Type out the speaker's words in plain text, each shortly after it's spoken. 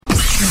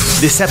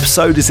This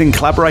episode is in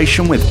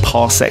collaboration with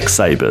Parsec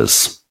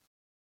Sabres.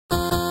 Roll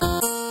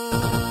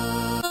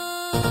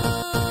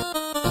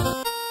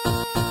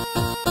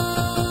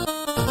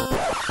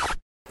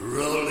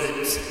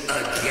it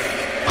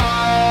again.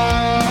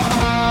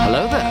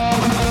 Hello there.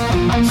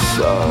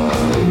 So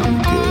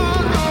good.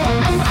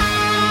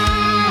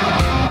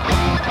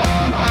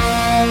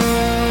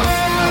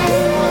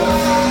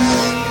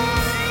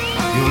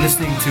 You're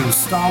listening to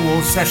Star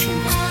Wars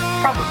Sessions,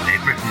 probably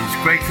Britain's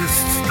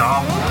greatest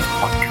Star Wars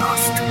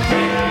podcast.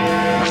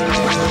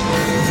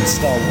 The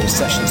Star Wars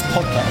Sessions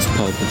podcast.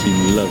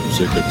 Palpatine loves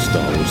a good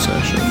Star Wars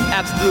session.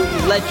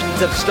 Absolute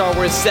legends of Star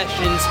Wars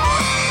Sessions.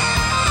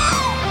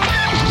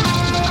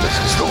 This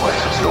is the way,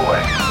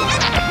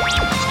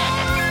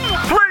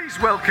 Please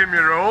welcome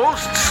your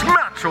hosts,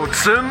 Matt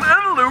Hudson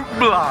and Luke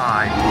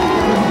Bly.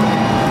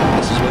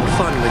 This is when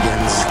fun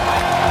begins.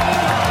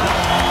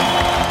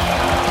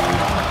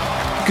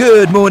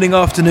 Good morning,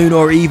 afternoon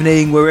or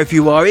evening, wherever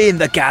you are in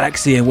the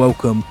galaxy, and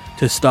welcome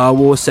to Star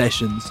Wars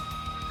Sessions.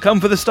 Come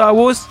for the Star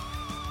Wars,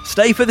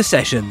 stay for the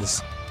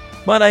sessions.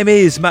 My name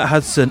is Matt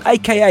Hudson,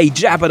 aka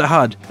Jabba the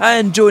Hutt,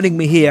 and joining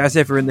me here as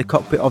ever in the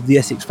cockpit of the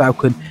Essex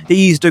Falcon,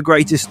 he's the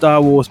greatest Star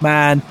Wars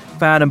man,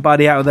 fan and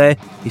buddy out there.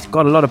 He's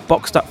got a lot of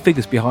boxed up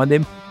figures behind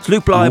him. It's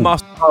Luke Bly,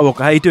 Master Skywalker.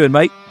 How you doing,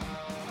 mate?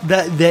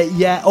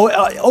 Yeah, oi,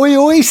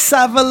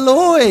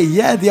 Savaloy.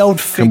 Yeah, the old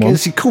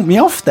figures. You caught me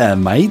off there,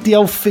 mate. The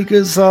old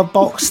figures are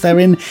boxed. They're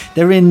in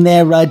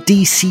their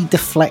DC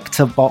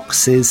deflector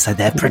boxes, so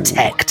they're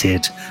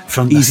protected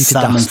from the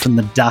sun and from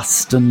the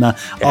dust and the.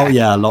 Yeah. Oh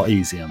yeah, a lot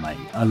easier, mate.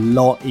 A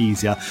lot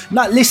easier.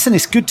 No, listen,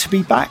 it's good to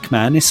be back,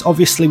 man. It's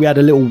obviously we had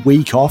a little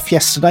week off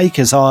yesterday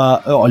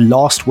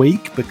last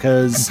week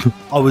because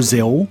I was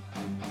ill,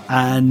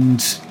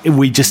 and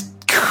we just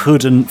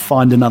couldn't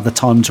find another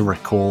time to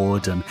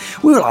record, and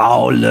we were like,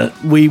 oh look,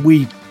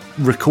 we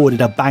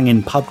recorded a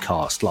banging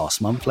pubcast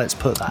last month, let's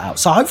put that out.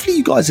 So hopefully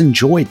you guys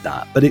enjoyed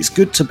that, but it's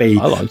good to be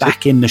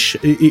back in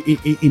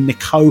the in the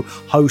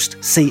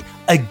co-host seat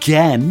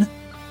again,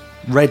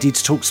 ready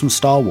to talk some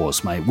Star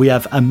Wars, mate. We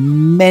have a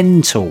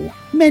mental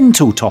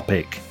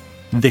topic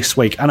this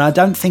week, and I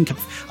don't think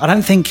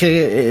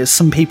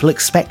some people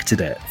expected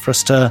it for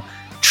us to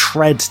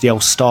tread the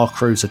old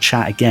Starcruiser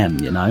chat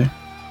again, you know.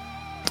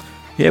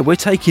 Yeah, we're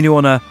taking you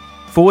on a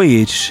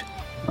voyage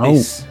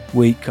this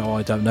week. Oh,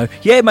 I don't know.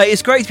 Yeah, mate,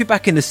 it's great to be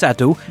back in the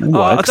saddle.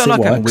 I don't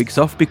like having weeks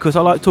off because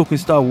I like talking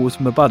Star Wars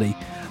with my buddy.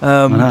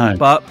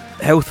 But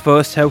health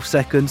first, health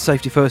second,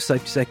 safety first,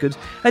 safety second.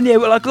 And yeah,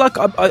 like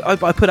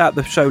I put out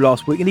the show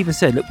last week and even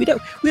said, look, we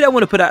don't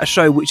want to put out a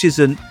show which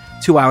isn't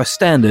to our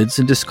standards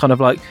and just kind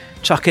of like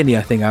chuck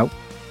anything out.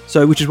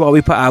 So, which is why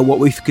we put out what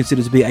we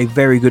consider to be a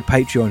very good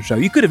Patreon show.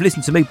 You could have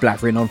listened to me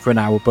blathering on for an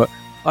hour, but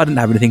I didn't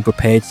have anything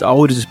prepared, so I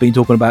would have just been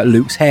talking about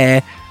Luke's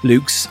hair,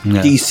 Luke's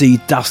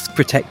DC dust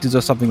protectors or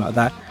something like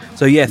that.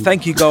 So yeah,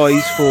 thank you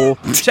guys for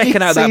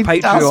checking out that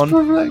Patreon,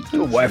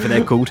 or whatever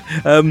they're called.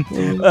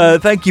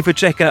 Thank you for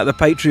checking out the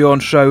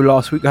Patreon show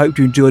last week. I hope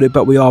you enjoyed it,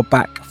 but we are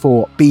back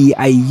for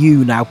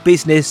BAU now.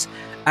 Business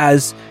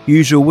as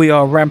usual. We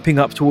are ramping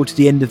up towards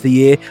the end of the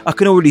year. I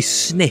can already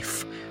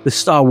sniff the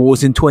Star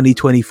Wars in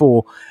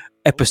 2024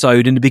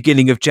 episode in the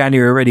beginning of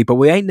January already, but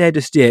we ain't there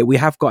just yet. We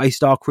have got a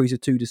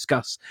Starcruiser to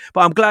discuss,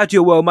 but I'm glad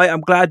you're well, mate.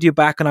 I'm glad you're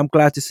back, and I'm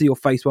glad to see your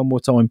face one more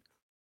time.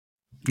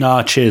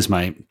 Cheers,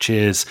 mate.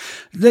 Cheers.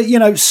 You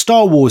know,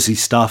 Star Warsy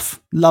stuff.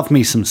 Love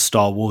me some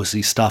Star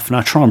Warsy stuff, and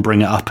I try and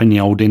bring it up in the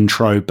old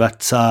intro,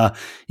 but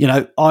you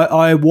know,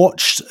 I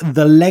watched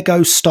the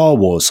Lego Star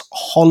Wars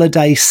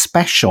Holiday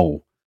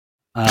Special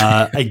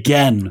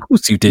again of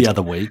course you did. The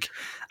other week,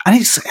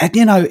 and it's,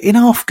 you know,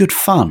 enough good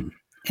fun.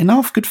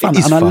 Enough good fun,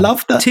 and fun. I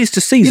love that. It is the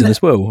season, you know,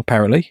 as well,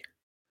 apparently.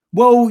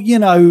 Well, you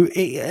know,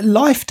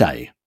 Life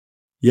Day,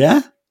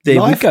 yeah. There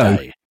Life we go.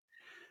 Day.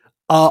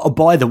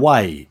 By the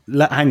way,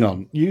 hang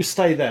on, you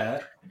stay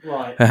there.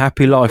 Right, a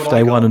happy Life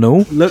Day, one and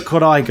all. Look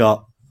what I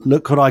got.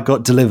 Look what I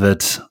got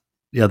delivered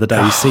the other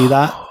day. You see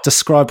that?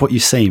 Describe what you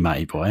see,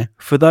 matey boy.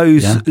 For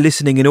those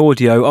listening in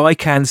audio, I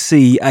can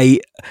see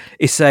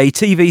it's a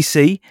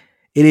TVC.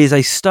 It is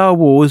a Star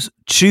Wars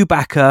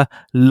Chewbacca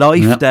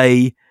Life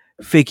Day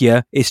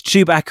figure. It's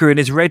Chewbacca in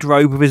his red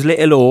robe with his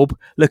little orb,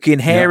 looking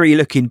hairy,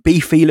 looking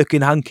beefy,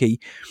 looking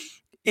hunky.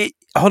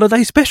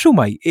 Holiday special,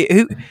 mate.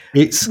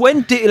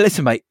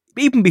 Listen, mate,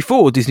 even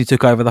before Disney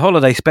took over, the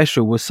holiday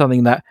special was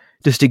something that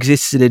just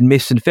existed in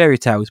myths and fairy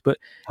tales. But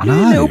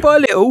little by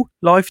little,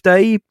 Life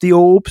Day, the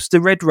orbs,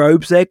 the red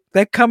robes,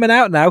 they're coming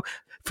out now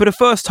for the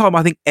first time,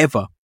 I think,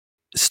 ever.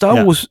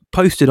 Star Wars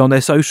posted on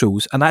their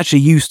socials and actually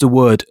used the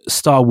word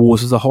Star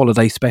Wars as a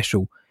holiday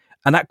special.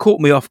 And that caught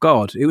me off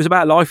guard. It was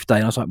about Life Day,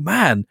 and I was like,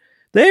 man,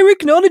 they're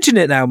acknowledging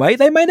it now, mate.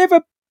 They may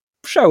never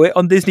show it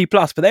on Disney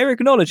Plus, but they're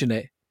acknowledging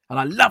it. And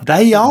I love that.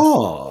 They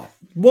are.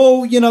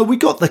 Well, you know, we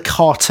got the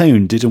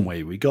cartoon, didn't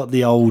we? We got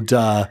the old,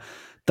 the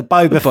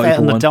Boba Fett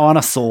and the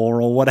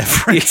dinosaur or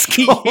whatever it's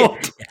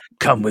called.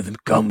 Come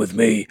with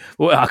me.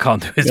 Well, I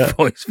can't do his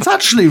voice. It's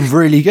actually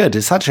really good.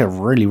 It's actually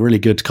a really, really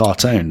good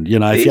cartoon. You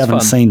know, if you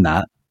haven't seen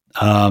that,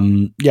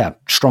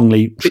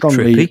 Strongly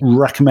trippy.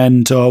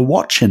 recommend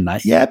watching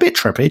that. Yeah, a bit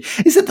trippy.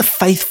 Is it The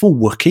Faithful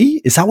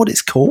Wookiee? Is that what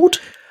it's called?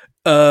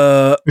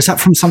 Is that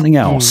from something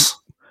else?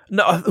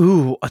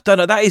 No, I don't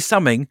know. That is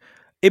something.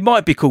 It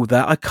might be called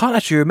that. I can't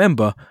actually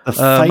remember. Have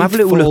a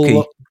little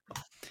looky.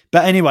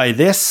 But anyway,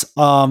 this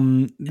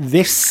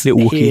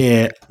Little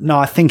here. No,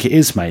 I think it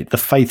is, mate. The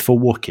Faithful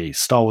Wookiee,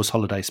 Star Wars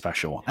Holiday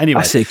Special.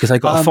 Anyway, I see, because they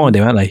got to find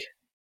him, haven't they?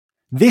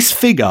 This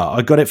figure,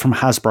 I got it from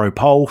Hasbro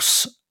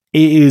Pulse.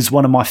 It is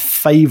one of my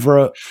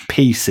favourite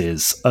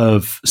pieces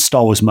of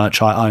Star Wars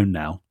merch I own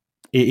now.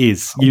 It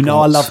is.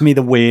 I love me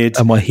the weird.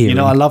 Am I hearing?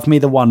 I love me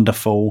the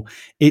wonderful.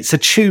 It's a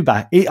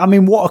Chewbacca. I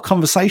mean, what a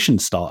conversation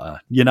starter.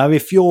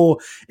 If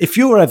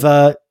you're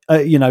ever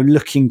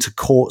looking to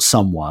court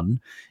someone,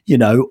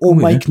 or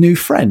make new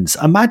friends.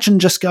 Imagine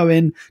just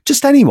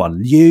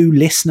anyone, you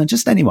listener,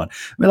 just anyone.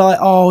 We're like,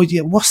 oh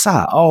yeah, what's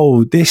that?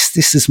 Oh,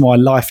 this is my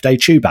life day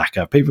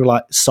Chewbacca. People are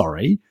like,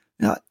 sorry.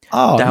 Like,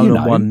 down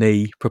on one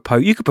knee,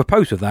 propose. You could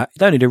propose with that. You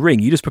don't need a ring.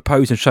 You just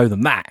propose and show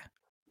them that.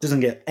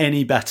 Doesn't get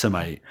any better,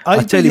 mate.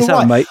 I tell you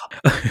something, mate.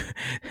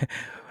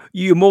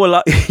 You'd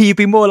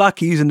be more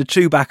lucky using the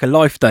Chewbacca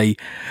Life Day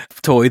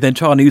toy than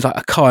trying to use like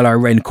a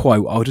Kylo Ren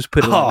quote. I'll just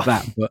put it like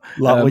that. But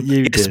what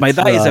you did, mate,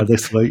 that is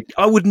this week.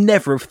 I would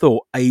never have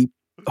thought a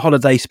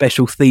holiday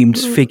special themed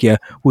figure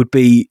would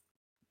be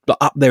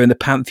up there in the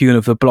pantheon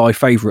of the Bly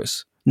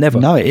favourites. Never.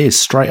 No, it is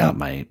straight up,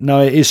 mate.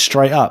 No, it is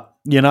straight up.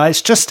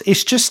 It's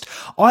just,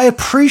 I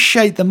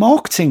appreciate the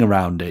marketing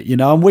around it,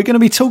 and we're going to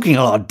be talking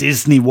a lot of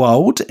Disney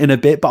World in a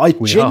bit, but I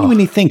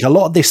genuinely think a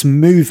lot of this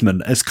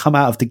movement has come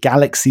out of the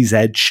Galaxy's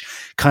Edge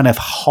kind of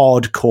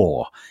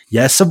hardcore.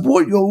 Yeah. So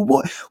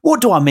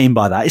what do I mean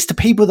by that? It's the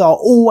people that are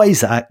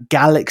always at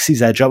Galaxy's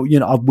Edge.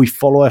 We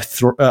follow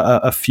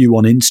a few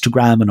on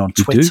Instagram and on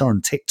Twitter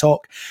and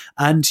TikTok,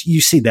 and you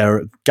see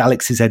they're at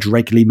Galaxy's Edge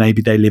regularly.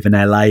 Maybe they live in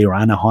LA or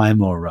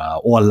Anaheim or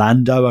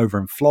Orlando over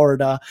in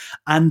Florida,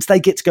 and they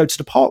get to go to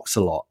the parks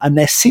a lot. And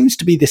there seems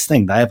to be this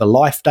thing. They have a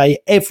Life Day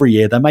every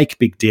year. They make a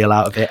big deal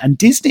out of it, and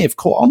Disney have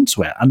caught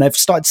onto it, and they've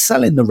started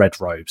selling the red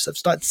robes. They've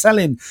started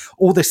selling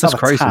all this other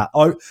crazy.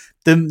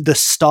 The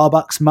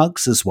Starbucks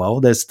mugs as well.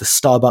 There's the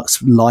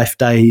Starbucks Life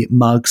Day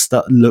mugs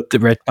that look the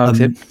red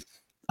mugs,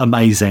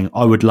 amazing.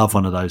 I would love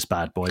one of those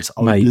bad boys.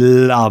 I would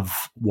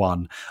love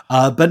one.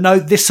 But no,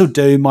 this will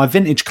do. My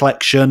vintage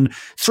collection,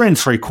 3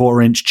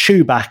 3/4 inch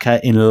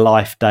Chewbacca in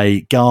Life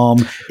Day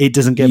garm. It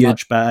doesn't get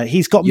much better.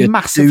 He's got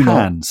massive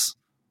hands.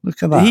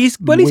 Look at that. He's a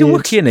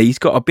Wookiee, isn't he? He's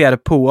got to be able to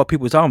pull up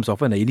people's arms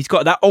off, isn't he? And he's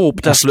got that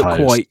orb does look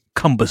quite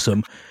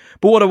cumbersome.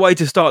 But what a way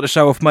to start the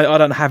show off, mate. I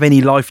don't have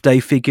any Life Day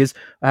figures.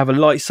 I have a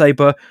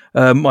lightsaber.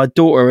 My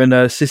daughter and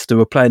her sister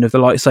were playing with the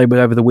lightsaber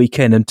over the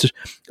weekend, and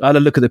I had a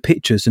look at the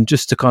pictures, and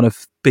just to kind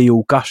of be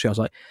all gushy, I was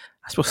like,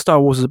 that's what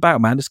Star Wars is about,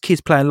 man. There's kids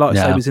playing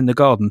lightsabers in the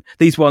garden.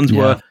 These ones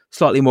were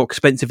slightly more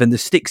expensive than the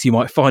sticks you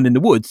might find in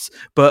the woods.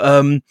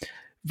 But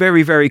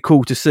very, very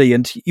cool to see.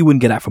 And you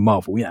wouldn't get that from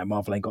Marvel.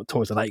 Marvel ain't got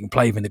toys like that you can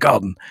play with in the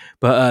garden.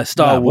 But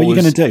Star Wars... What are you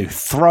going to do?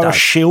 Throw a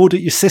shield at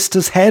your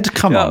sister's head?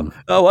 Come on.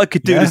 Oh, I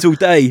could do this all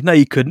day. No,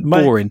 you couldn't.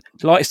 Mate, boring.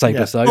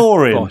 Lightsabers, though.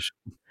 Boring. Gosh.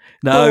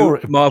 No,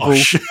 boring. Marvel,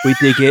 we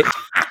dig it.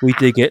 We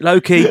dig it.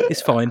 Low-key,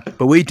 it's fine.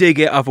 But we dig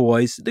it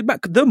otherwise.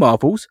 The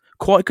Marvels,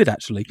 quite good,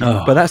 actually.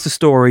 Oh. But that's a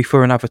story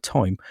for another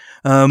time.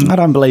 I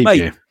don't believe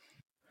you.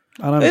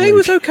 It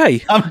was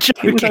okay. I'm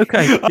joking. It was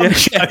okay. I'm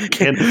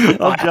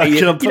joking.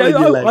 I'm joking.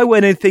 I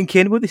went in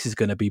thinking, well, this is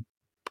going to be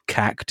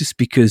cack, just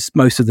because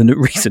most of the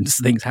recent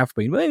things have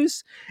been. Well,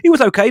 it was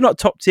okay, not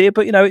top tier,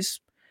 but it's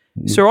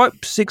all right.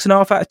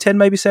 6.5 out of 10,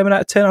 maybe 7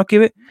 out of 10. I'll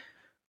give it.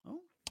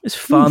 It's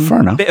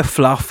fun, a bit of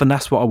fluff, and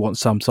that's what I want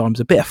sometimes.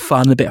 A bit of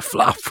fun, a bit of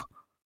fluff.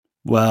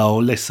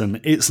 Well, listen,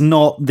 it's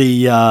not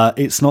the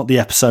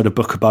episode of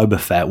Book of Boba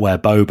Fett where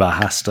Boba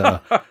has to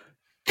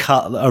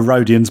cut a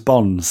Rodian's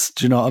bonds.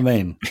 Do you know what I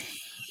mean?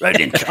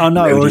 Rodian.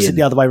 Or is it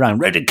the other way around?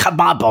 Rodian, cut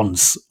my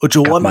bonds. Or do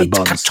you want me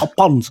to cut your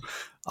bonds?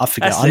 I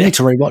forget. I need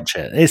to rewatch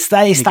it. It's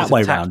that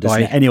way around,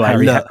 isn't it? Anyway,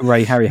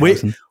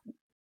 Harryhausen.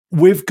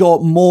 We've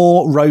got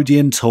more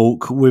Rodian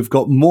talk. We've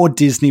got more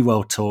Disney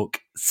World talk.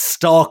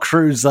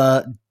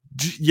 Starcruiser,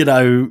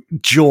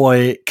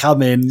 joy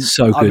coming.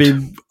 So good. I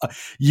mean,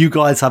 you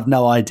guys have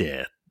no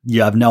idea.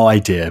 You have no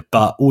idea.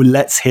 But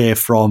let's hear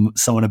from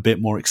someone a bit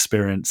more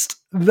experienced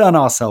than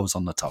ourselves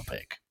on the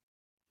topic.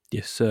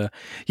 Yes, sir.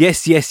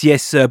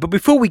 Yes, sir. But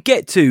before we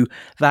get to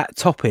that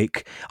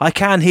topic, I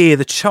can hear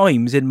the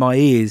chimes in my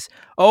ears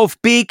of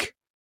Big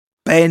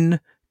Ben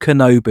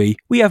Kenobi.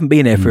 We haven't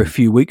been here for a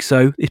few weeks,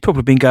 so it's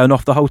probably been going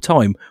off the whole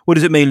time. What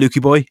does it mean,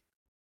 Lukey boy?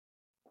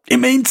 It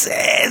means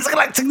it's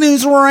Galactic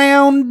News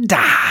Round.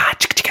 Yeah,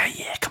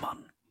 come on.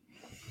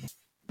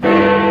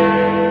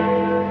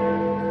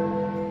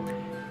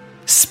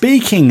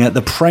 Speaking at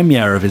the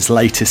premiere of his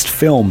latest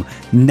film,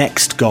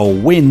 Next Goal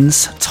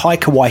Wins,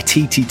 Taika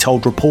Waititi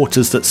told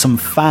reporters that some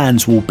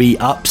fans will be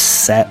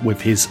upset with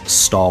his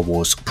Star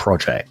Wars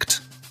project.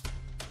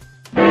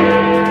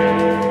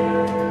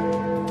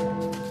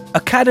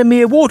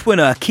 Academy Award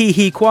winner Ke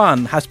Huy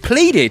Quan has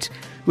pleaded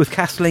with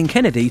Kathleen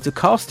Kennedy to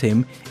cast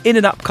him in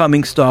an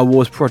upcoming Star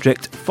Wars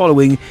project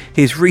following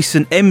his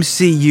recent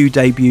MCU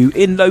debut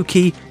in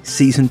Loki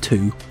Season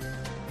 2.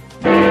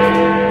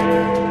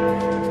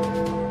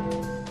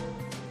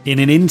 In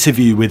an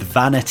interview with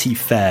Vanity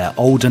Fair,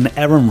 Alden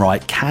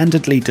Ehrenreich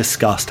candidly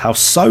discussed how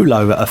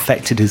Solo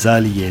affected his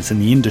early years in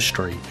the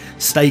industry,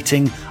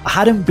 stating, "I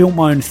hadn't built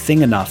my own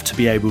thing enough to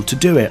be able to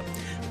do it.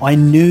 I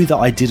knew that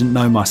I didn't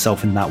know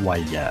myself in that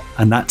way yet,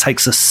 and that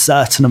takes a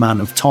certain amount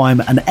of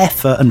time and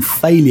effort and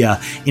failure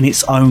in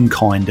its own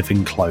kind of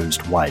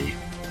enclosed way."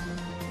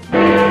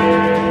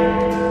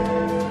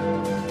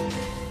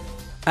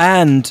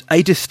 And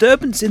A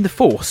Disturbance in the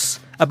Force,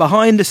 a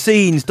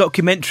behind-the-scenes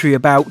documentary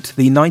about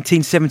the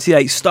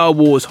 1978 Star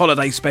Wars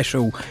Holiday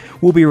Special,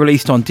 will be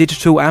released on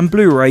digital and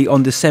Blu-ray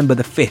on December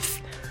the 5th.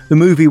 The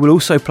movie will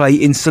also play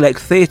in select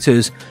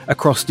theatres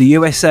across the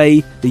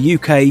USA, the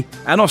UK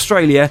and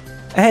Australia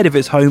ahead of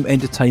its home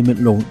entertainment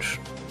launch.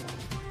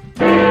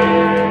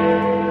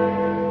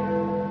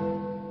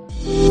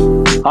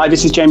 Hi,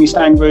 this is Jamie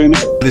Stangroom.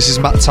 This is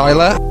Matt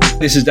Tyler.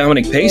 This is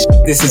Dominic Pace.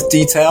 This is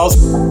Details.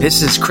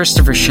 This is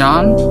Christopher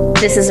Sean.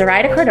 This is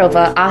Zoraida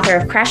Cordova, author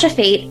of Crash of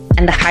Fate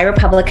and The High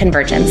Republic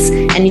Convergence,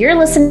 and you're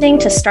listening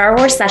to Star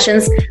Wars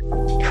Sessions,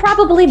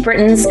 probably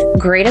Britain's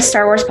greatest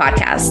Star Wars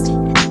podcast.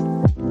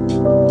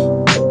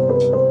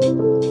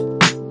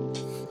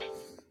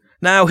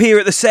 Now, here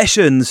at the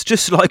Sessions,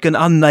 just like an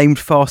unnamed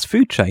fast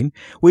food chain,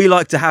 we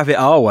like to have it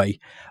our way.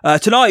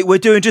 Tonight, we're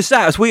doing just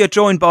that, as we are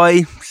joined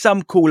by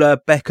some call her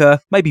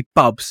Becca, maybe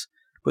Bubs,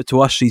 but to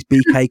us, she's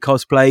BK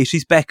Cosplay.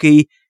 She's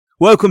Becky.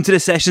 Welcome to the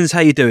Sessions. How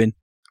you doing?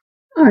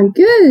 I'm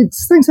good.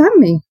 Thanks for having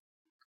me.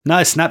 No,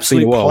 it's an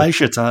absolute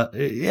pleasure to.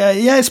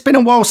 Yeah. It's been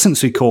a while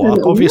since we caught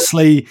up.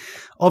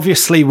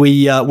 Obviously,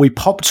 we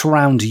popped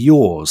around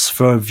yours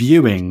for a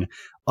viewing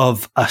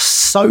of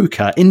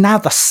Ahsoka in now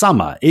the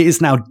summer. It is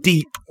now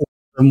deep.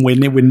 And we're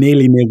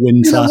nearly near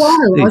winter. I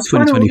was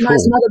trying to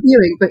organise another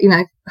viewing, but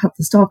I had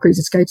the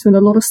Starcruiser to go to and a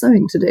lot of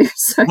sewing to do.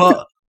 So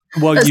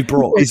well, you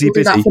brought busy.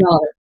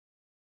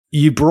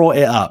 You brought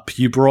it up.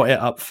 You brought it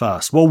up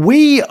first. Well,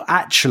 we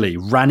actually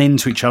ran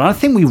into each other. I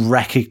think we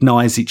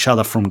recognise each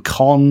other from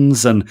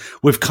cons, and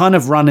we've kind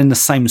of run in the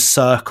same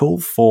circle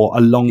for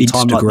a long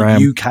time, like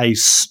the UK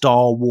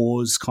Star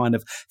Wars kind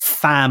of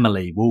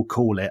family, we'll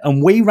call it.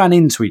 And we ran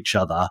into each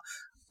other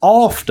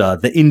after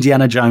the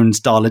Indiana Jones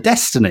Dial of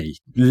Destiny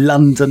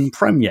London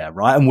premiere,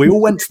 right? And we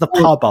all went to the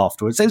pub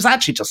afterwards. It was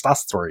actually just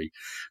us three,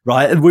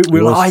 right? And we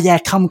were like, oh yeah,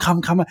 come.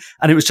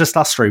 And it was just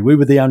us three. We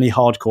were the only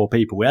hardcore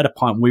people. We had a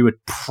pint and we were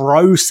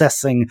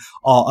processing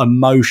our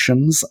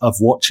emotions of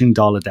watching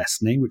Dial of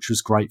Destiny, which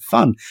was great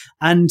fun.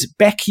 And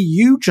Becky,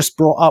 you just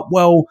brought up,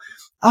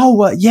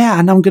 yeah,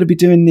 and I'm going to be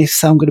doing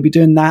this. I'm going to be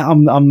doing that.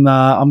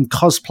 I'm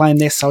cosplaying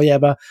this. Oh yeah,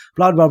 blah,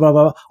 blah, blah,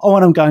 blah. Oh,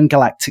 and I'm going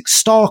Galactic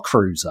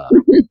Starcruiser.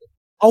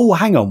 Oh,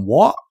 hang on,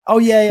 what? Oh,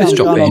 yeah. Did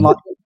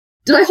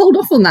I hold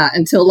off on that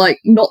until,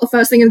 not the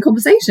first thing in the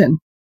conversation?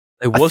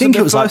 It wasn't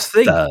the first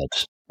thing. Third.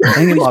 I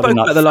think we spoke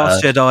about The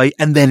Last Jedi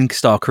and then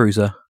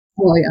Starcruiser.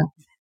 Oh, yeah.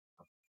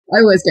 I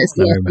always get to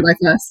the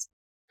Last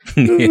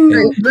Jedi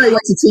first. Very way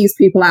to tease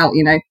people out,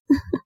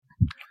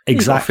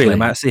 Exactly. Feel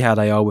them out, see how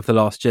they are with The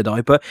Last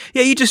Jedi. But,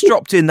 yeah, you just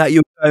dropped in that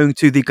you're going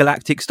to the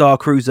Galactic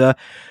Starcruiser,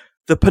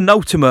 the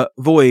penultimate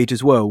voyage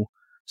as well.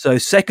 So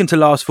second to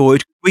last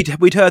voyage,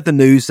 we'd heard the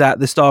news that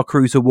the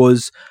Starcruiser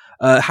was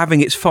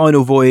having its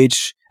final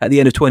voyage at the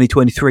end of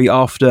 2023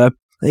 after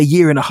a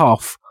year and a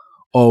half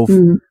of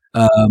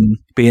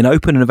being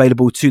open and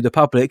available to the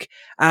public.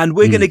 And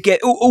we're going to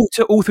get all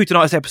through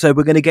tonight's episode.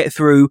 We're going to get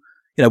through,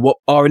 what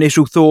our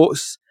initial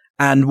thoughts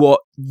and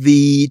what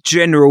the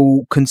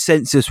general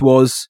consensus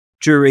was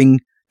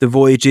during the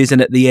voyages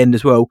and at the end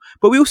as well.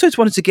 But we also just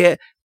wanted to get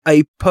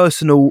a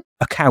personal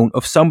account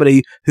of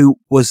somebody who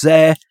was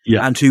there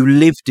and who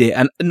lived it,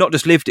 and not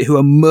just lived it, who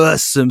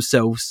immersed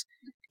themselves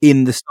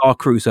in the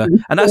Starcruiser.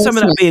 And that's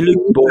something that me and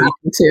Luke Boy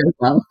too as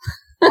well.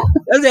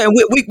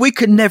 we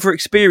could never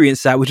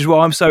experience that, which is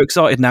why I'm so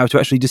excited now to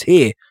actually just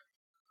hear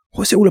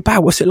what's it all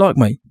about. What's it like,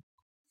 mate?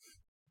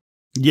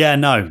 Yeah,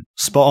 no,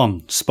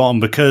 spot on,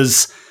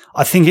 because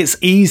I think it's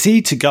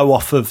easy to go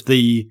off of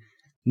the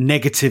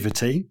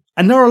negativity.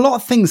 And there are a lot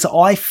of things that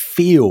I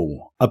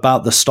feel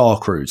about the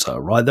Starcruiser,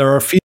 right? There are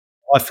a few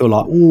I feel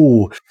like,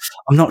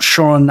 I'm not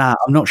sure on that.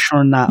 I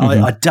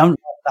don't like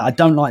that. I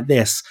don't like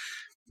this.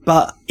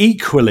 But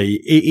equally,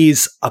 it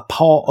is a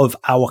part of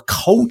our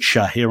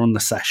culture here on the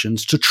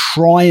Sessions to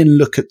try and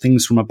look at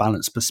things from a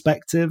balanced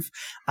perspective.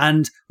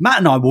 And Matt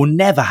and I will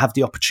never have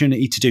the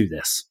opportunity to do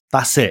this.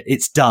 That's it.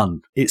 It's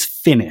done. It's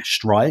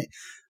finished, right?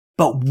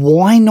 But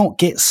why not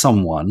get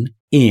someone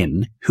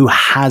in who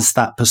has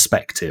that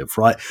perspective,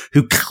 right?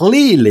 Who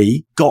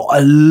clearly got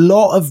a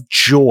lot of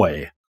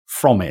joy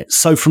from it.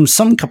 So from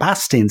some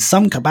capacity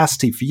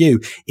for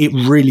you, it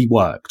really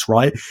worked,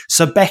 right?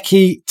 So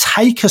Becky,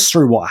 take us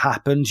through what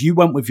happened. You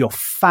went with your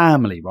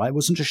family, right? It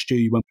wasn't just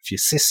you went with your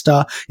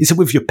sister. Is it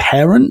with your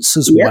parents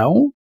as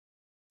well?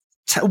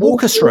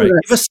 Walk us through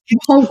it.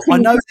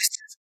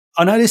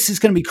 I know this is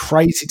going to be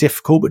crazy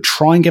difficult, but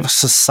try and give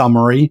us a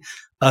summary.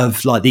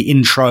 of like the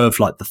intro of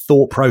like the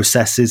thought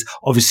processes.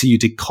 Obviously, you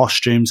did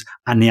costumes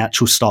and the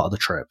actual start of the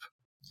trip.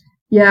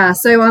 Yeah,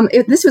 so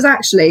this was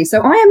actually,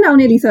 so I am now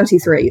nearly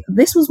 33.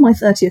 This was my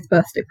 30th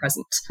birthday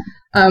present.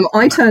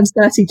 I turned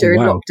 30 during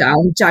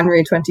lockdown,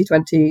 January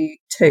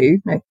 2022,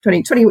 no,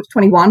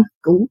 2021.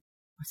 Ooh,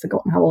 I've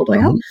forgotten how old I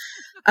am.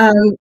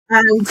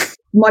 And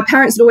my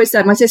parents had always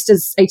said, my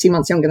sister's 18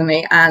 months younger than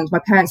me, and my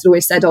parents had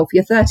always said, oh, for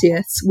your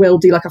 30th, we'll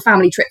do like a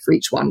family trip for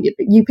each one.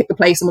 You pick the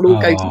place and we'll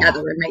all go together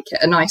and make it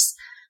a nice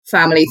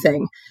family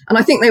thing. And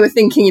I think they were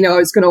thinking, you know, I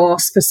was going to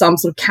ask for some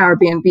sort of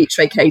Caribbean beach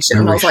vacation.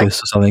 And I was like, or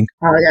something.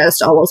 Oh yeah, the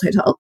Star Wars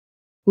hotel.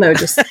 No,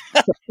 just what?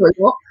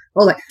 I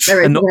was like,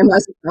 there is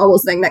a Star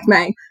Wars thing next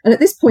May. And at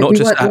this point,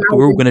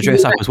 we're all going to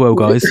dress up as well,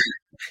 guys.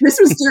 This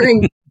was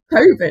during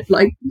COVID.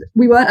 Like,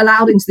 we weren't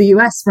allowed into the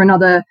US for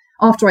another.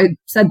 After I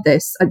said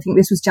this, I think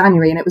this was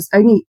January, and it was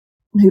only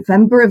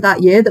November of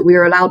that year that we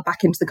were allowed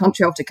back into the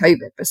country after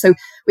COVID. But so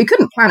we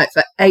couldn't plan it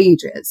for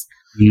ages.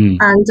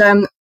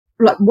 And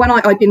like when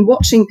I'd been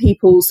watching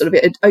people sort of,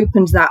 it had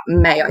opened that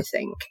May, I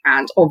think.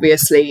 And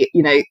obviously,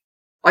 you know,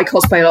 I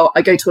cosplay a lot.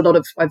 I go to a lot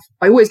of, I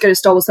always go to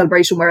Star Wars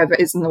Celebration wherever it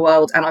is in the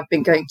world. And I've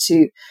been going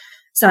to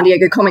San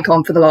Diego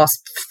Comic-Con for the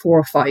last 4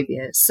 or 5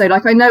 years. So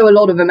like, I know a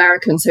lot of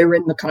Americans who are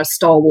in the kind of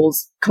Star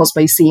Wars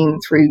cosplay scene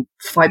through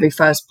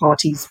 501st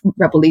parties,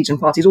 Rebel Legion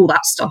parties, all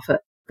that stuff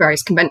at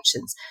various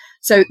conventions.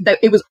 So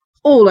it was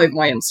all over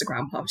my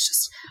Instagram.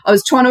 I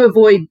was trying to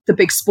avoid the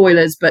big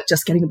spoilers, but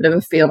just getting a bit of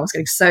a feel. I was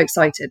getting so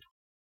excited.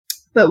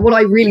 But what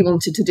I really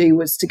wanted to do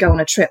was to go on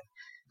a trip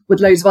with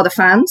loads of other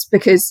fans,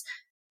 because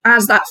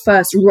as that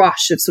first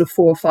rush of sort of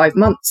 4 or 5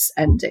 months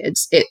ended,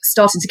 it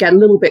started to get a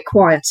little bit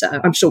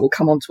quieter. I'm sure we'll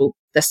come on to all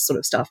this sort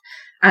of stuff.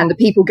 And the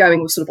people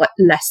going were sort of like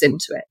less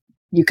into it.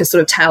 You could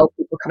sort of tell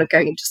people were kind of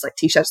going in just like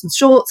t-shirts and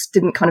shorts,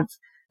 didn't kind of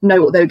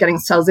know what they were getting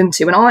themselves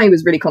into. And I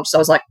was really conscious. I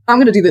was like, I'm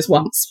going to do this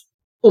once,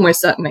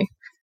 almost certainly.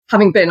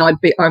 Having been, I'm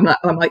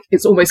like,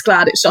 it's almost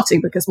glad it's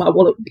shutting because my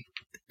wallet would be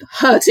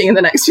hurting in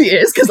the next few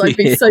years because I'd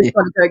be so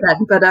fun to go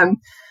again. But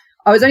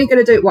I was only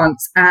going to do it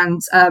once.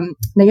 And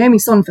Naomi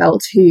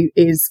Sonfeld, who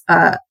is,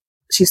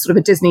 she's sort of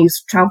a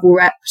Disney's travel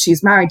rep.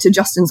 She's married to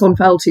Justin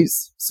Sonfeld,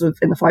 who's sort of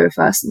in the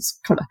 501st and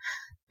kind of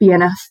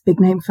BNF, big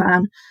name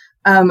fan,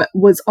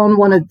 was on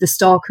one of the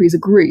Starcruiser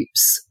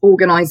groups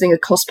organising a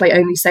cosplay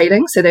only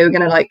sailing. So they were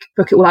going to like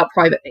book it all out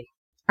privately.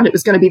 And it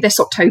was going to be this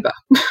October.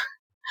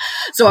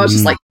 So I was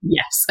just like,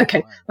 yes,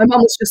 okay. My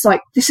mum was just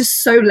like, this is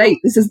so late.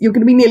 You're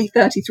going to be nearly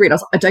 33. And I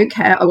was like, I don't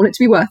care. I want it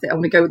to be worth it. I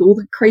want to go with all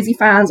the crazy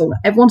fans. I want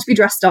everyone to be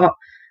dressed up.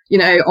 You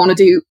know, I want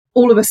to do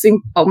all of us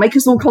I'll make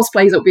us all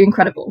cosplays. It'll be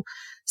incredible.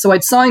 So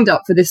I'd signed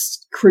up for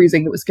this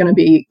cruising that was going to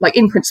be like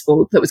in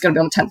principle that was going to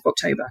be on the 10th of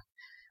October.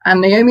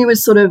 And Naomi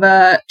was sort of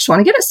trying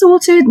to get it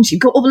sorted, and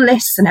she'd got all the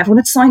lists and everyone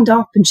had signed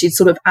up and she'd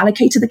sort of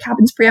allocated the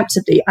cabins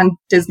preemptively, and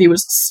Disney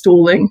was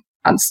stalling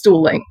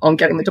on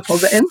getting the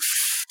deposit in.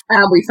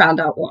 And we found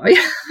out why,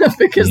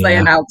 because they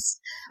announced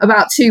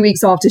about 2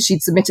 weeks after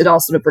she'd submitted our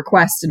sort of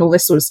request and all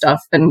this sort of stuff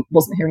and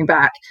wasn't hearing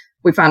back,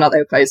 we found out they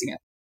were closing it.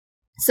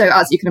 So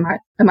as you can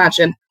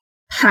imagine,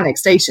 panic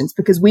stations,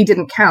 because we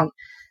didn't count.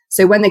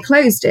 So when they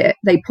closed it,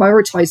 they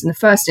prioritized in the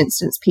first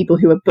instance people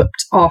who were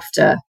booked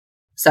after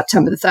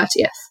September the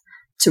 30th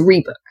to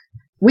rebook.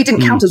 We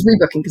didn't count as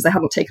rebooking because they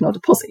hadn't taken our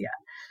deposit yet.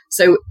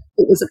 So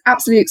it was an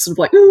absolute sort of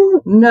like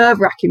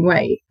nerve-wracking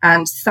way.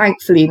 And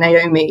thankfully,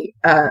 Naomi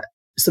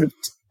sort of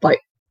like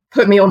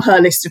put me on her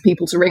list of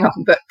people to ring up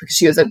and book, because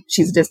she's a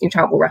Disney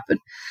travel rep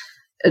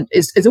and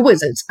is a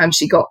wizard. And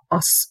she got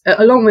us,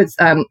 along with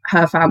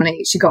her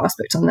family, she got us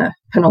booked on the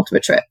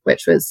penultimate trip,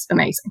 which was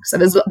amazing. So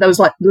there was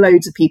like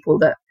loads of people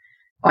that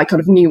I kind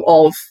of knew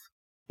of,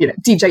 you know,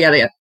 DJ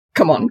Elliott,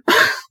 come on.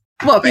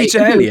 Well, DJ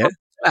Elliott?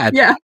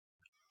 Yeah.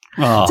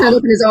 Oh. Turned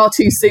up in his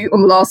R2 suit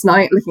on the last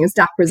night, looking as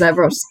dapper as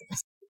ever.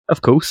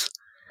 Of course.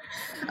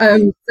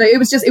 So it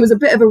was a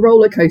bit of a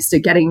roller coaster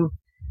getting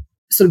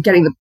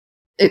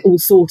it all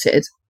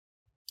sorted.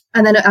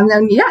 And then it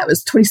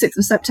was 26th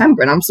of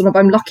September, and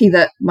I'm lucky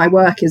that my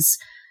work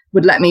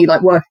would let me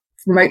like work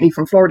remotely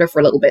from Florida for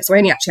a little bit. So I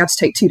only actually had to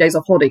take 2 days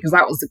off holiday because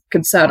that was the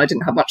concern. I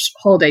didn't have much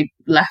holiday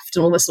left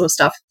and all this sort of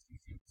stuff.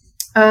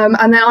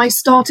 And then I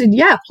started,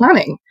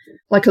 planning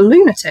like a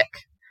lunatic.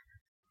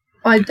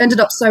 I ended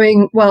up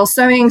sewing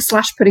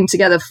 / putting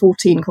together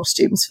 14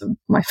 costumes for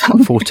my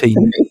family.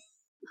 14.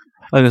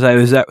 I was going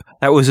to say,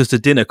 that was just a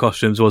dinner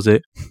costumes, was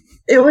it?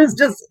 It was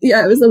just,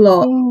 it was a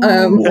lot.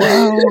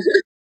 Wow.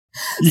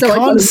 You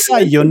can't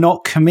say you're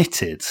not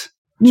committed.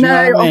 Do you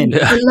know what I mean?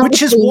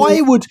 Which is why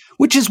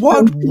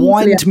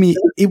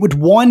it would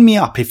wind me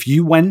up if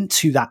you went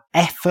to that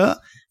effort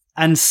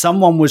and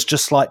someone was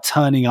just like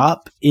turning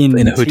up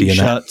in a hoodie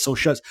t-shirts or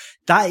shirts.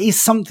 That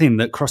is something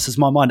that crosses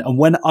my mind.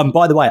 And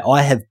by the way,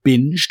 I have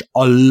binged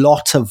a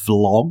lot of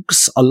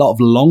vlogs, a lot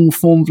of long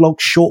form vlogs,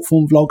 short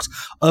form vlogs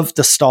of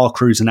the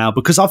Starcruiser now,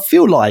 because I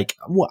feel like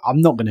I'm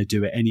not going to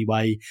do it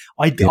anyway.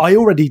 I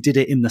already did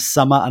it in the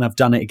summer, and I've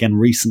done it again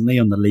recently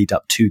on the lead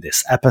up to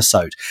this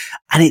episode.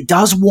 And it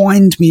does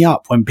wind me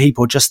up when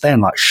people are just there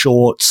in like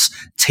shorts,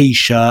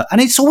 t-shirt,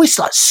 and it's always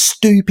like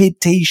stupid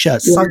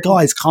t-shirts. Yeah. So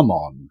guys, come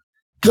on.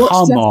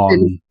 Watch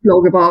Justin's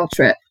vlog of our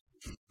trip.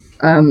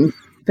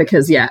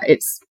 Because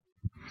it's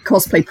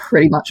cosplay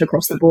pretty much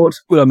across the board.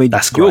 Well, I mean,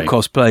 that's your great.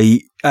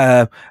 Cosplay,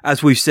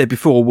 as we've said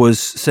before, was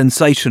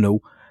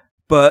sensational.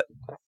 But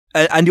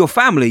and your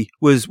family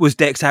was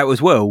decked out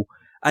as well,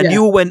 and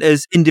you all went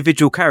as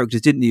individual characters,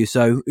 didn't you?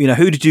 So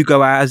who did you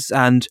go as,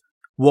 and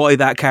why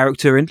that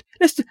character? And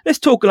let's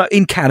talk like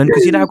in canon,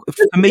 because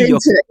for me,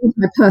 into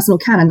my personal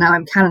canon now.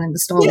 I'm canon in the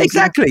Star Wars. Yeah,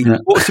 exactly. Yeah.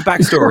 What's the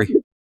backstory?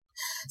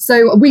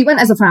 So we went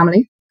as a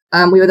family.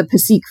 We were the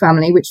Pasik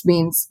family, which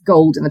means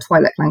gold in the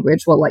Twi'lek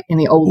language, well, like in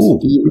the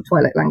old EU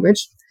Twi'lek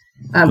language.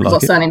 Because our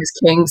surname is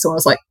King, so I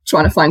was like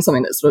trying to find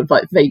something that sort of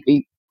like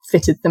vaguely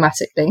fitted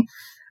thematically.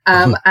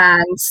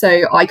 And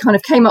so I kind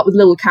of came up with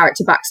little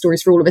character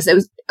backstories for all of us. It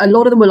was a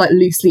lot of them were like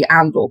loosely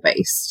Andor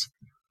based.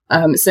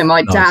 So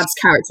my dad's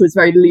character was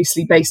very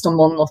loosely based on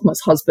Mon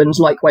Mothma's husband.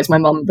 Likewise, my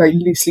mum very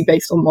loosely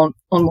based on Mon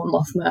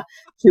Mothma.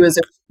 She was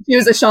a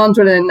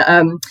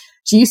Chandrilan.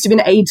 She used to be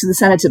an aide to the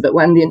senator, but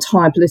when the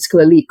entire political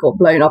elite got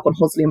blown up on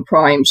Hoslian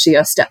Prime,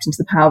 she stepped into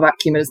the power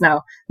vacuum and is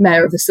now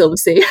mayor of the Silver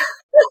Sea.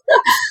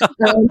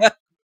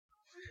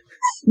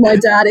 My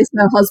dad is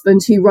her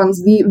husband, who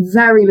runs the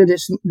very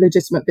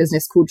legitimate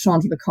business called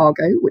Chandrila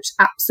Cargo, which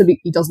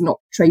absolutely does not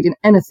trade in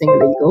anything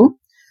illegal.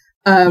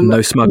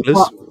 No smugglers.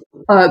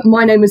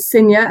 My name is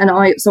Sinya, and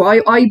I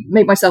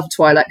made myself a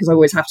Twi'lek because I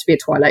always have to be a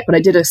Twi'lek, but I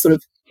did a sort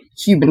of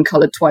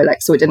human-coloured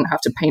Twi'lek, so I didn't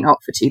have to paint up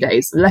for 2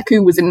 days.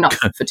 Leku was enough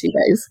for 2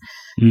 days.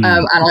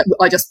 And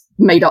I just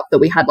made up that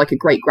we had like a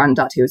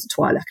great-granddad who was a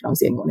Twi'lek, and I was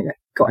the only one who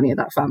got any of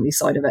that family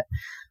side of it.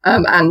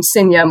 And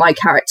Sinya, my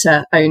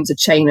character, owns a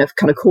chain of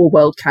kind of core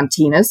world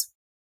cantinas.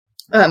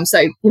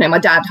 So, my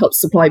dad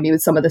helps supply me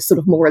with some of the sort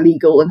of more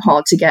illegal and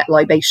hard to get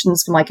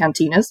libations for my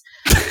cantinas.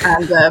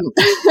 And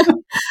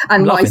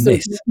and my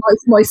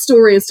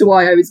story as to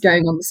why I was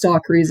going on the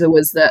Starcruiser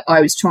was that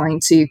I was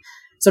trying to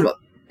sort of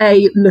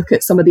look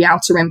at some of the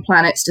outer rim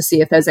planets to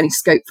see if there's any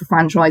scope for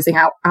franchising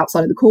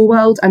outside of the core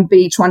world, and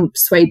B, try and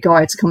persuade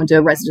Gaia to come and do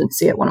a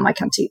residency at one of my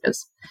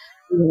cantinas.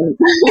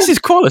 This is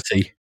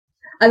quality.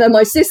 And then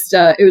my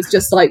sister, it was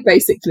just like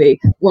basically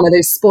one of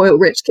those spoiled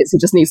rich kids who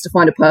just needs to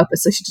find a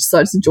purpose. So she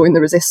decided to join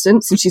the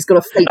resistance, and she's got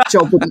a fake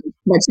job with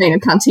my chain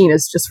of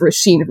cantinas just for a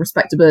sheen of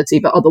respectability,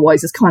 but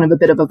otherwise is kind of a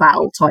bit of a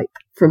Val type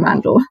from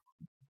Andor.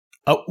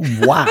 Oh,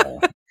 wow.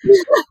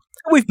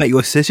 We've met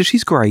your sister.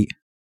 She's great.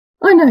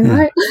 I know,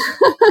 right?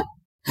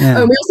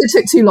 Yeah. We also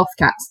took 2 Loth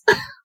cats.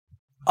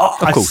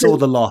 I saw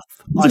the Loth.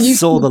 I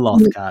saw the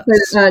Loth cats.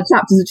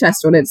 Chapters of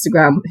Chester on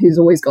Instagram, who's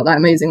always got that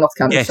amazing Loth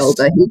cat on his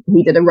shoulder.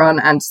 He did a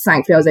run, and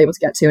thankfully I was able to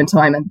get 2 in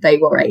time, and they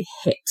were a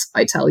hit,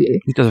 I tell you.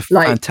 He does a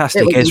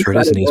fantastic Ezra,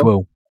 doesn't he, as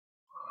well?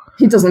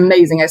 He does an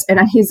amazing Ezra.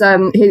 And his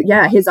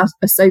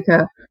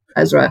Ahsoka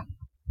Ezra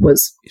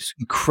was... It's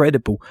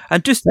incredible.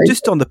 And just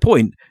on the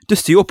point,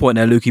 just to your point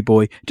now, Lukey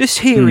boy, just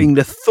hearing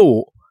the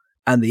thought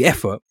and the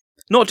effort,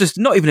 not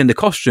even in the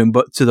costume,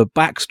 but to the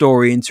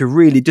backstory and to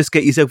really just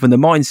get yourself in the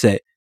mindset.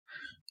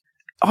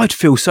 I'd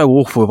feel so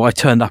awful if I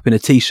turned up in a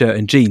t-shirt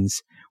and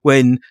jeans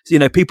when,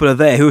 people are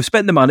there who have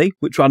spent the money,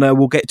 which I know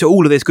we'll get to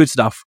all of this good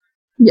stuff.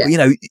 Yeah.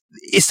 But,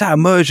 it's that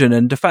immersion,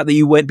 and the fact that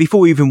you went,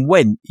 before you even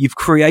went, you've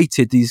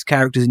created these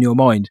characters in your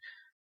mind.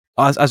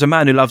 As a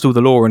man who loves all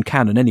the lore and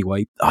canon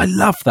anyway, I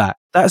love that.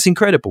 That's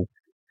incredible.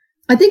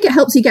 I think it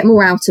helps you get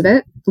more out of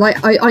it. Like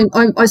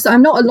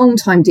I'm not a long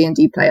time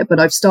D&D player, but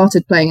I've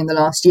started playing in the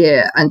last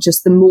year, and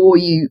just the more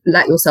you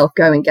let yourself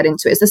go and get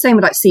into it, it's the same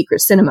with like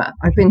secret cinema.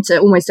 I've been to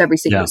almost every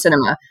secret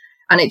cinema,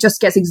 and it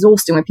just gets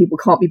exhausting when people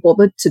can't be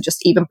bothered to just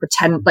even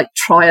pretend, like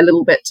try a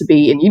little bit to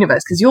be in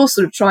universe, because you're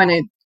sort of trying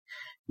to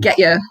get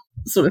your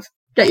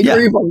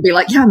groove on and be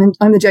like,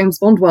 I'm the James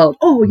Bond world.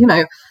 Oh,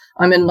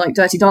 I'm in like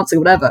Dirty Dancing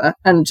or whatever,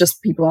 and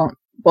just people aren't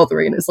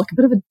bothering. It's like a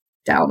bit of a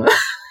downer.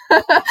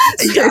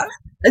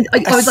 I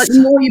was like,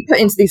 the more you put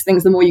into these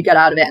things, the more you get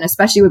out of it. And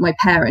especially with my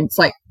parents,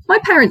 like my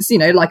parents,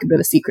 like a bit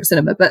of secret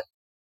cinema, but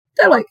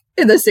they're like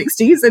in their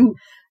 60s and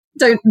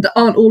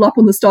aren't all up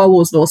on the Star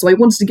Wars lore. So I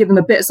wanted to give them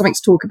a bit of something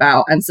to talk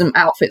about and some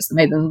outfits that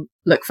made them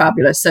look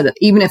fabulous, so that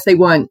even if they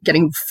weren't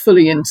getting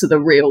fully into the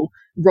real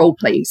role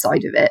play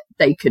side of it,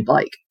 they could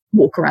like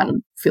walk around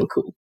and feel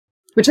cool,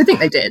 which I think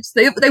they did.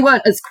 They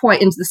weren't as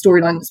quite into the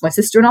storyline as my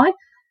sister and I.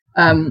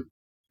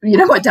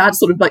 My dad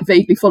sort of like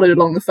vaguely followed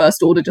along the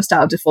First Order just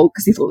out of default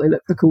because he thought they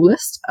looked the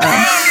coolest.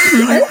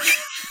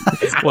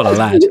 What a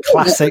lad.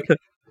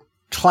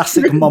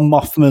 Classic Mon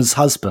Mothma's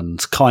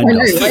husband, kind of.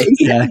 Right?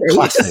 Yeah,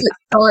 classic.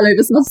 Style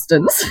over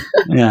substance.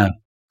 Yeah.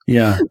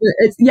 I'm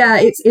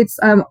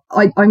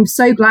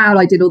so glad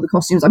I did all the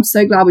costumes. I'm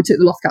so glad we took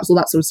the Loth caps, all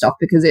that sort of stuff,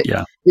 because it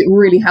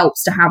really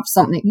helps to have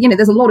something.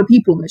 There's a lot of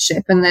people on the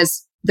ship, and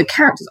there's the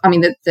characters, I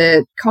mean,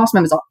 the cast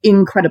members are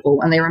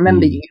incredible, and they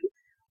remember you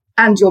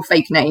and your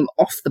fake name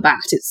off the bat.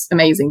 It's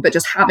amazing. But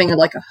just having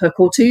like a hook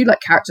or two, like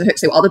character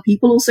hooks, so other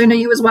people also know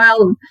you as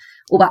well, and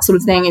all that sort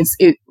of thing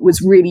it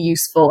was really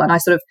useful. And I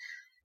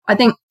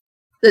think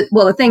that,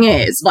 well, the thing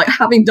is, like,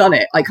 having done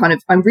it,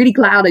 I'm really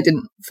glad I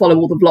didn't follow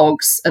all the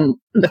vlogs and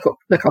look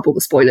up all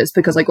the spoilers,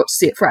 because I got to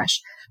see it fresh.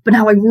 But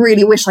now I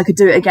really wish I could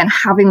do it again,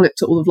 having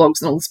looked at all the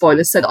vlogs and all the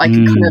spoilers, so that I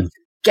could kind of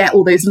get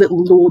all those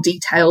little lore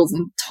details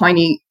and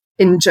tiny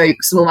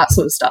in-jokes and all that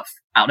sort of stuff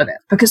out of it.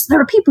 Because there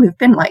are people who've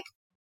been like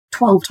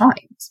 12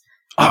 times.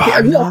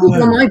 A lot of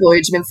people on my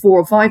voyage have been 4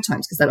 or 5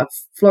 times, because they're like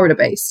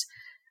Florida-based.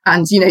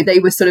 And, you know,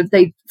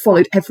 they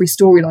followed every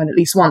storyline at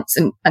least once,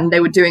 and they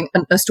were doing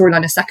a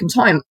storyline a second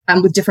time.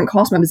 And with different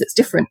cast members, it's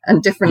different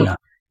and different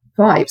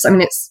vibes. I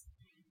mean, it's,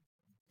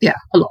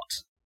 a lot.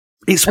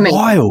 It's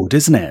wild,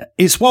 isn't it?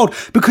 It's wild,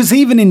 because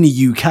even in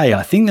the UK,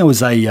 I think there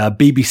was a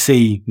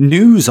BBC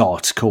News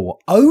article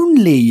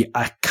only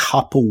a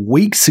couple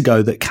weeks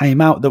ago that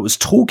came out that was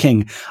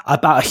talking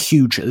about a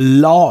huge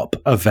LARP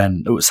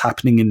event that was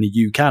happening in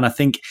the UK. And I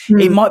think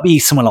it might be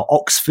somewhere like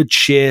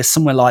Oxfordshire,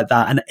 somewhere like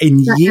that. And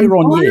year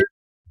on year,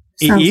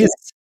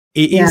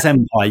 it is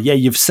Empire. Yeah,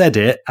 you've said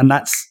it. And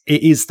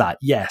it is that,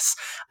 yes.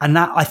 And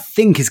that, I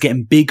think, is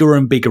getting bigger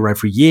and bigger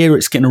every year.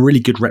 It's getting a really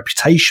good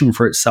reputation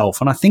for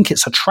itself. And I think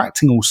it's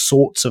attracting all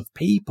sorts of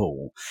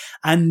people.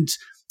 And,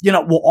 you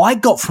know, what I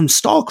got from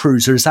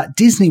Starcruiser is that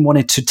Disney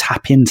wanted to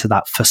tap into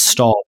that for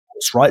Star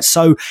Wars, right?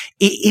 So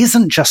it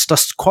isn't just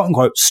a quote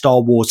unquote Star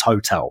Wars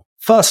hotel.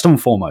 First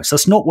and foremost,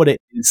 that's not what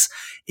it is.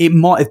 It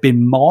might have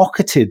been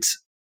marketed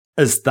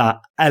as that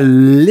a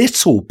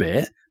little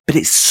bit, but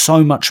it's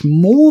so much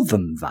more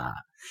than that.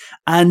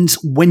 And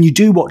when you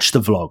do watch the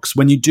vlogs,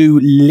 when you do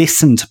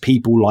listen to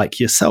people like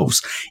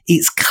yourselves,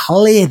 it's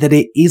clear that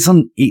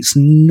it's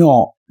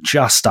not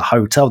just a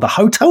hotel. The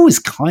hotel is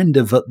kind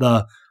of at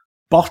the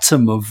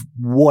bottom of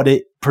what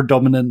it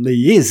predominantly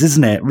is,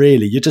 isn't it?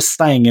 Really, you're just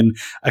staying in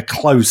a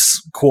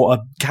close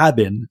quarter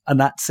cabin, and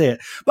that's it.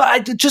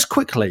 But just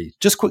quickly,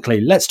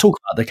 let's talk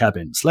about the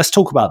cabins. Let's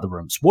talk about the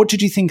rooms. What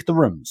did you think of the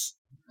rooms?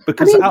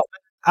 Because out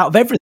of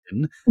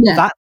everything,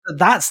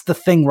 that's the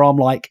thing where I'm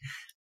like,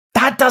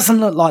 that doesn't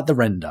look like the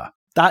render.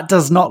 That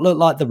does not look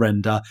like the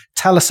render.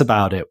 Tell us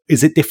about it.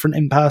 Is it different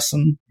in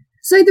person?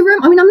 So the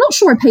room, I mean, I'm not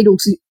sure I paid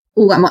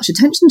all that much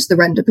attention to the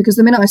render, because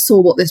the minute I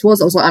saw what this was,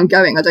 I was like, I'm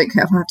going. I don't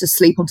care if I have to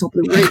sleep on top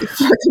of the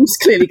roof. Like, I'm just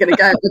clearly going to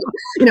go.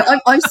 You know,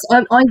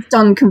 I've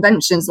done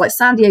conventions like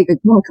San Diego.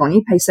 Come on,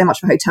 you pay so much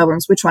for hotel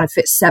rooms. We're trying to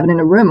fit 7 in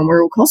a room, and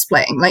we're all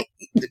cosplaying. Like,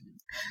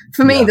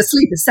 for me, the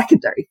sleep is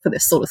secondary for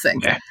this sort of thing.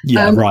 Right.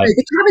 So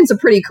the cabins are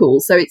pretty cool.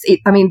 So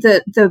I mean,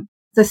 the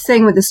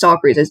thing with the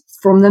Starcruiser is,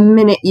 from the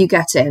minute you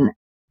get in,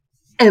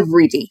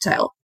 every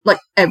detail,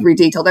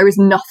 there is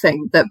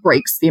nothing that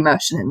breaks the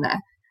immersion in there.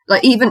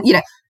 Like, even, you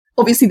know,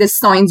 obviously there's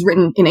signs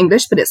written in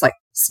English, but it's like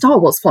Star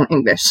Wars font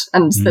English,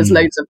 and there's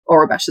loads of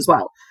Aurebesh as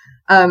well.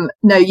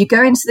 No, you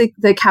go into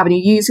the cabin,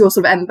 you use your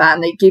sort of M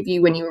band. They give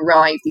you, when you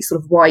arrive, these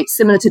sort of white,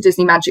 similar to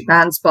Disney Magic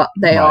bands, but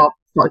they are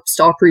like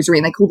Starcruiser,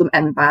 and they call them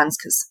M bands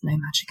because no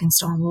magic in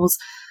Star Wars.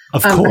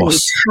 Of course. And you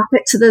tap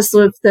it to the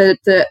sort of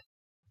the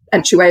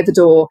entryway of the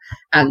door,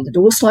 and the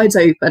door slides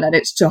open, and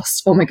it's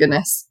just, oh my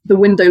goodness, the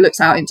window looks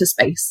out into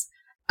space.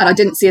 And I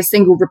didn't see a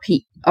single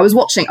repeat. I was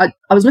watching,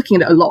 I was looking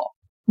at it a lot.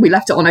 We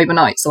left it on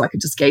overnight so I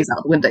could just gaze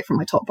out the window from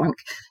my top bunk.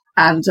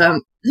 And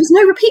there's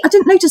no repeat. I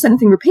didn't notice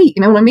anything repeat.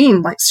 You know what I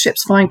mean? Like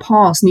ships flying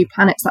past, new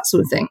planets, that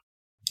sort of thing.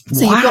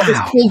 So you've got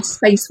this big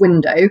space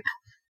window.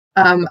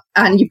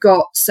 And you've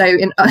got,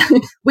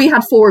 we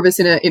had 4 of us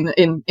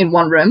in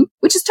one room,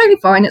 which is totally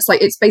fine. It's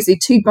like, it's basically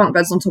 2 bunk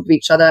beds on top of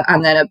each other,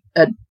 and then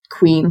a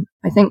queen,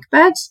 I think,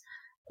 bed,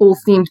 all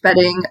themed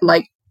bedding,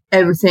 like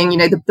everything, you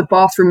know, the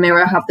bathroom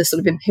mirror have this sort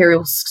of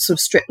imperial sort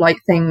of strip-like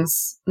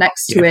things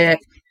next to it.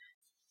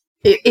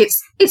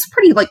 It's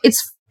pretty, like,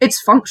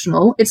 it's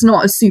functional. It's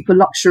not a super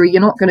luxury.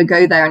 You're not going to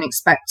go there and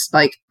expect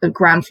like a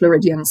Grand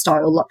Floridian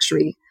style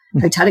luxury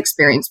hotel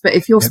experience. But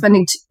if you're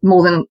spending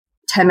more than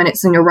 10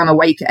 minutes in your room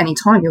awake at any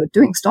time, you're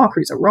doing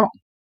Starcruiser wrong.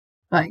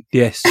 Like,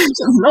 yes, that's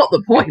not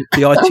the point.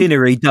 The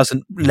itinerary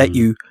doesn't let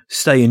you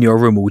stay in your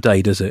room all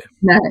day, does it?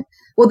 No.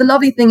 Well, the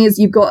lovely thing is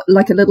you've got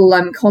like a little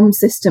comm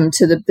system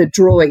to the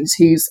droids,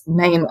 whose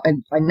name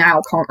I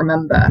now can't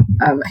remember,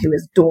 who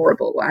is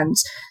adorable. And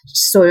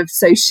so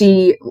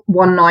she,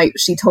 one night,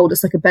 she told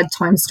us like a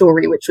bedtime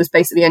story, which was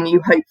basically A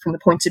New Hope from the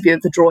point of view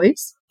of the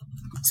droids.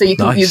 So you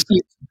can you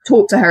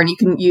talk to her, and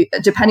you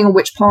depending on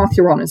which path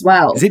you're on as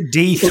well. Is it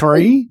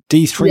D3?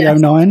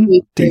 D309?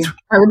 Yes, D3.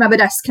 I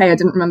remembered SK, I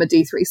didn't remember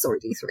D3. Sorry,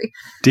 D3.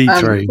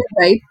 D3.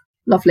 Okay,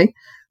 lovely.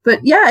 But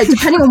yeah,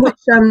 depending on which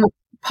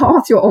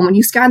path you're on, when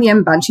you scan the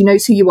M band, she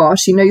knows who you are.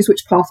 She knows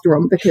which path you're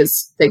on,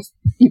 because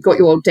you've got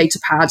your data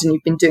pad and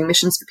you've been doing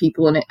missions for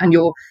people on it, and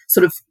your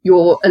sort of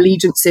your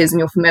allegiances and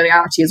your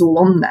familiarity is all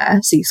on there.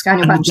 So you scan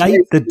your band.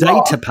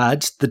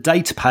 The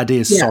data pad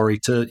is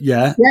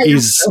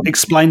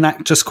explain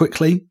that just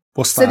quickly.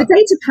 What's that? So the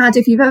data pad,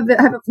 if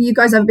you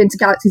guys ever been to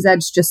Galaxy's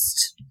Edge,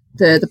 just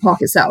the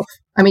park itself,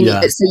 I mean,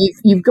 so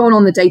you've gone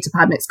on the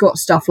datapad and it's got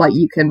stuff like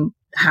you can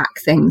hack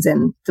things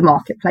in the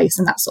marketplace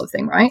and that sort of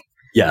thing, right?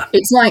 Yeah.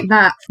 It's like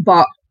that,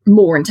 but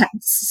more intense.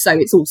 So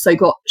it's also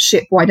got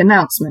ship-wide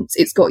announcements.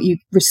 It's got you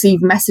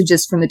receive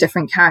messages from the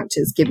different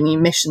characters giving you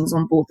missions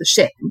on board the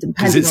ship. And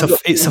depending it's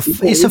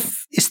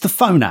the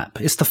phone app.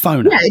 It's the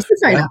phone app. Yeah, it's the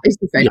phone app. It's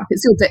the phone app.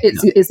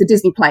 It's the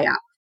Disney Play app.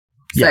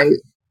 So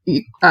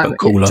it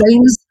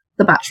drains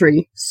the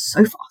battery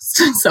so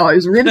fast. So I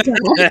was really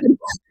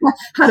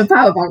had a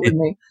power bank with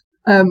me.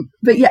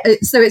 But yeah,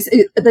 so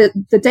the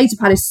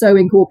datapad is so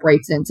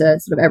incorporated into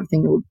sort of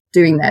everything you're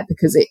doing there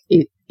because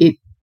it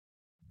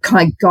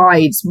kind of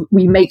guides.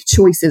 We make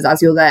choices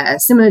as you're there,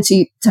 similar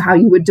to how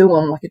you would do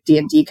on like a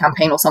D&D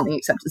campaign or something,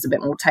 except it's a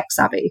bit more tech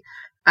savvy.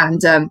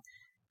 And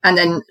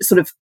then sort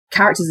of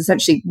characters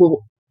essentially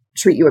will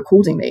treat you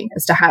accordingly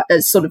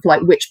as sort of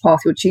like which path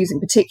you're choosing,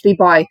 particularly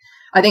by,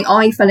 I think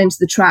I fell into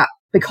the trap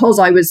because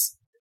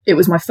it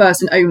was my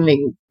first and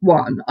only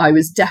one. I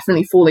was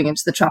definitely falling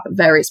into the trap at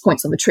various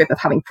points on the trip of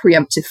having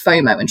preemptive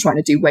FOMO and trying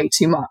to do way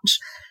too much.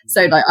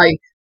 So like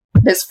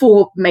there's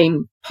 4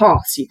 main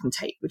paths you can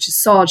take, which is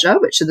Sarja,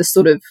 which are the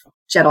sort of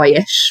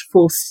Jedi-ish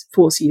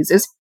force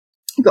users.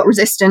 You've got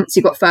Resistance,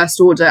 you've got First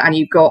Order, and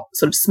you've got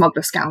sort of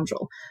Smuggler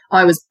Scoundrel.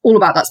 I was all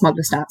about that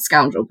Smuggler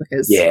Scoundrel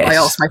because I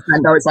asked my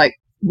friend, I was like,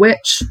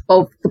 which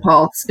of the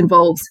paths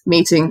involves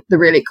meeting the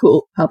really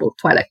cool purple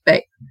Twi'lek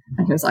babe?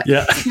 And he was like,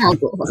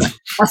 Scoundrel. I was like,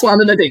 that's what I'm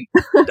going to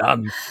do.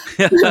 Done.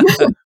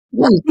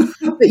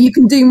 But you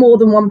can do more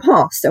than one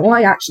path. So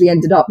I actually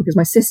ended up, because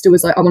my sister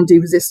was like, I want to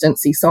do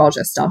Resistance-y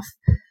Sarja stuff.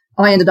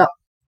 I ended up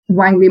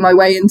wangling my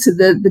way into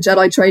the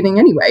Jedi training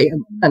anyway,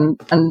 and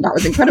that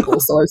was incredible.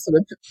 So I was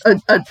sort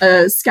of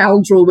a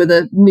scoundrel with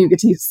a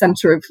nougaty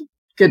centre of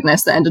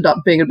goodness that ended up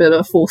being a bit of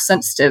a force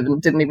sensitive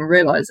and didn't even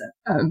realise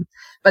it.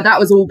 But that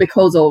was all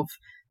because of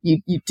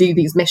you do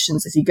these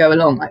missions as you go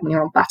along, like when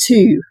you're on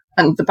Batuu,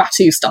 and the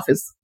Batuu stuff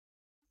is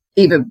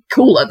even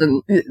cooler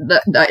than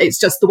that. It's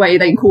just the way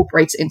they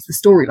incorporate it into the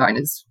storyline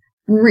is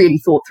really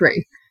thought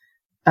through.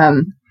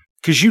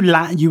 Because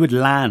you would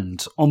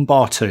land on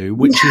Batuu,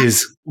 which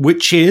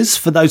is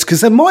for those, because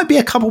there might be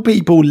a couple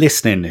people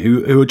listening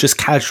who are just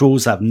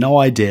casuals, have no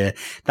idea.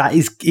 That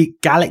is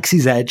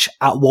Galaxy's Edge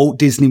at Walt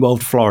Disney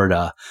World,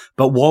 Florida.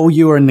 But while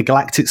you are in the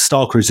Galactic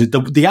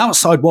Starcruiser, the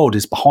outside world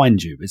is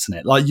behind you, isn't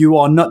it? Like you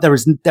are not. There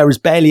is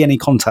barely any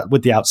contact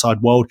with the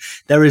outside world.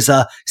 There is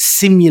a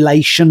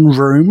simulation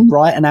room,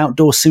 right? An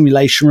outdoor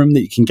simulation room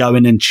that you can go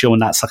in and chill,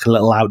 and that's like a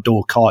little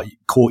outdoor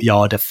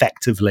courtyard,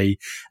 effectively.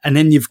 And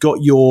then you've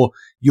got your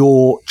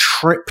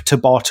trip to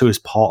Batuu as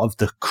part of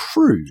the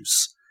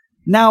cruise.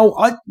 Now,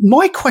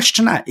 my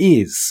question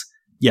is,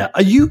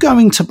 are you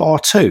going to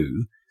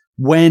Batuu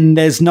when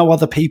there's no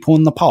other people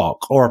in the park,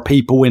 or are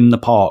people in the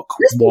park?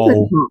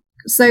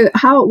 So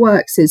how it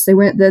works is,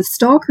 the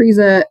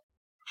Starcruiser,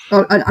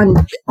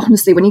 and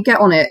honestly, when you get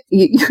on it,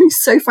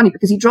 it's so funny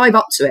because you drive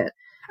up to it,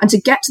 and to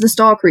get to the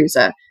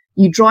Starcruiser,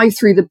 you drive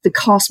through the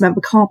cast member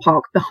car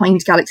park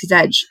behind Galaxy's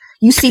Edge.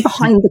 You see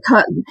behind the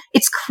curtain.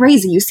 It's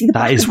crazy. You see the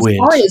back of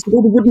the tires with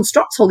all the wooden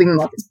struts holding them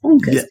up. It's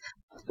bonkers. Yeah.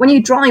 When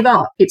you drive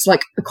up, it's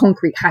like a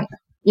concrete hangar.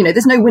 You know,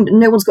 there's no window.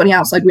 No one's got any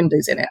outside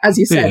windows in it. As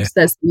you said,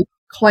 there's the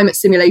climate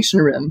simulation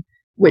room,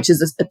 which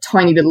is a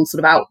tiny little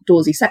sort of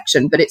outdoorsy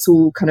section, but it's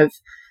all kind of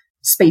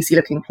spacey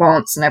looking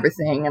plants and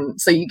everything.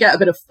 And so you get a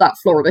bit of that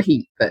Florida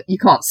heat, but you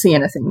can't see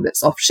anything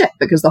that's off ship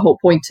because the whole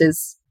point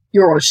is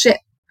you're on a ship.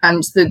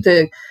 And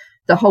the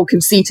whole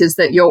conceit is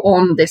that you're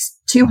on this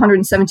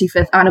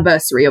 275th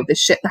anniversary of this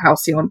ship, the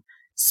Halcyon,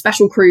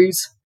 special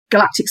cruise.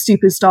 Galactic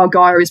superstar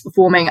Gaia is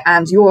performing,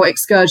 and your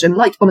excursion,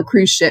 like on a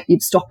cruise ship,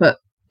 you'd stop at,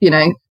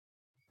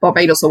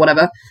 Barbados or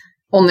whatever.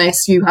 On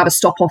this, you have a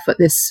stop off at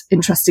this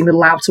interesting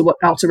little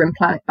outer rim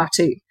planet,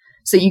 Batuu.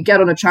 So you get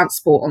on a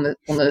transport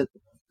on the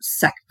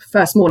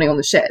first morning on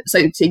the ship. So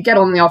you get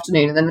on in the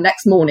afternoon, and then the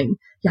next morning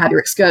you had your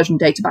excursion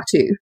day to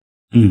Batuu,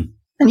 and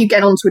you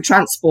get onto a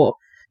transport,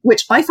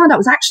 which I found out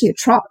was actually a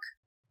truck.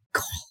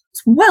 God,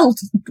 it's well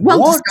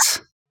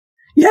discussed.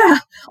 Yeah,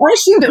 I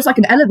assumed it was like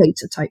an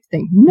elevator type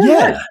thing. No,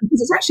 because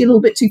it's actually a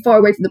little bit too far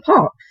away from the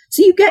park.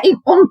 So you get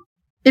on.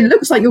 It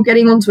looks like you're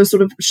getting onto a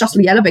sort of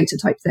shuttley elevator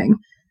type thing.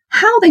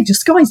 How they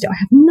disguised it, I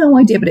have no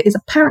idea. But it is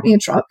apparently a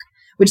truck,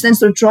 which then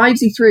sort of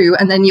drives you through,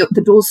 and then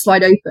the doors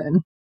slide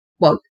open.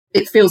 Well,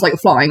 it feels like you're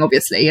flying,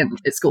 obviously, and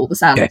it's got all the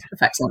sound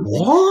effects on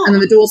it. And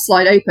then the doors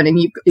slide open, and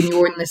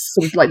you're in this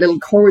sort of like little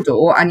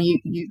corridor, and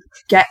you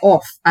get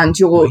off, and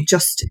you're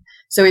just.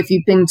 So if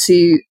you've been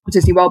to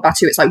Disney World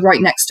Batuu, it's like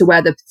right next to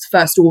where the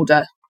First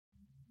Order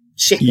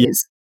ship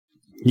is.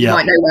 You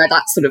might know where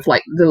that sort of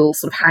like little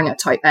sort of hangar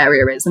type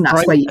area is, and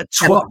that's where you. At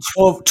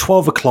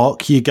 12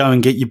 o'clock, you go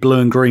and get your blue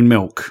and green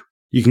milk.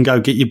 You can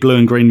go get your blue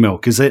and green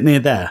milk. Is it near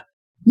there?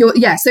 So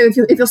if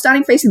you're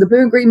standing facing the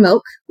blue and green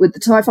milk with the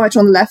TIE fighter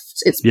on the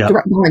left, it's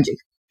direct behind you.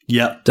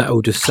 Yeah, that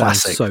all just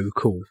sounds so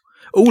cool.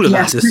 All of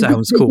that just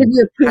sounds cool. They give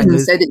you a pin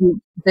so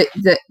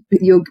that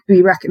you'll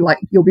be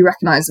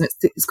recognised, and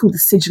it's called the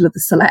Sigil of the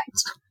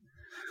Select.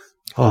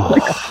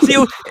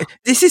 See,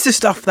 this is the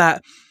stuff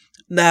that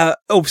Now,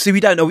 obviously, we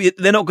don't know.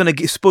 They're not going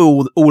to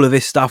spoil all of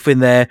this stuff in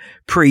their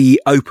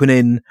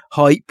pre-opening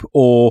hype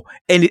or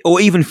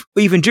even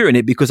during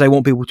it, because they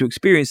want people to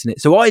experience it.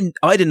 So I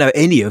didn't know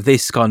any of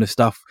this kind of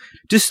stuff,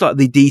 just like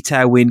the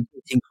detail in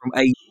getting from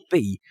A to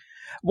B.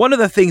 One of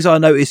the things I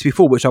noticed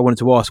before, which I wanted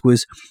to ask,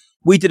 was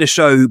we did a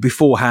show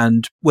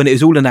beforehand when it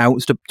was all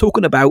announced,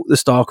 talking about the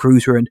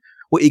Starcruiser and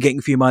what you're getting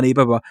for your money,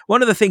 blah, blah.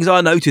 One of the things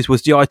I noticed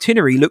was the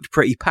itinerary looked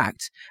pretty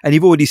packed. And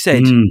you've already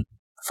said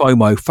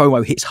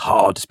FOMO hits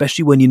hard,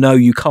 especially when you know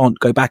you can't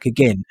go back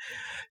again.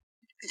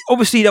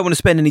 Obviously, you don't want to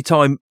spend any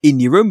time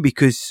in your room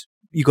because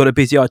you've got a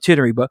busy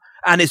itinerary,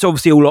 and it's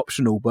obviously all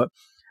optional. But,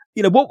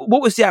 you know,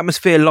 what was the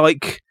atmosphere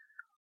like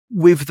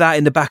with that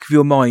in the back of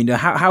your mind?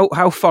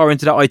 How far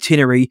into that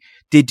itinerary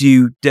did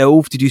you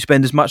delve? Did you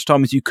spend as much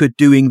time as you could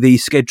doing the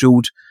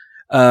scheduled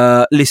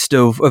list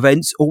of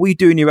events, or were you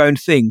doing your own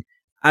thing?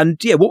 And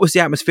yeah, what was the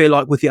atmosphere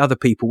like with the other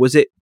people? Was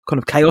it kind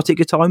of chaotic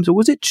at times, or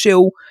was it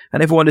chill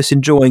and everyone just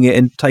enjoying it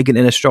and taking it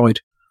in a stride?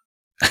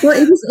 Well,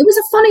 it was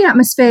a funny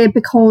atmosphere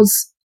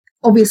because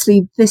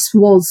obviously this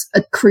was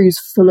a cruise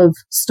full of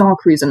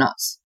Starcruiser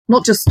nuts,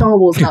 not just Star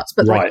Wars nuts,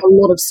 but like a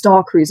lot of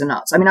Starcruiser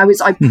nuts. I mean,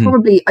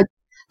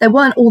 there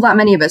weren't all that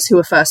many of us who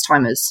were first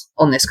timers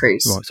on this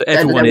cruise. Right, so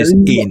everyone is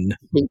in.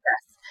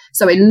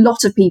 So a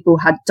lot of people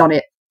had done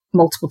it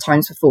multiple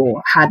times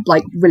before, had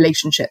like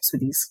relationships with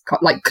these,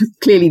 like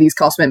clearly these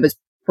cast members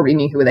probably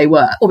knew who they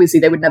were. Obviously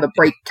they would never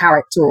break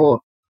character or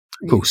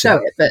show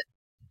it, but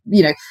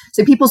you know,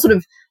 so people sort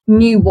of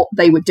knew what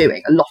they were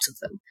doing, a lot of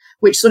them,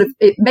 which sort of,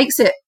 it makes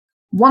it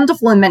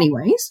wonderful in many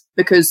ways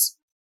because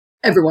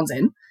everyone's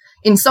in.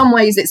 In some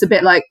ways it's a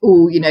bit like,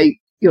 oh, you know,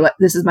 you're like,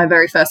 this is my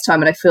very first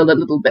time and I feel a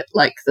little bit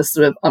like the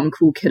sort of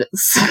uncool kid at the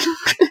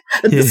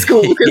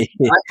school because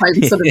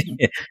I'm sort of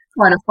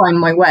trying to find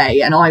my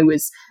way. And I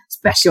was,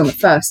 especially on the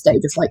first day,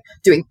 just like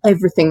doing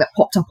everything that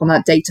popped up on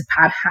that data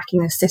pad,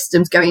 hacking the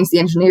systems, going into the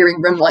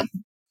engineering room, like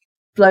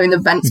blowing the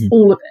vents,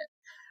 all of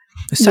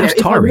it. It sounds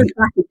tiring. If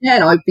I went back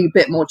again, I'd be a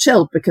bit more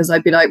chilled because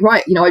I'd be like,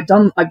 right, you know, I've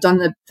done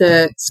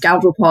the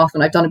scoundrel path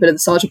and I've done a bit of the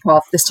sergeant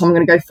path. This time I'm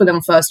going to go full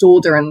on first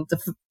order, and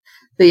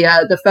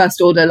the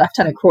first order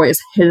Lieutenant Croy is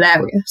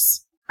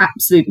hilarious,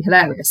 absolutely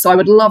hilarious. So I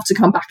would love to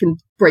come back and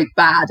break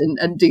bad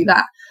and do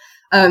that.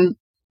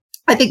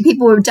 I think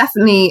people were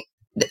definitely.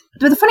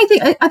 But the funny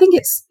thing, I think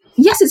it's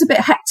a bit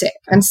hectic,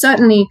 and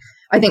certainly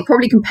I think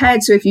probably compared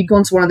to if you'd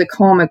gone to one of the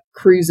calmer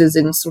cruises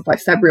in sort of like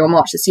February or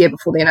March this year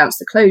before they announced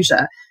the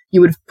closure,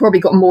 you would have probably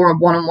got more of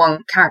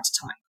one-on-one character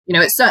time. You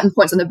know, at certain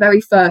points on the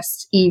very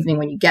first evening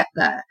when you get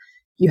there,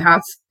 you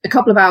have a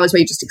couple of hours where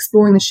you're just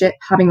exploring the ship,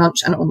 having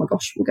lunch, and oh my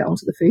gosh, we'll get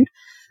onto the food.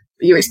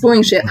 But you're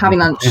exploring the ship, having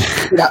lunch,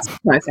 that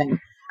kind of thing.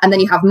 And then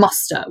you have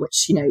muster,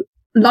 which, you know,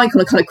 like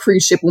on a kind of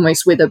cruise ship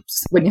almost when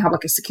you have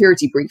like a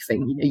security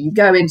briefing, you know, you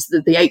go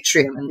into the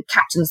atrium and the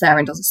captain's there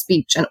and does a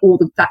speech, and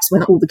that's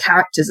when all the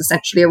characters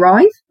essentially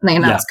arrive and they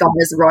announce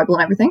Gaia's arrival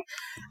and everything.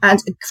 And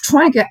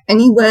trying to get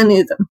anywhere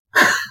near them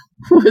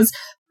was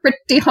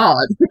pretty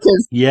hard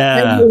because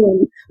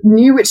everyone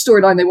knew which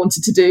storyline they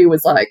wanted to do.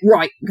 Was like,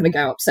 right, I'm going to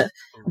go up to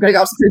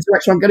cruise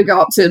direction, I'm going to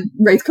go up to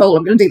Wraith Cole,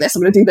 I'm going to do this.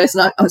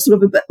 And I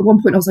sort of at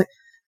one point I was like,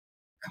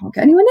 can't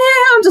get anywhere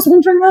near, I'm just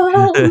wandering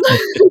around.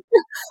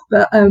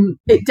 But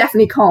it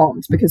definitely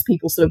calmed because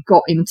people sort of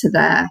got into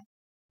their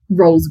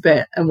roles a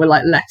bit and were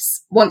like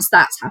less. Once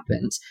that's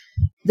happened,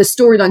 the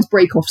storylines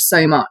break off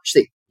so much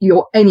that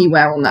you're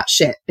anywhere on that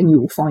ship and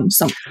you will find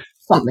something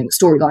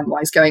storyline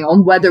wise going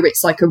on, whether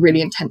it's like a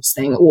really intense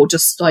thing or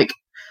just like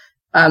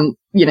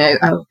you know,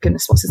 oh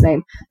goodness, what's his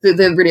name,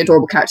 the really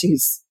adorable character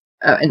who's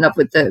in love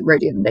with the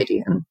Rodian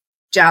lady and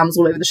jams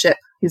all over the ship.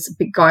 He's a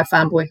big Gaia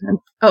fanboy.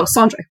 And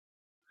Sandro.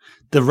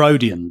 The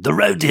Rodian.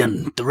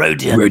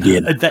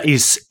 That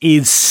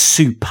is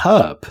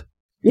superb.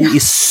 Yeah. It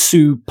is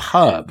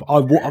superb.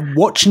 I'm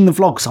watching the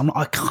vlogs.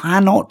 I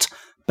cannot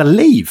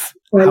believe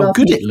how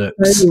good it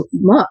looks. So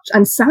much,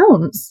 and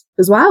sounds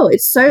as well.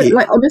 It's so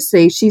like,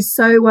 honestly, she's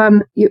so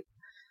you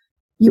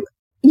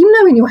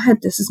know in your head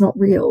this is not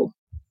real.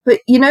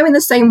 But, you know, in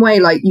the same way,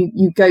 like,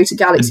 you go to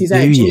Galaxy's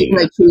Edge, and even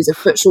though Chewie's a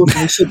foot shorter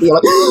than she should be, you're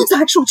like, oh, it's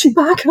actual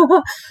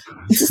Chewbacca.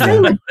 It's the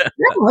same. Like, I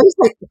was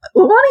like,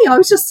 well, honey, I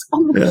was just, oh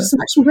my gosh, it's an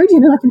actual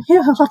Rodian, and I can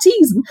hear her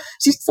hotties, and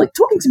she's just, like,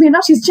 talking to me, and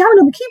now she's jamming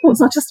on the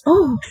keyboards,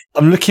 and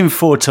I'm looking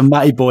forward to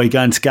Matty Boy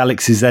going to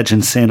Galaxy's Edge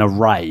and seeing a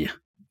Rey.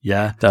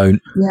 Yeah.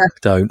 Don't.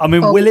 I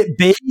mean, will it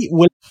be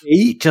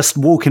just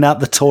walking out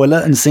the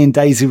toilet and seeing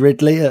Daisy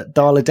Ridley at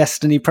Dial of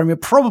Destiny premiere?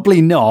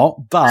 Probably not,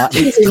 but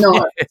it's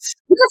not.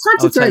 You just had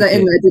to throw that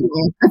in there, didn't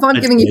you? If I'm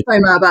giving you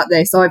FOMO about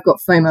this, I've got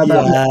FOMO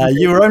about it. Yeah,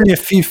 you were only a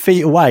few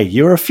feet away.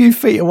 You were a few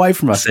feet away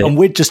from us, and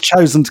we'd just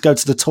chosen to go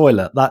to the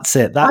toilet. That's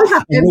it. I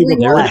have every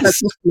one of her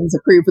costumes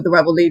approved with the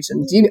Rebel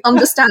Legion. Do you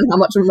understand how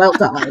much of a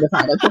meltdown I would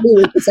have had? I probably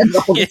would have sent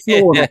up on the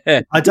floor.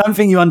 I don't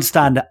think you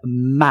understand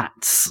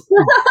Matt's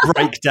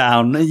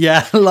breakdown.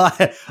 Yeah,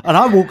 and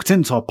I walked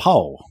into a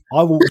pole.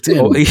 I walked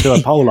into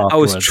a pole afterwards. I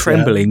was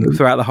trembling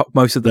throughout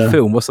most of the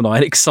film, wasn't I?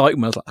 In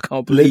excitement. I was like, I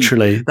can't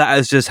believe that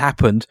has just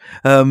happened.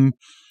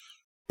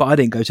 but I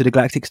didn't go to the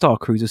Galactic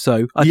Starcruiser,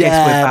 so I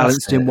guess we're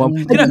balanced in one.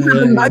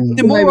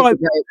 The more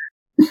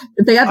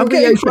if they ever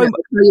reopen it,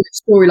 which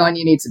storyline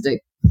you need to do.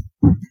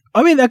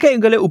 I mean, they're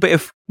getting a little bit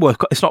of, well,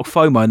 it's not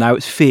FOMO now,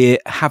 it's fear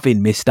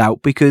having missed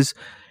out, because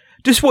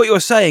just what you're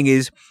saying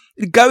is,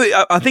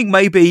 I think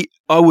maybe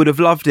I would have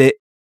loved it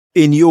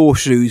in your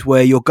shoes,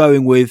 where you're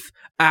going with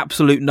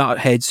absolute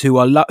nutheads who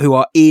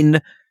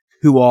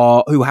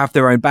have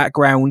their own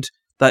background.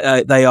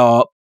 They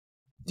are,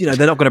 they're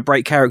not going to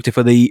break character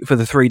for the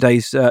 3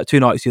 days, 2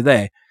 nights you're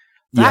there.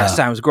 That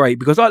sounds great,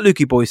 because like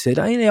Lukey Boy said,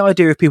 the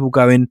idea of people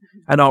going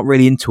and aren't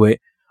really into it,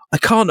 I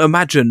can't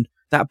imagine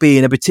that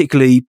being a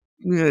particularly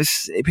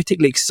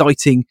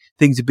exciting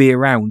thing to be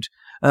around.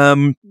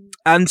 And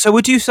so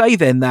would you say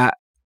then that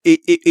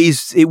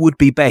it would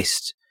be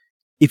best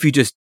if you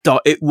just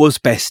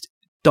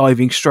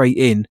diving straight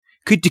in?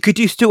 Could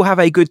you still have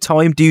a good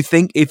time, do you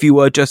think, if you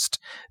were just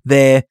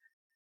there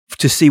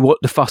to see what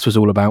the fuss was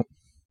all about?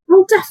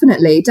 Well,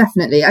 definitely.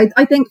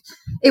 I think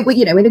it would,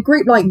 in a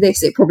group like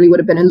this, it probably would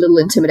have been a little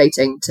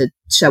intimidating to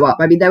show up.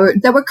 I mean, there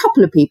were a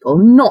couple of people,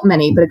 not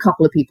many, but a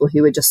couple of people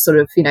who were just sort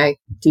of,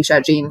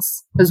 t-shirt,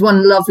 jeans. There was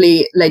one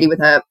lovely lady with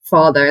her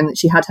father, and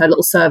she had her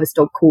little service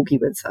dog Corgi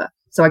with her.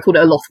 So I called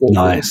it a Lothwolf.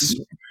 Nice.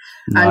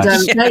 And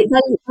they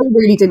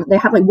really didn't. They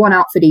had like one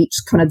outfit each,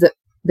 kind of that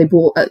they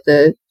bought at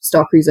the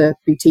Starcruiser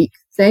boutique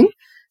thing.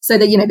 So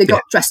they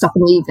got dressed up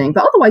in the evening,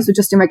 but otherwise were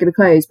just in regular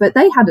clothes. But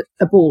they had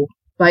a ball.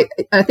 Like,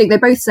 I think they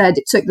both said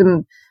it took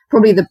them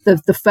probably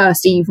the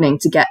first evening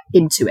to get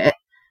into it,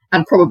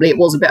 and probably it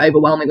was a bit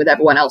overwhelming with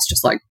everyone else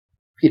just like,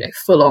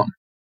 full on.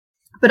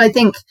 But I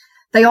think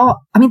they are,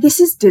 this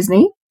is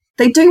Disney.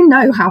 They do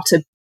know how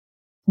to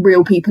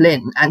reel people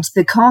in, and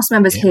the cast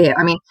members here,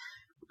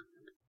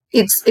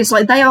 it's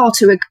like they are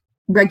to a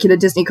regular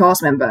Disney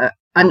cast member,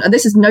 and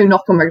this is no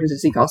knock on regular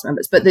Disney cast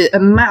members, but the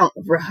amount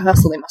of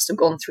rehearsal they must have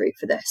gone through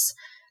for this.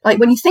 Like,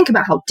 when you think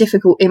about how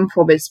difficult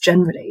improv is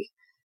generally,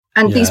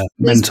 and these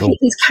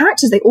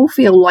characters, they all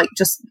feel like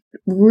just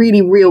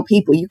really real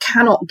people. You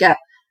cannot get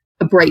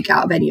a break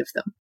out of any of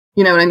them.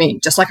 You know what I mean?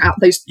 Just like out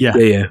those. Yeah.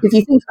 If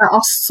you think about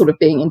us sort of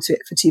being into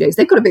it for 2 days,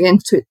 they've got to be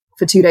into it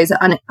for 2 days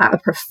at a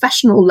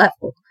professional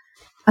level,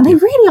 and they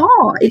really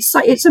are. It's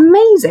like, it's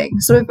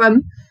amazing. Sort of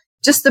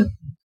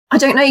I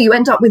don't know. You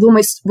end up with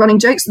almost running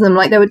jokes with them.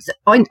 Like,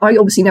 I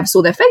obviously never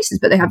saw their faces,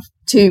 but they have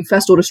 2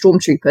 First Order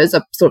stormtroopers,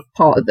 a sort of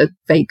part of the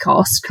vague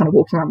cast, kind of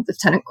walking around with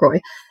Lieutenant Croy.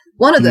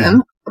 One of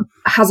them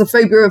has a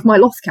phobia of my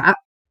Lothcat,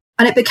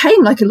 and it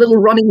became like a little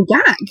running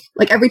gag.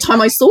 Like, every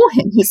time I saw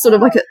him, he's sort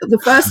of like the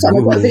first time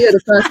I got a video, the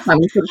first time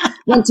I sort of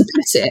went to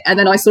pet it, and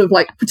then I sort of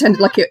like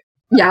pretended like it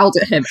yowled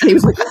at him, and he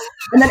was like,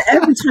 and then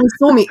every time he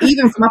saw me,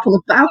 even from up on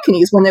the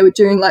balconies when they were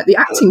doing like the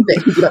acting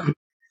bit, he'd be like,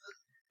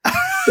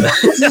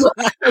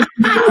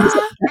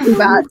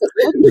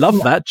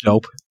 love that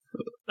job.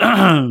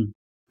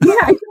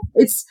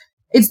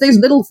 It's those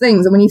little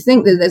things, and when you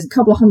think that there's a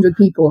couple of hundred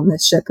people on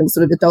this ship and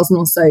sort of a dozen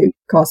or so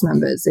cast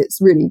members, it's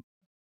really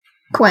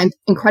quite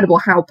incredible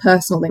how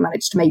personal they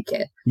managed to make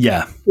it.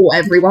 Yeah, for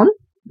everyone,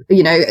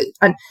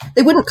 and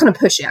they wouldn't kind of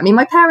push it. I mean,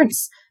 my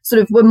parents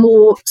sort of were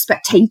more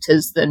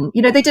spectators than,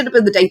 they did a bit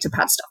of the data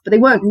pad stuff, but they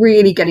weren't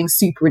really getting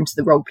super into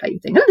the role play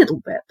thing. A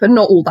little bit, but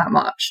not all that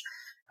much.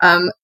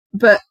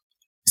 But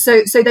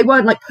so they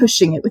weren't like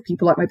pushing it with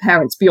people like my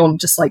parents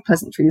beyond just like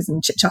pleasantries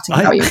and chit chatting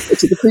how you go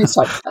to the cruise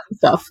type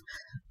stuff.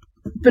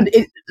 But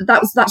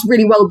that's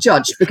really well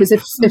judged, because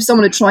if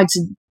someone had tried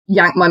to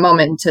yank my mum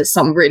into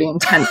some really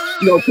intense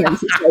role-playing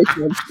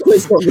situation and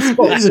quiz her on the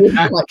spot, she would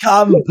have like,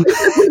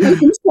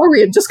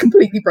 sorry, and just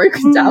completely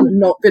broken down and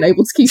not been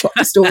able to keep up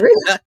the story.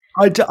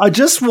 I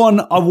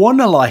want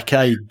like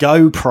a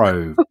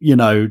GoPro,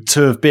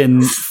 to have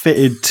been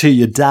fitted to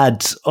your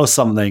dad or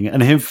something,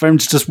 and for him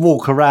to just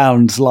walk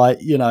around like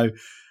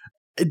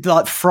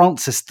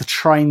Francis the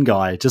train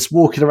guy, just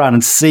walking around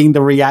and seeing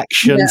the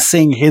reaction,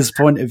 seeing his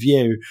point of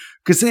view.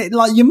 Because he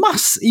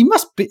must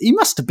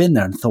have been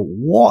there and thought,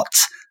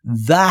 what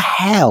the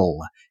hell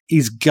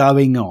is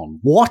going on?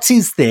 What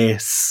is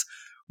this?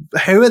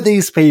 Who are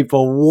these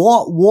people?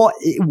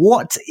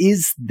 What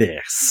is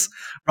this?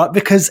 Right?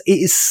 Because it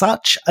is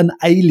such an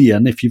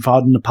alien, if you've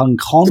pardon the pun,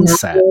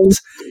 concept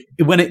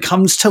when it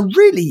comes to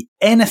really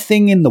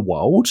anything in the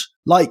world.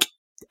 Like,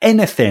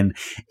 anything.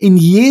 In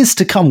years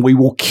to come, we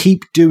will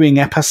keep doing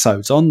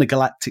episodes on the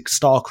Galactic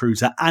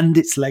Starcruiser and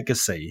its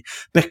legacy,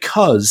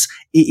 because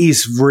it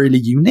is really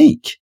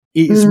unique.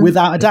 It is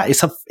without a doubt.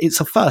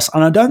 It's a first,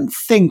 and I don't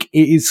think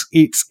it's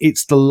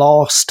the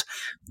last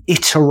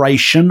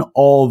iteration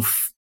of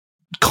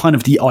kind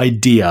of the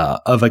idea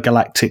of a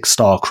Galactic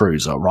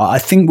Starcruiser, right? I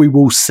think we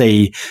will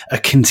see a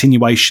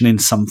continuation in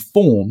some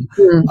form,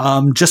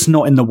 just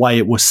not in the way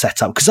it was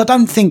set up. Because I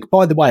don't think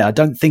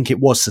it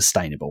was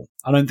sustainable.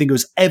 I don't think it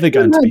was ever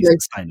going to be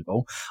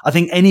sustainable. I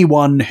think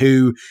anyone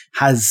who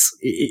has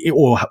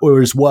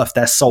or is worth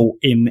their salt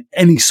in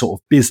any sort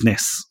of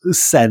business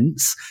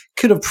sense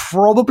could have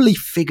probably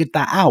figured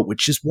that out,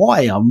 which is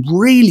why I'm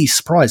really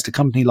surprised a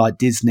company like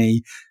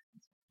Disney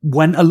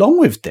went along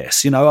with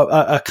this,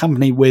 a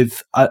company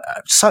with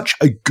such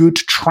a good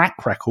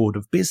track record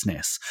of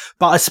business.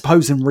 But I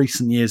suppose in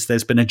recent years,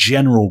 there's been a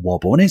general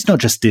wobble, and it's not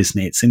just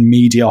Disney, it's in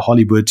media,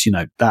 Hollywood,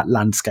 that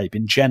landscape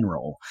in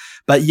general.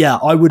 But yeah,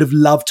 I would have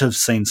loved to have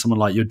seen someone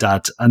like your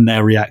dad and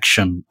their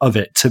reaction of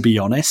it, to be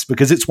honest,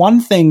 because it's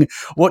one thing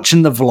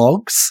watching the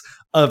vlogs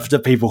of the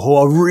people who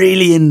are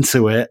really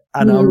into it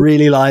and are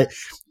really like,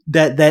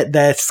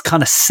 they're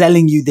kind of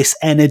selling you this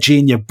energy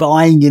and you're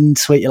buying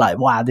into it. You're like,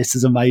 wow, this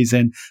is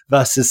amazing.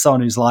 Versus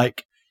someone who's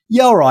like,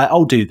 yeah, all right,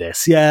 I'll do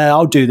this. Yeah,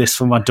 I'll do this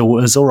for my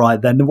daughters. All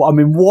right, then. I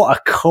mean, what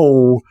a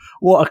cool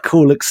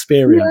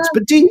experience.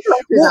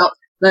 Yeah,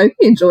 but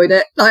he enjoyed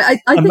it. I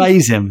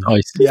amazing.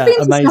 Think he's been to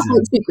stuff like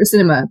secret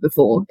cinema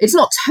before. It's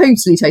not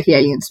totally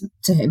alien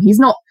to him. He's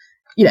not,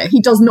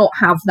 he does not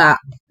have that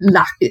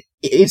lack.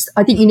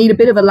 I think you need a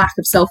bit of a lack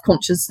of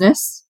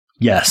self-consciousness.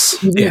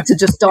 Yes. You need to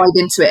just dive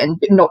into it and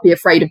not be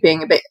afraid of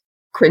being a bit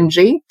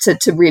cringy to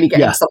really get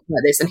into something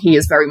like this. And he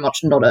is very much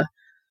not a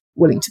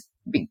willing to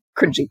be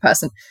cringy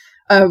person.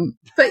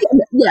 But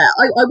yeah,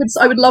 I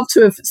would love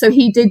to have. So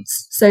he did.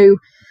 So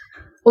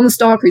on the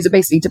Starcruiser,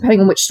 basically,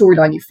 depending on which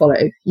storyline you follow,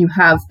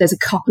 there's a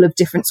couple of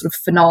different sort of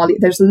finale.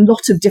 There's a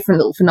lot of different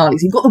little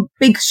finales. You've got the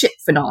big ship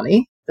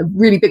finale, the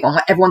really big one,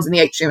 like everyone's in the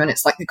atrium and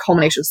it's like the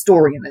culmination of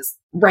story and there's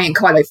Rey and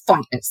Kylo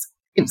fight. It's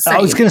insane. I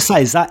was going to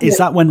say, is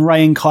that when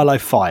Rey and Kylo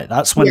fight?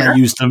 That's when they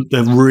use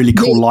the really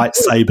cool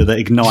lightsaber that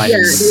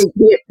ignites.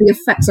 Yeah, the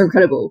effects are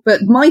incredible.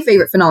 But my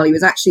favourite finale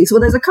was actually,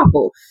 there's a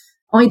couple.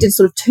 I did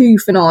sort of three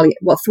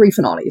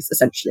finales,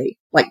 essentially.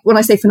 Like, when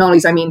I say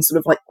finales, I mean sort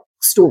of like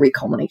story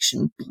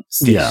culmination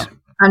beats. Yeah.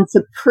 And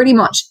for pretty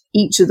much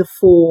each of the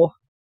 4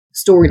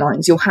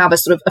 storylines, you'll have a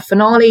sort of a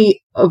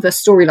finale of a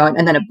storyline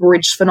and then a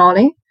bridge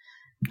finale.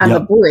 And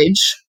the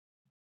bridge,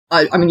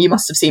 I mean, you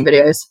must have seen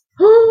videos.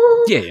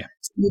 Yeah.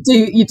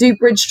 You do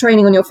bridge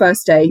training on your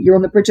first day. You're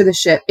on the bridge of the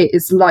ship. It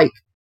is like,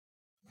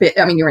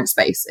 you're in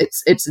space.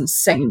 It's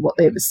insane what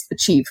they've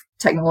achieved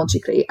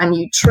technologically. And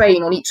you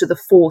train on each of the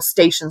 4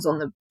 stations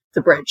on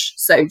the bridge.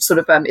 So sort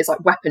of it's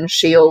like weapons,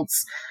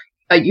 shields.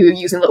 You're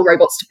using little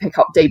robots to pick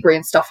up debris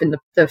and stuff in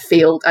the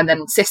field, and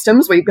then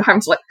systems where you're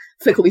having to like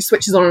flick all these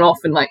switches on and off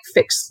and like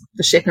fix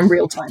the ship in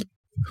real time.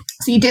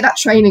 So you do that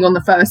training on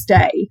the first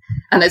day,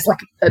 and there's like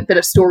a bit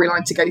of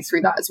storyline to go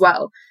through that as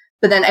well.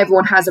 But then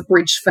everyone has a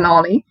bridge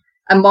finale.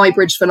 And my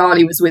bridge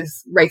finale was with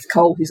Wraith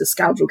Cole, who's a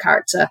scoundrel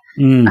character,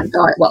 and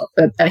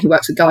Gaia, he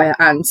works with Gaia,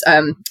 and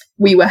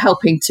we were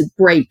helping to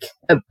break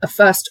a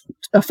first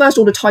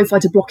order TIE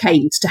fighter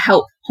blockade to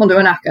help Hondo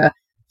Ohnaka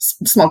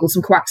smuggle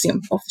some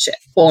coaxium off the ship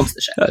or onto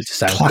the ship. That just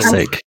sounds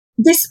classic.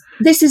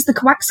 This is the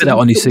coaxium that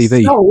on your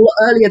CV. Stole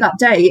earlier that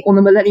day on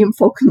the Millennium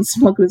Falcon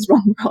Smuggler's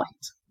Run ride.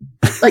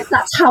 Like,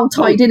 that's how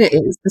tied in it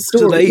is. The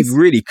story. So they've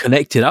really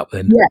connected up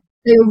then. Yeah,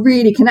 they were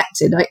really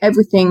connected. Like,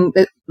 everything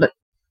that.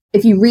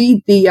 If you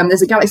read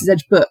there's a Galaxy's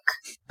Edge book,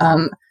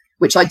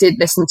 which I did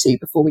listen to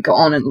before we got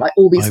on, and like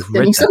all these,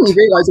 and you suddenly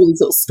realise all these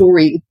little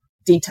story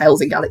details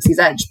in Galaxy's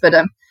Edge. But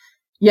so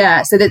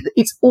that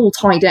it's all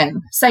tied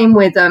in. Same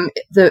with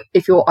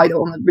if you're either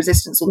on the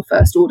Resistance or the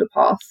First Order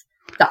path,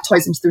 that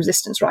ties into the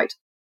Resistance ride.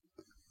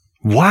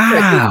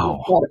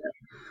 Wow!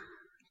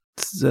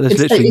 So there's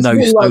literally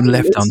no stone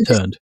left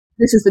unturned.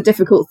 This is the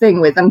difficult thing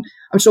with, and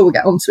I'm sure we'll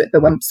get onto it.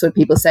 But when sort of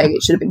people are saying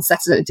it should have been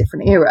set at a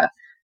different era.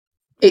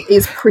 It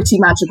is pretty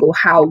magical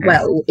how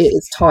well it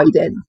is tied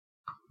in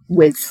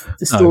with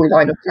the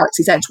storyline of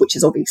Galaxy's Edge, which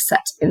is obviously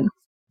set in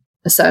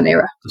a certain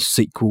era. The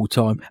sequel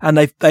time. And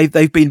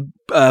they've been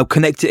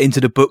connected into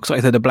the books, like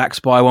I said, the Black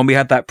Spy one. We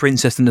had that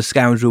Princess and the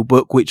Scoundrel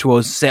book, which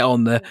was set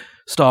on the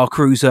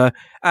Starcruiser.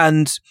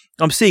 And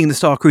I'm seeing the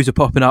Starcruiser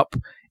popping up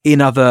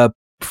in other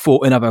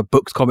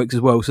books, comics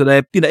as well. So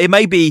they're, it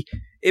may be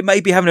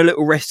having a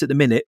little rest at the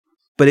minute,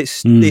 but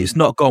it's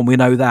not gone. We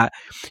know that.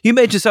 You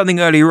mentioned something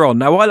earlier on.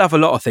 Now, I love a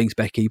lot of things,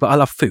 Becky, but I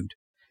love food.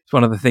 It's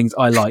one of the things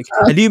I like.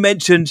 And you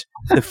mentioned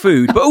the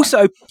food, but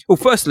also, well,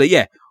 firstly,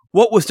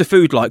 what was the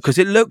food like? Because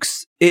it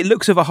looks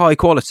of a high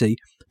quality.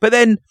 But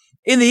then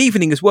in the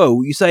evening as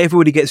well, you say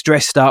everybody gets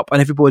dressed up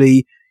and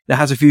everybody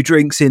has a few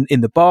drinks in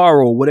the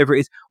bar or whatever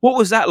it is. What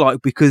was that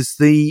like? Because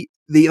the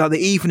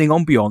evening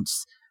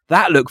ambience,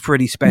 that looked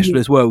pretty special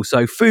as well.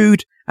 So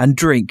food and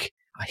drink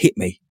hit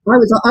me.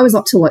 I was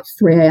up till like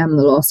 3 a.m.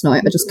 the last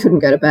night. I just couldn't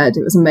go to bed.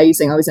 It was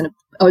amazing. I was in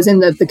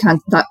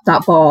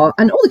that bar,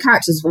 and all the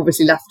characters have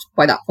obviously left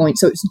by that point,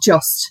 so it's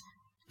just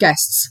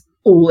guests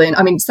all in.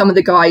 I mean, some of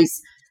the guys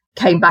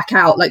came back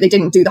out, like they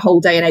didn't do the whole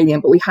day in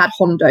Alien, but we had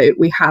Hondo,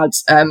 we had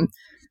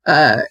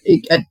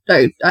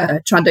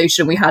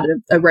Trandoshan, we had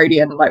a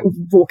Rhodian like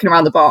walking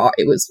around the bar.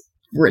 It was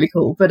really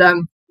cool. But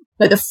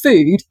the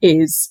food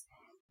is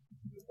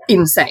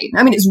insane.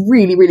 I mean, it's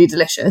really, really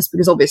delicious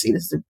because obviously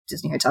this is a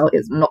Disney hotel.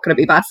 It's not going to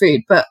be bad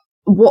food, but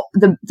what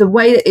the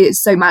way that it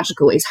is so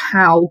magical is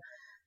how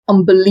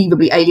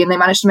unbelievably alien they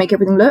managed to make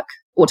everything look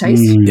or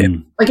taste.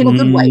 Like in a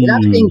good way,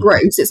 without it being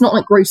gross. It's not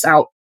like gross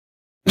out,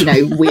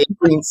 weird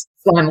green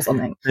slime or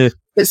something.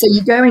 But so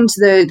you go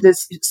into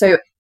so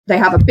they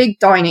have a big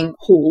dining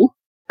hall,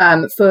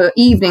 For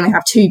evening, they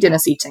have 2 dinner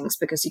seatings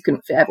because you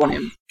couldn't fit everyone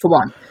in for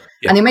one.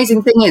 Yeah. And the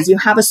amazing thing is you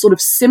have a sort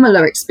of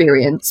similar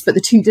experience, but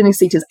the 2 dinner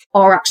seaters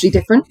are actually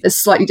different. There's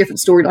slightly different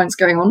storylines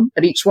going on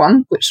at each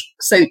one,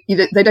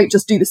 they don't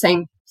just do the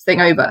same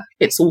thing over.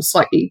 It's all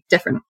slightly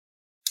different.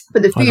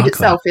 But the food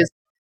itself is,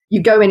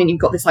 you go in and you've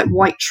got this like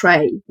white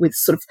tray with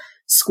sort of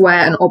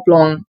square and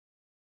oblong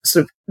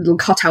sort of little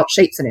cutout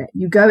shapes in it.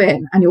 You go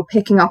in and you're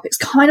picking up, it's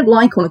kind of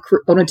like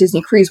on a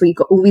Disney cruise where you've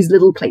got all these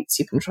little plates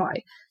you can try.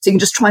 So you can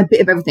just try a bit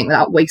of everything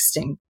without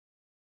wasting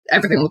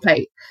everything on the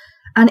plate.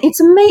 And it's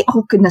amazing.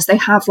 Oh goodness, they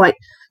had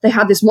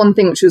this one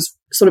thing which was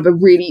sort of a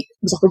really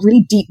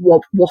deep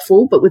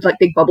waffle, but with like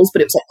big bubbles,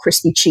 but it was like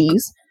crispy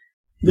cheese.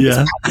 This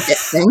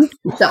thing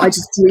that I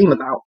just dream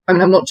about. I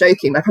mean, I'm not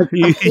joking. Like I'm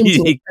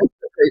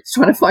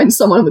trying to find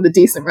someone with a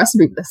decent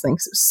recipe for this thing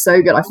because it was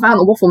so good. I found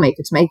the waffle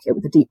maker to make it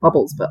with the deep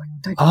bubbles, but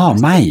I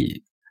don't.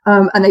 Mate.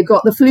 And they've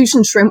got the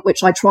Felucian shrimp,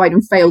 which I tried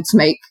and failed to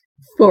make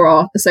for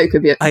our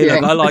Ahsoka viewing. Hey,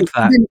 look, I like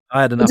that.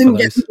 I had enough of those.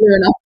 Get clear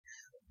enough.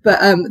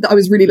 But I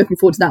was really looking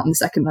forward to that on the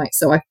second night,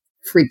 so I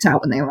freaked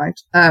out when they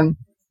arrived.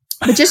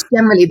 But just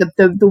generally,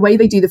 the way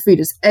they do the food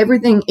is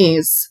everything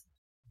is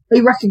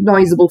a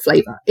recognizable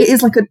flavor. It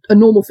is like a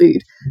normal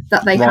food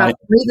that they have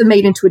either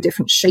made into a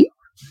different shape,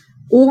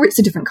 or it's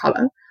a different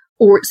color,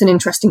 or it's an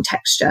interesting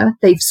texture.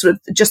 They've sort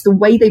of, just the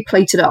way they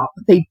plate it up,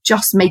 they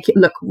just make it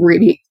look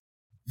really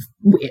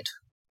weird.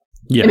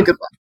 In a good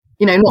way.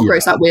 You know, not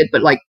gross out weird,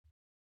 but like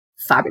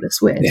fabulous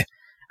weird. Yeah.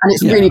 And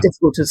it's really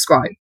difficult to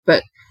describe,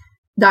 but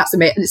that's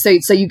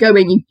amazing. So you go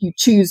in, you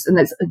choose, and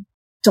there's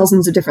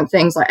dozens of different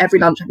things, like every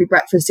lunch, every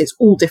breakfast, it's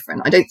all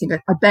different. I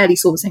barely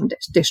saw the same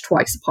dish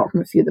twice, apart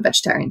from a few of the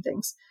vegetarian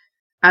things.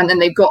 And then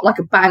they've got like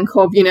a bank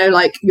of, you know,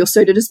 like your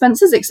soda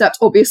dispensers, except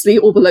obviously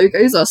all the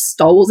logos are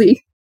Star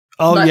Warsy.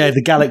 Oh, like,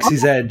 the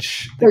Galaxy's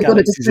Edge. They've got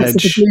a dispenser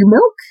for blue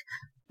milk.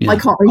 Yeah. I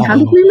can't really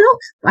handle blue milk.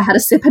 I had a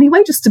sip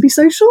anyway, just to be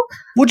social.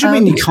 What do you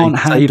mean you can't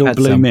handle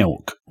blue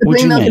milk? The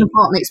blue milk in the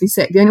part makes me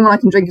sick. The only one I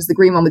can drink is the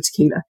green one with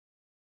tequila.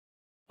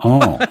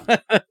 Oh.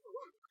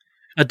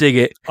 I dig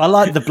it. I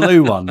like the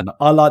blue one.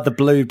 I like the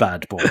blue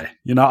bad boy.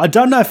 You know, I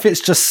don't know if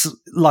it's just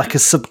like a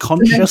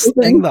subconscious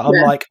thing that I'm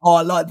like,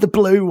 I like the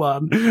blue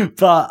one.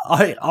 But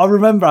I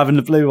remember having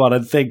the blue one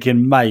and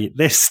thinking, mate,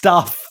 this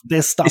stuff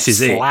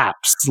slaps.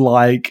 It.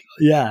 Like,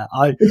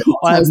 I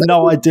have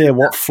no idea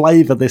what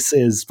flavour this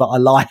is, but I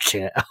like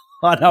it.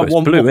 I don't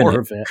want blue, more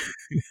of it.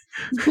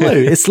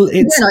 It's blue.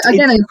 It's I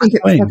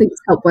think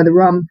it's helped by the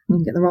rum. You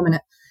can get the rum in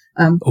it.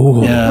 I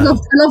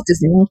love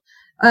Disney World.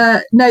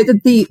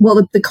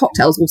 The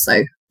cocktails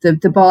also,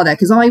 the bar there,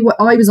 because I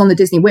was on the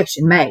Disney Wish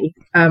in May,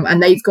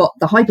 and they've got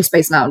the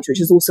Hyperspace Lounge, which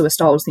is also a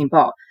Star Wars themed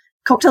bar.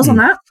 Cocktails on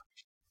that,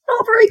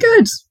 not very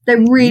good.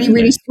 They're really,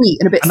 really sweet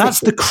and a bit. And that's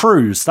the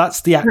cruise.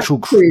 That's the actual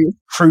cruise.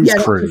 Cruise.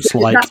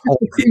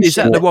 Is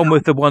that the one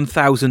with the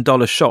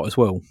 $1,000 shot as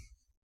well?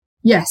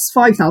 Yes,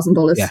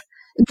 $5,000. Yeah,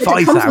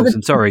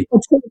 5,000. Sorry,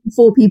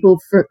 4 people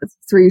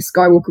through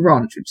Skywalker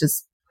Ranch, which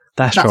is.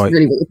 That's right.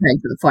 Really what you're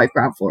paying for the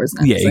 $5,000 for,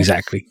 isn't it? Yeah,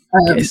 exactly.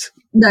 Yes.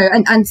 No,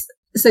 and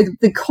so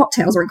the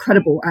cocktails are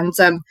incredible. And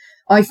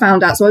I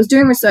found out, so I was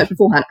doing research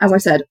beforehand, as I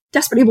said,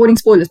 desperately avoiding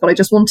spoilers, but I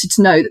just wanted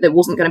to know that there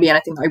wasn't going to be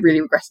anything that I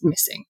really regretted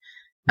missing.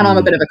 And I'm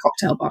a bit of a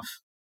cocktail buff.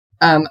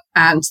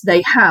 And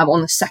they have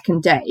on the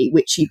second day,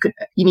 which you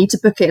need to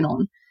book in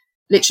on.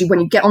 Literally,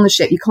 when you get on the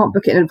ship, you can't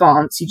book it in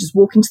advance. You just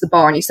walk into the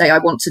bar and you say, I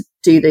want to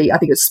do I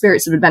think it was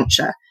Spirits of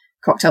Adventure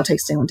cocktail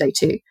tasting on day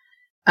 2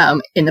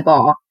 in the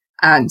bar.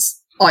 And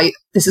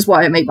this is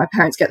why I made my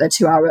parents get there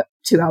 2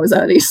 hours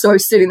early. So I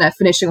was sitting there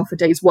finishing off a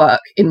day's work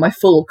in my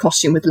full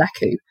costume with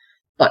Leku,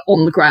 like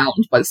on the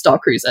ground by the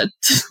Starcruiser,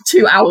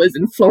 2 hours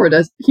in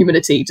Florida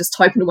humidity, just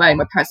typing away.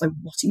 My parents were like,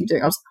 what are you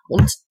doing? I was like,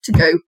 I want to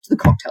go to the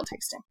cocktail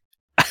tasting.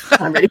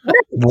 And I'm ready for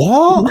it.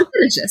 What? It's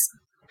delicious.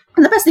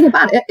 And the best thing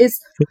about it is,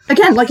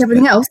 again, like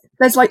everything else,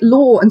 there's like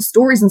lore and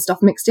stories and stuff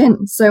mixed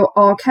in. So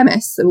our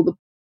chemists,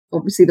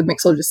 obviously the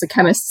mixologists are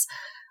chemists,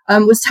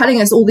 was telling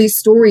us all these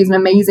stories and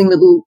amazing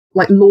little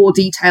like lore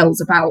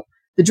details about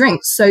the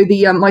drinks. So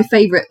my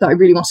favourite that I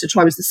really wanted to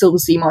try was the Silver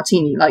Sea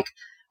Martini. Like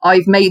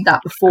I've made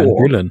that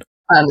before.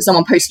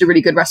 Someone posted a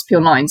really good recipe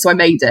online, so I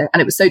made it,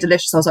 and it was so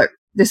delicious. I was like,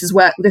 this is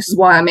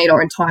why I made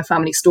our entire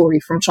family story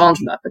from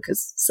Chandler,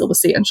 because Silver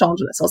Sea and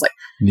Chandler. So I was like,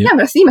 I'm going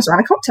to theme us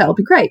around a cocktail. It'll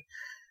be great.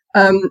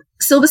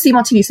 Silver Sea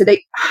Martini. So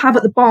they have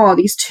at the bar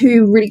these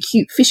 2 really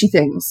cute fishy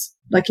things,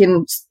 like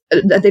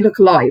they look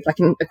alive, like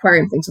in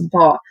aquarium things at the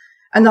bar.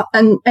 And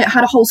it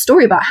had a whole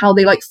story about how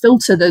they like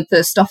filter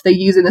the stuff they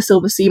use in the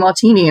Silver Sea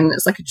Martini, and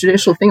it's like a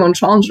traditional thing on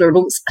Chandler and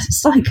all this.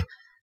 It's like,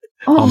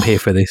 I'm here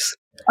for this.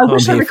 I'm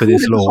here for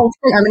this law.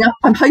 I mean,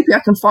 I'm hoping I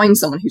can find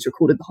someone who's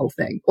recorded the whole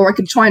thing, or I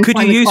could try and. Could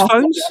you use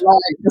phones?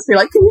 Just be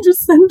like, can you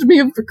just send me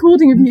a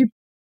recording of you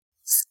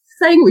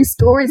saying these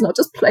stories, and I'll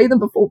just play them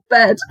before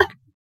bed.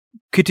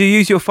 Could you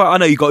use your phone? I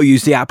know you got to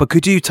use the app, but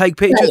could you take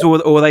pictures,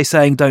 or are they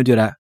saying don't do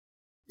that?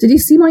 Did you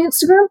see my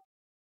Instagram?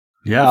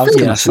 Yeah, I was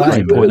going to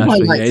say.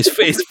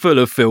 It's full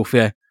of filth,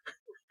 yeah.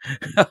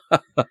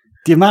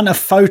 the amount of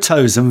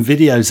photos and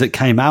videos that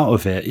came out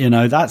of it,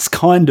 that's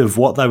kind of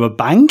what they were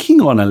banking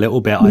on a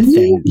little bit, I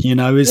think,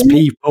 is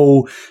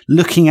people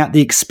looking at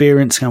the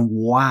experience and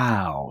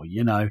wow,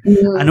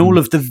 and all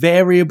of the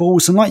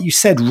variables. And like you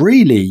said,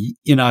 really,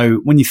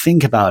 when you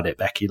think about it,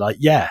 Becky, like,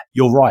 yeah,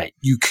 you're right.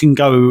 You can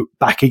go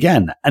back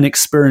again and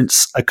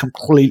experience a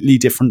completely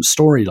different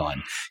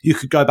storyline. You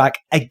could go back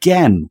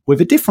again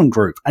with a different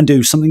group and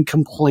do something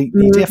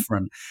completely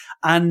different.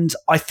 And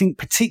I think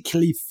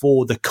particularly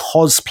for the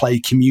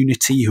cosplay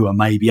community who are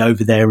maybe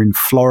over there in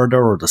Florida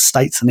or the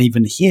States and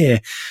even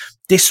here,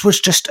 this was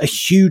just a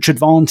huge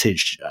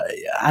advantage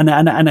and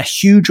a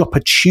huge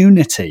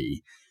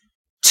opportunity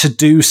to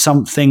do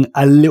something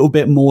a little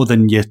bit more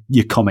than your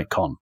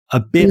Comic-Con, a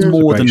bit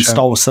more than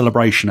Star Wars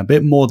Celebration, a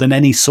bit more than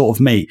any sort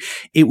of meet.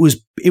 It was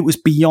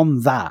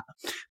beyond that.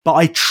 But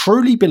I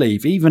truly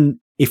believe, even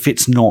if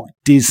it's not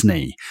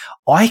Disney,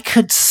 I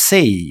could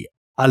see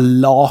a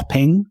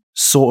LARPing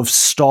sort of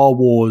Star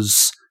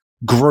Wars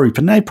group,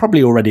 and they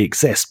probably already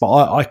exist,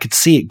 but I could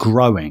see it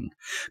growing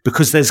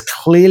because there's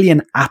clearly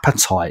an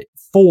appetite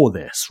for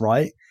this,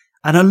 right?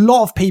 And a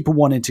lot of people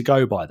wanted to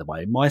go, by the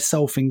way,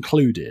 myself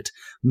included.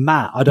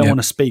 Matt, I don't want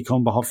to speak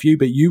on behalf of you,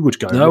 but you would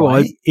go. No,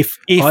 right?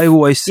 I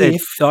always said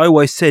if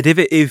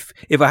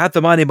I had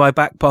the money in my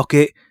back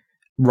pocket,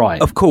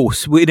 right? Of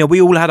course, we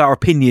all had our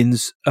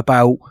opinions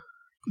about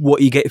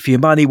what you get for your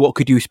money, what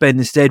could you spend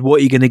instead,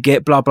 what are you going to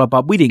get, blah, blah,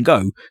 blah. We didn't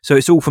go. So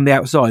it's all from the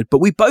outside. But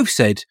we both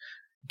said,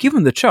 give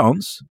them the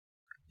chance.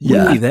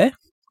 We'll be there.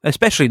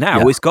 Especially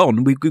now, it's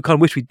gone. We kind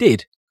of wish we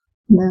did.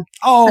 Yeah.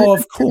 Oh,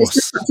 of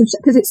course.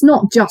 Because it's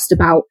not just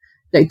about,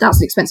 that's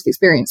an expensive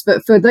experience.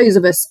 But for those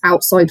of us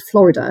outside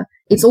Florida,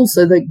 it's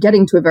also the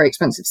getting to a very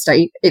expensive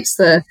state. It's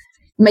the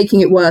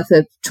making it worth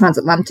a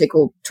transatlantic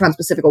or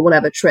trans-Pacific or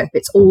whatever trip.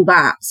 It's all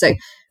that. So,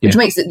 which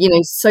makes it,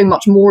 so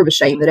much more of a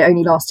shame that it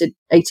only lasted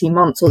 18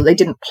 months or that they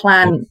didn't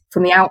plan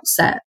from the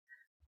outset,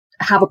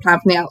 have a plan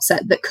from the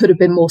outset that could have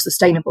been more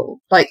sustainable.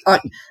 Like, I'm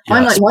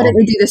like, why don't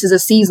we do this as a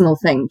seasonal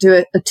thing? Do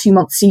a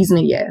 2-month season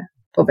a year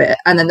of it.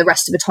 And then the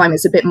rest of the time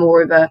it's a bit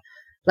more of a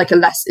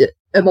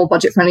more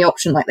budget friendly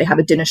option. Like they have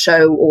a dinner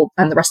show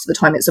and the rest of the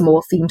time it's a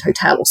more themed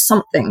hotel or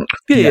something.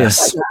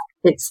 Yes. Like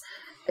that.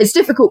 It's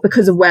difficult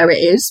because of where it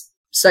is.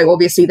 So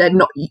obviously they're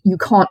not, you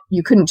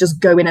couldn't just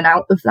go in and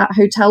out of that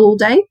hotel all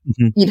day.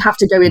 Mm-hmm. You'd have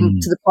to go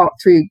into the park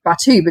through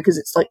Batuu because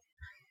it's like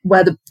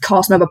where the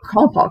cast member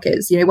car park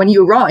is. When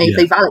you arrive,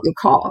 they valet your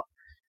car.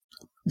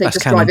 They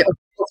just drive it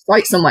off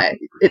site somewhere.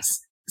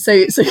 It's so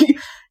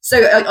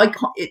I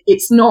can't,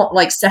 it's not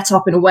like set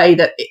up in a way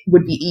that it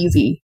would be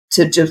easy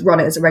to just run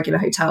it as a regular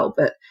hotel,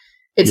 but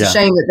it's a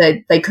shame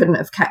that they couldn't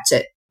have kept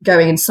it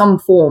going in some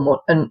form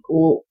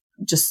or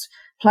just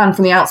plan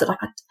from the outset.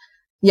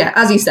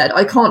 As you said,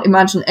 I can't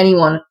imagine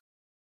anyone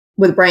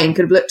with a brain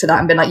could have looked at that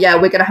and been like, yeah,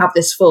 we're going to have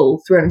this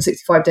full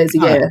 365 days a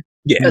year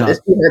at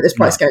this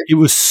price go. It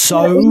was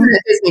so... Even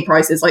at Disney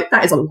prices,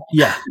 that is a lot.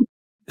 Yeah.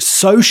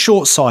 So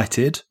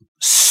short-sighted,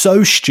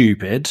 so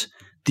stupid.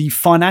 The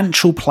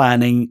financial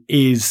planning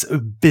is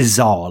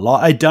bizarre.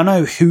 I don't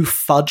know who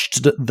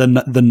fudged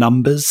the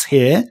numbers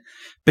here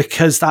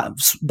because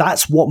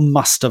that's what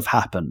must have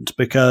happened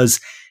because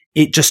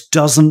it just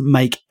doesn't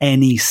make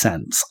any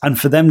sense. And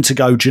for them to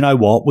go, do you know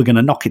what? We're going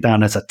to knock it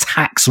down as a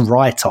tax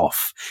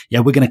write-off.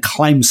 Yeah, we're going to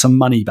claim some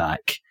money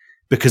back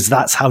because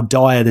that's how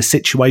dire the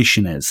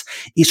situation is.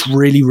 It's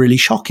really, really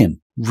shocking.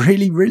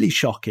 Really, really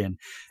shocking.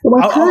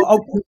 Well, I've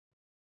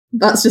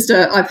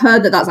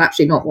heard that that's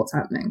actually not what's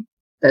happening.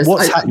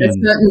 What's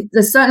happening?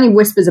 There's certainly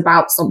whispers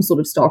about some sort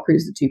of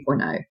Starcruiser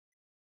 2.0.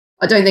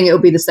 I don't think it'll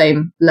be the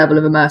same level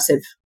of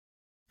immersive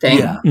thing.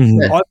 Yeah.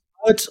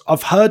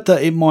 I've heard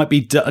that it might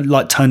be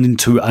turned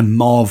into a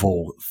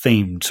Marvel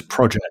themed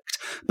project,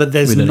 but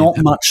there's not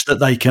much that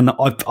they can.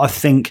 I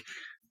think.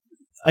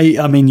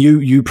 I mean,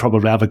 you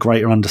probably have a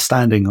greater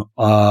understanding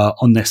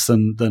on this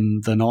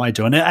than I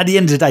do. And at the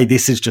end of the day,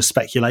 this is just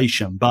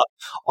speculation. But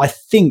I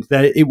think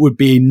that it would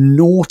be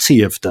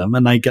naughty of them,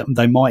 and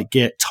they might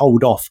get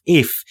told off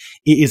if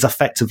it is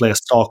effectively a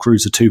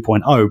Starcruiser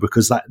 2.0,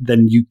 because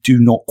then you do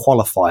not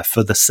qualify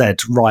for the said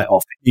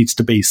write-off. It needs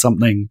to be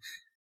something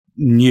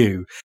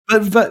new.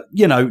 But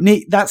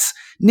that's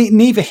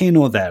neither here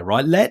nor there,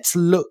 right? Let's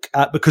look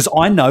at, because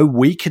I know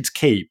we could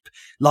keep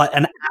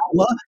an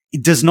hour.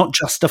 It does not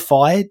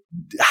justify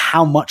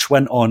how much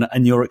went on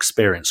and your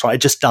experience, right?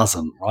 It just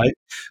doesn't, right?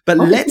 But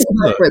let's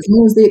look. As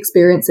long as the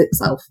experience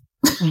itself.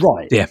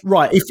 Right. Yeah.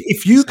 Right.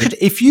 If you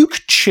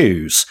could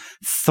choose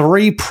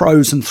 3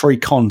 pros and 3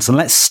 cons, and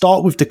let's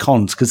start with the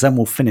cons because then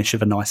we'll finish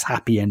with a nice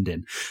happy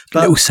ending.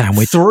 But little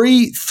sandwich.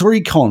 3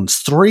 cons,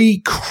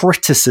 3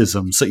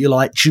 criticisms that you're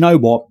like, do you know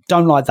what?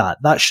 Don't like that.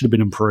 That should have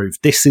been improved.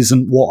 This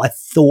isn't what I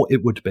thought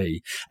it would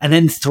be. And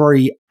then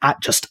 3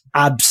 at just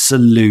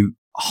absolute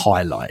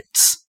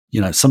highlights.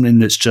 Something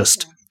that's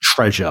just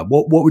treasure.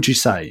 What would you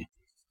say?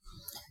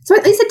 So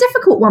it's a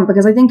difficult one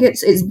because I think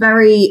it's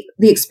very,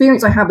 the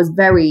experience I have is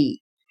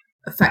very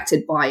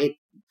affected by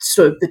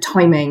sort of the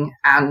timing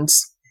and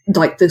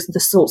the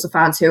sorts of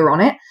fans who are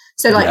on it.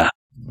 So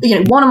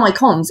one of my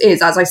cons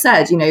is, as I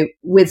said,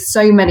 with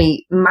so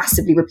many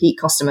massively repeat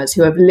customers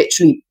who have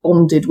literally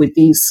bonded with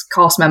these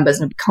cast members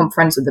and have become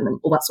friends with them and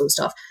all that sort of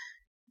stuff,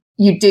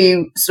 you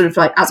do sort of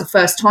like, as a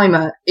first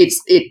timer, it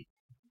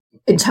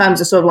in terms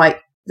of sort of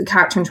like the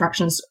character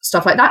interactions,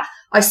 stuff like that,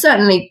 I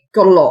certainly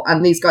got a lot,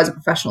 and these guys are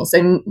professionals,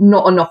 so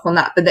not a knock on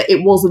that, but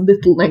it was a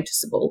little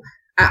noticeable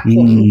at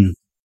points,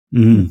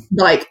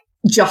 like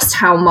just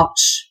how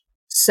much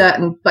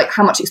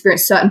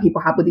experience certain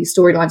people have with these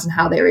storylines and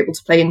how they're able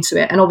to play into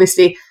it. And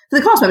obviously for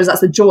the cast members,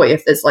 that's the joy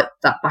if there's like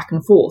that back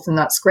and forth, and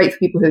that's great for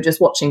people who are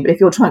just watching. But if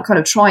you're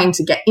trying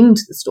to get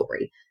into the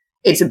story,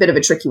 it's a bit of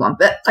a tricky one.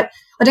 But like,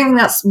 I don't think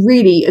that's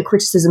really a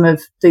criticism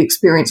of the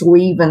experience or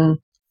even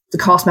the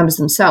cast members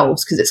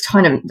themselves, because it's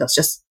that's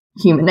just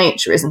human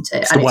nature, isn't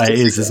it? It's the way it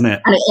is, isn't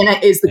it? And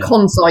it is the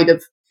con side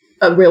of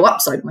a real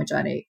upside of my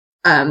journey.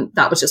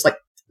 That was just like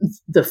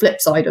the flip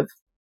side of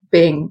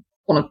being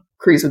on a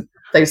cruise with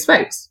those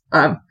folks.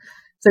 I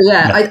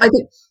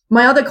think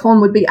my other con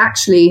would be,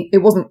 actually, it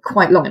wasn't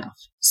quite long enough.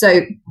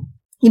 So,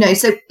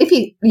 so if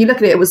you look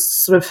at it, it was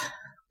sort of,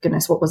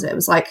 goodness, what was it? It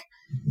was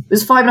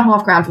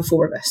 $5,500 for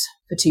 4 of us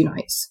for 2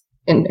 nights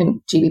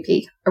in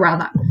GBP, around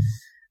that.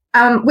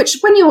 Which,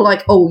 when you're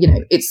like,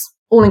 it's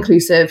all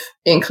inclusive,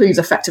 it includes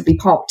effectively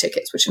park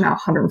tickets, which are now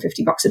 $150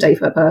 a day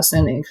per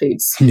person. It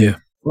includes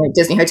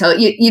Disney hotel.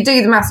 You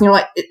do the maths and you're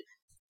like,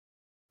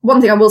 one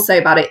thing I will say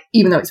about it,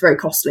 even though it's very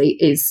costly,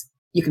 is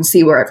you can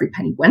see where every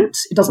penny went.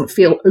 It doesn't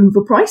feel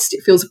overpriced.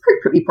 It feels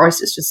appropriately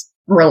priced. It's just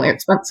really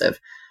expensive.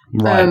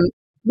 Right.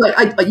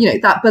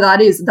 That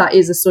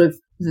is a sort of,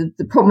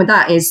 the problem with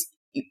that is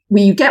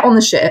when you get on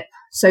the ship,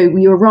 so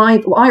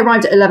I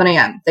arrived at 11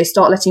 a.m. They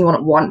start letting you on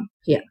at 1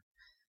 p.m.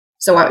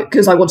 So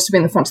because I wanted to be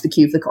in the front of the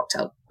queue for the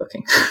cocktail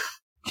booking.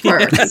 You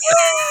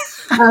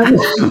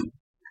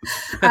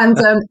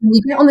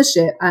get on the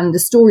ship, and the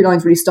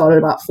storylines really started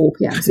about 4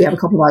 p.m. So you have a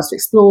couple of hours to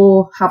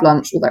explore, have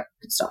lunch, all that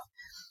good stuff.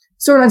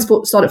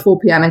 Storylines start at 4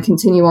 p.m. and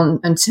continue on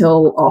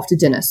until after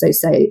dinner, so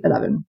say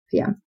 11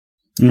 p.m.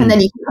 And then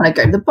you can kind of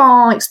go to the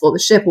bar, explore the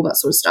ship, all that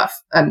sort of stuff,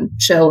 and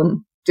chill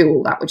and do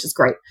all that, which is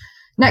great.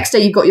 Next day,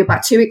 you've got your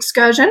Batu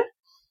excursion.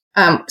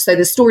 So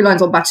there's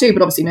storylines on Batu,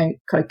 but obviously no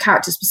kind of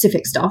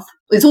character-specific stuff.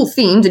 It's all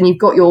themed, and you've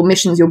got your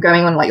missions you're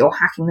going on, like you're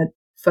hacking the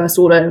First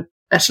Order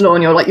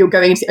echelon, you're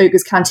going into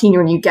Ogre's Cantina,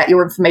 and you get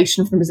your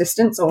information from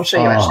Resistance. I'll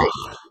show you, actually.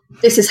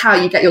 This is how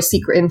you get your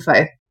secret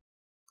info.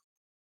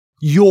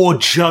 You're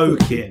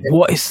joking.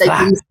 What is that?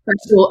 They use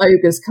special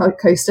Ogre's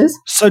coasters.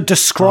 So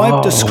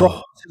describe to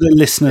the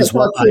listeners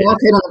what that is. QR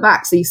code on the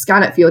back, so you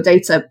scan it for your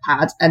data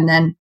pad, and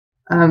then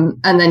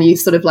you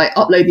sort of like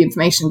upload the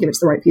information and give it to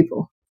the right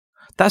people.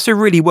 That's a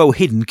really well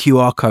hidden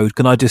QR code,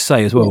 can I just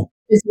say as well?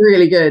 It's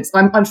really good.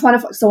 I'm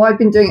trying to. So I've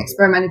been doing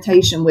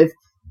experimentation with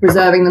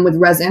preserving them with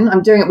resin.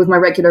 I'm doing it with my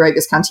regular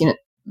Ogre's Cantina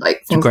things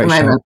at the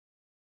moment.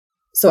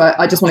 So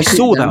I just want to. I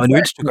saw that on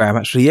your Instagram,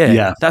 actually.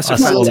 Yeah, that's a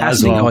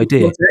fantastic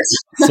idea.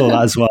 Saw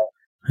that as well.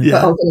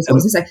 Yeah. What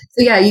was I say?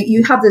 So yeah,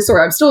 you have this.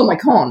 Sorry, I'm still on my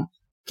con.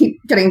 Keep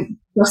getting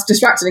less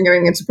distracted and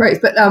going into praise.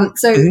 But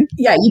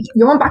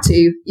you're on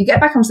Batu. You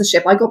get back onto the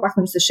ship. I got back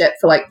onto the ship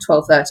for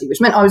 12:30, which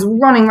meant I was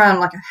running around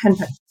like a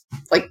henpecked,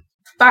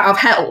 bat of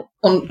hell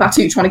on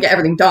Batu, trying to get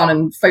everything done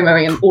and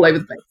FOMOing and all over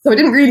the place. So I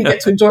didn't really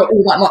get to enjoy it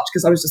all that much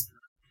because I was just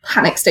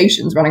panic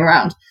stations running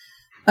around.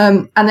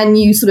 And then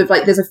you sort of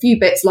there's a few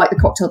bits like the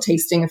cocktail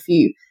tasting,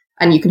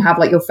 and you can have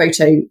your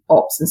photo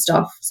ops and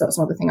stuff. So that's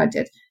another thing I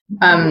did.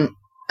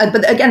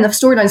 But again, the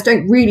storylines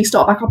don't really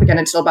start back up again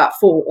until about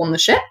 4 on the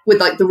ship, with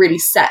the really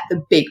set,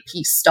 the big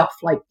piece stuff,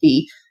 like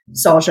the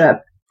Saja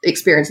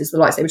experiences, the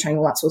lightsaber training,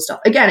 all that sort of stuff.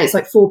 Again, it's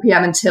 4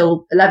 p.m.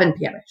 until 11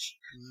 p.m.-ish.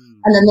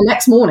 And then the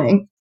next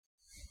morning,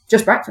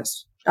 just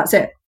breakfast. That's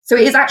it. So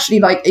it is actually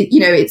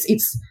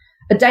it's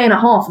a day and a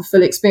half of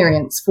full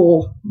experience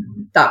for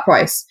that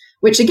price,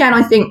 which again,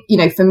 I think,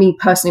 for me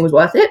personally was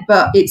worth it,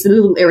 but it's a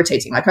little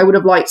irritating. I would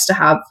have liked to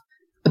have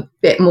a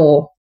bit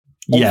more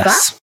of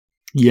that.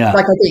 Yeah.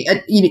 I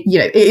think,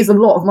 it is a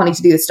lot of money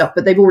to do this stuff,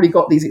 but they've already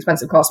got these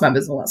expensive cast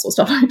members and all that sort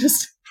of stuff. I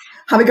just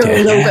have it go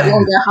a little bit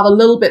longer, have a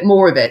little bit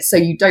more of it, so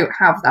you don't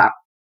have that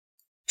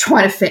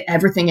trying to fit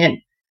everything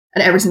in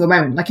at every single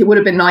moment. It would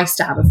have been nice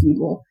to have a few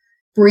more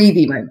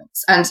breathy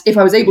moments. And if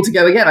I was able to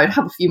go again, I'd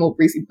have a few more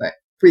breathy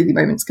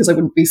moments, because I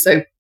wouldn't be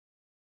so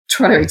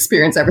trying to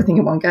experience everything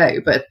in one go.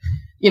 But,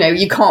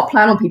 you can't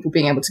plan on people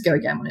being able to go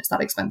again when it's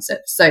that expensive.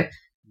 So,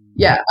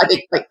 yeah, I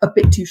think a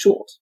bit too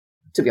short,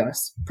 to be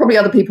honest. Probably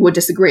other people would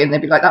disagree, and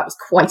they'd be like, that was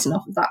quite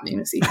enough of that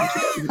lunacy.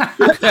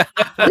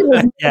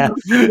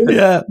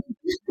 Yeah.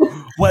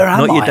 Where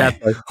am I? Not your dad,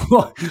 though.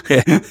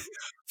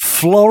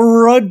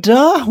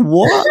 Florida?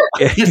 What?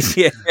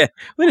 Yeah.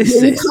 What is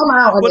this? You come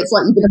out and it's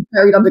you've been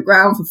buried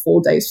underground for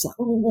 4 days.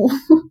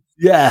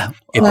 Yeah.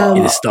 In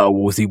a Star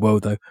Warsy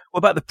world, though. What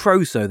about the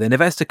pros, though, then? If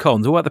that's the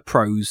cons, what about the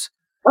pros?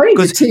 I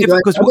only did 2.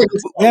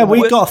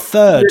 We got a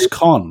third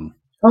con.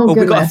 Oh,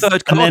 we got a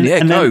third con.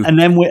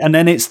 And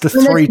then it's the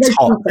three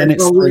top. Then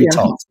it's three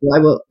top.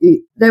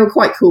 They were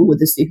quite cool with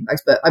the sleeping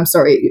bags, but I'm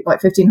sorry,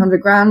 like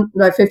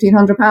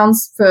 £1,500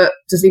 for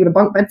to sleep in a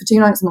bunk bed for 2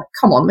 nights. I'm like,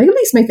 come on, maybe at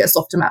least make it a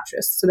softer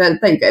mattress. So there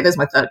you go. There's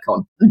my third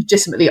con.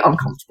 Legitimately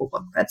uncomfortable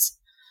bunk beds.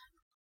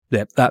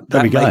 Yeah, that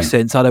makes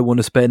sense. I don't want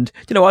to spend.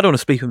 I don't want to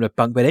sleep in a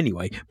bunk bed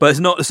anyway. But it's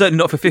certainly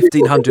not for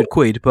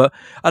 £1,500. But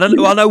I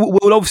know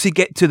we'll obviously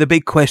get to the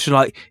big question,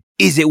 like,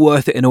 is it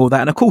worth it and all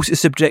that? And of course,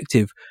 it's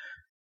subjective.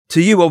 To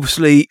you,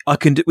 obviously,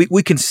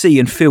 we can see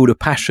and feel the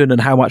passion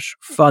and how much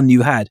fun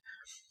you had.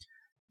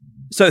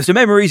 So it's the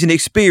memories and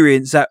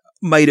experience that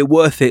made it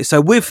worth it.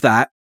 So with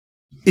that,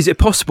 is it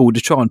possible to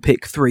try and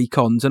pick 3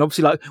 cons? And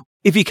obviously, like,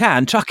 if you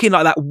can, chuck in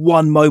like that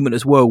one moment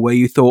as well where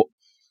you thought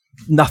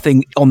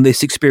nothing on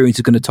this experience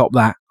is going to top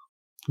that.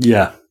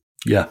 Yeah.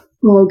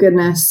 Oh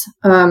goodness,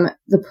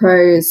 the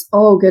pros.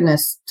 Oh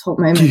goodness, top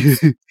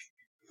moments.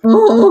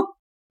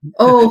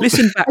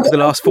 Listen back to the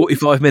last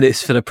 45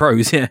 minutes for the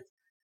pros. Yeah.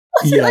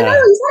 Yeah. I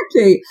know,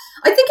 exactly.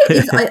 I think it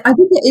is. I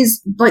think it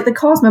is, like, the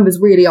cast members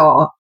really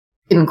are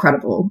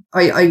incredible.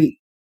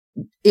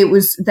 It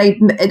was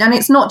and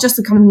it's not just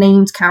the kind of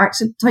named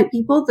character type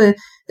people. The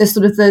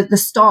sort of the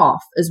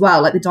staff as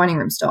well, like the dining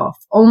room staff.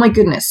 Oh my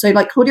goodness! So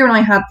like Claudia and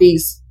I had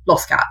these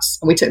lost cats,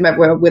 and we took them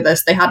everywhere with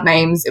us. They had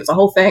names. It was a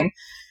whole thing.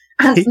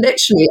 And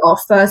literally, our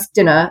first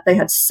dinner, they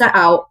had set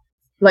out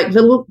like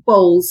little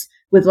bowls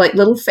with like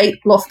little fake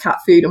lost cat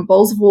food and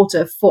bowls of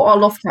water for our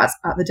lost cats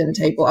at the dinner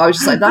table. I was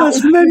just like,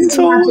 that's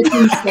mental.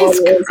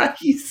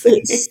 It's so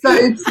cute,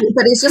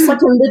 but it's just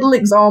like a little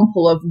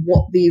example of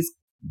what these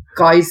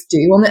guys do.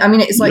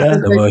 It's like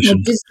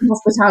the Disney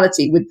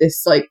hospitality with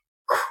this like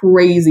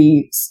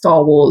crazy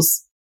Star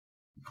Wars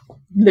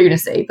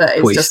lunacy, but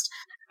it's just.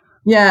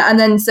 Yeah, and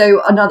then so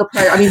another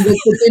pro. I mean, the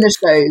dinner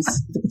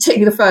shows,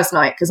 particularly the first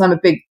night, because I'm a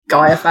big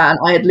Gaia fan.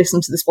 I had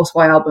listened to the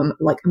Spotify album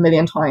like a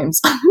million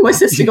times. My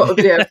sister got the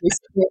video and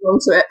me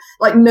onto it.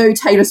 Like, no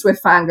Taylor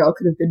Swift fangirl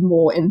could have been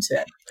more into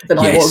it than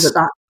I was at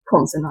that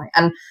concert night.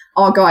 And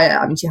our Gaia,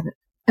 I mean, she had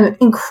an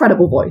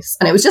incredible voice,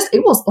 and it was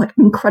like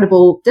an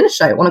incredible dinner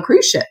show on a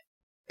cruise ship.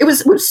 It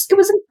was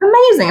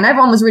amazing, and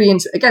everyone was really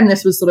into it. Again,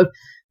 this was sort of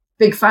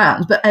big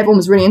fans, but everyone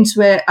was really into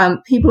it.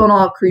 People on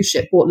our cruise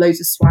ship bought loads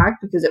of swag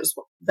because it was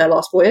their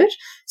last voyage.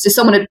 So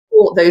someone had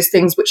bought those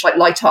things which like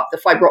light up, the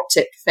fiber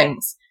optic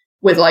things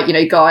with like,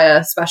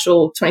 Gaia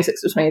special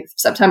 26th or 28th of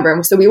September.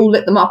 And so we all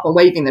lit them up and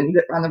waving them. You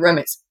look around the room.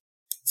 It's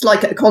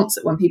like at a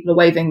concert when people are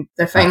waving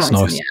their phone lines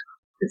in the air.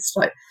 It's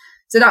like,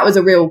 so that was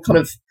a real kind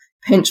of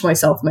pinch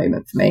myself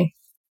moment for me.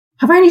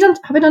 Have I done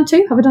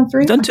 2? Have I done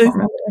 3? Done 2.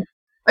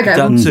 Okay.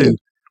 Done 2.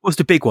 What's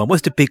the big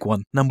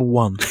one? Number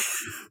 1.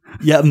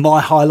 Yeah,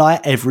 my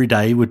highlight every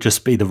day would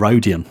just be the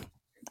Rhodian.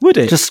 Would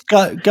it? Just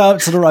go up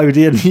to the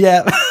Rhodian,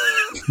 yeah.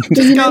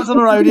 Just go up to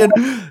the Rhodian,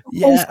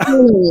 yeah.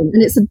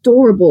 And it's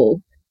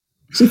adorable.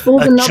 She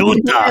falls in love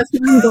with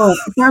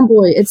the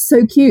fanboy. It's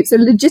so cute. So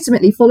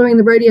legitimately, following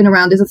the Rhodian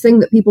around is a thing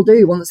that people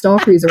do on the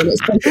Starcruiser, and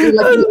it's basically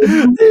like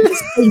a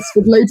space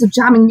with loads of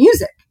jamming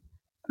music.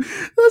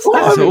 That's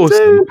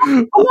awesome.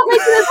 I'm not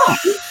making it up.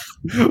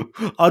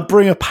 I'd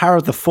bring a power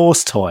of the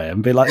Force toy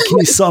and be like, "Can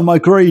you sign my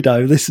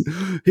Greedo? This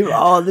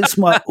is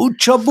my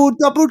Uchabu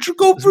double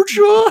for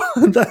sure."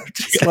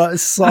 Just like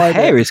sign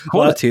hair is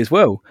quality as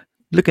well.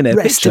 Looking at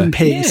rest in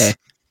peace. Yeah.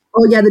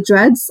 Oh yeah, the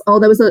dreads. Oh,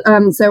 there was a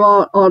so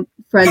our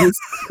friends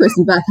Chris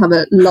and Beth have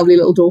a lovely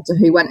little daughter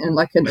who went in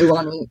like an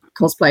Uwani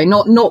cosplay,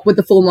 not with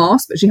the full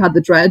mask, but she had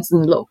the dreads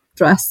and the little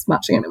dress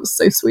matching, and it was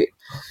so sweet.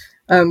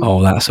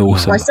 That's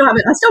awesome. I still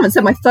haven't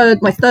said my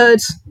third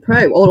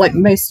pro, or like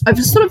most. I've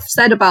just sort of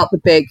said about the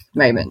big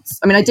moments.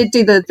 I mean, I did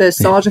do the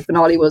Saga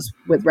finale was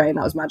with Rey, and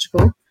that was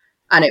magical,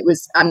 and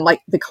like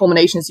the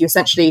culmination is you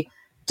essentially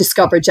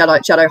discover a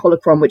Jedi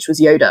holocron, which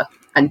was Yoda,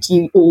 and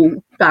you all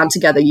band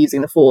together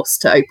using the Force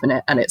to open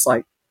it, and it's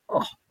like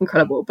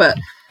incredible. But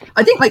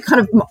I think like kind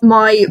of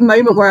my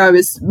moment where I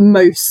was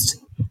most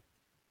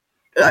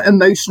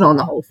emotional on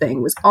the whole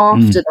thing was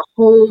after the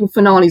whole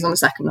finales on the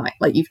second night.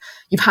 Like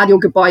you've had your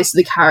goodbyes to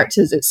the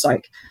characters. It's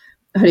like,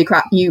 holy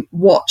crap, you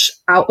watch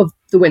out of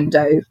the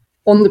window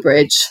on the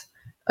bridge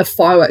a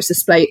fireworks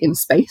display in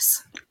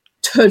space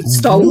to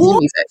Star Wars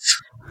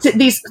music.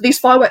 These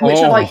fireworks, which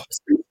are like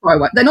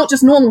fireworks, they're not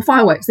just normal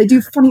fireworks. They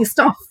do funny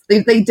stuff.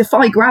 They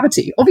defy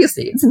gravity.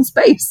 Obviously, it's in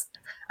space,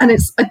 and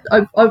it's.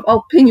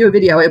 I'll ping you a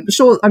video.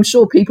 I'm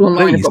sure people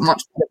online have got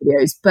much better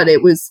videos, but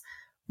it was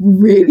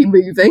really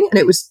moving, and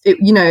it was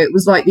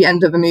like the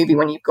end of a movie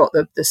when you've got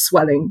the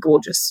swelling,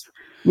 gorgeous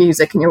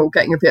music, and you're all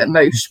getting a bit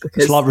emotional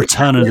because it's like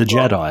Return of the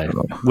Jedi,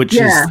 which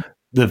is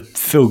the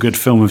feel-good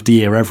film of the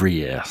year every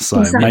year. So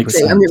exactly. It makes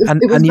sense.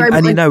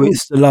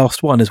 It's the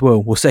last one as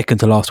well, or second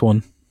to last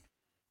one.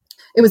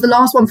 It was the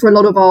last one for a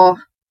lot of our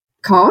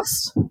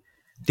cast, and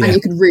you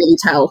could really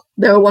tell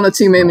there were 1 or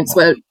 2 moments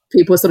where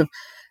people were sort of.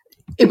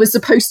 It was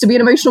supposed to be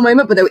an emotional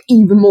moment, but they were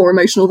even more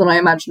emotional than I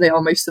imagine they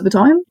are most of the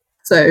time.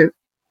 So.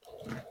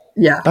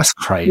 Yeah, that's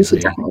crazy.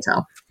 You can definitely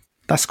tell.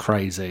 That's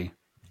crazy.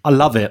 I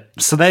love it.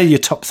 So they're your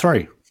top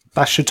 3.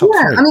 That's your top 3.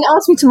 I mean,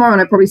 ask me tomorrow,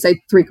 and I'd probably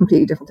say 3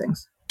 completely different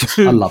things.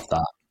 I love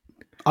that.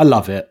 I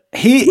love it.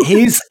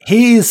 Here's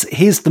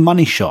the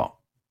money shot,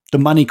 the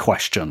money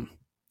question,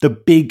 the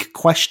big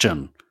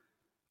question.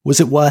 Was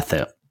it worth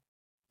it?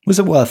 Was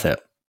it worth it?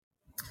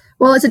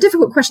 Well, it's a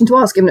difficult question to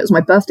ask, given it was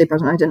my birthday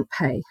present. I didn't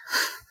pay.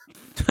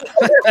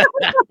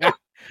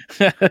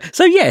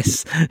 So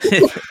yes.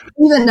 Even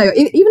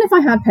if I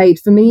had paid,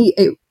 for me,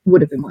 it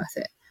would have been worth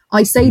it.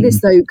 I say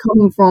this though,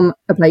 coming from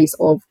a place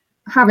of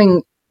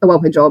having a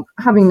well-paid job,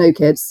 having no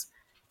kids,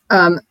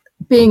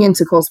 being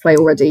into cosplay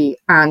already,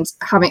 and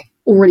having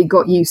already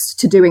got used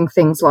to doing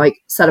things like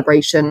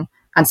Celebration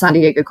and San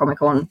Diego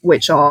Comic-Con,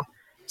 which are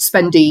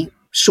spendy,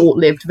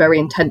 short-lived, very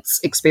intense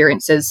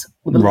experiences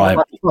with a lot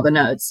of other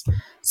nerds.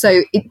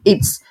 So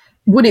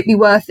would it be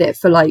worth it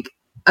for like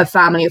a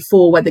family of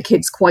 4 where the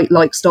kids quite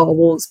like Star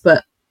Wars,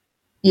 but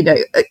you know,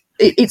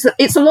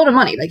 it's a lot of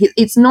money. Like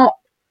it's not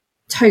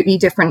totally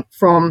different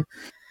from,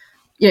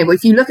 you know,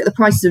 if you look at the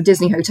prices of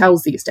Disney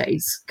hotels these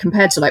days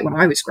compared to like when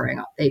I was growing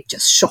up, they've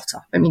just shot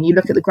up. I mean, you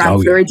look at the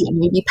Grand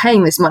Floridian, you'd be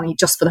paying this money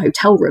just for the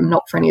hotel room,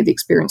 not for any of the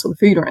experience or the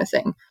food or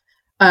anything.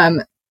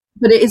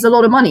 But it is a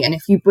lot of money. And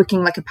if you're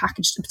booking like a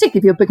package, particularly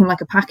if you're booking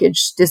like a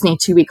package Disney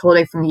 2-week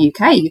holiday from the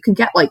UK, you could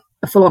get like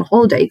a full-on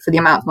holiday for the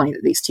amount of money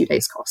that these 2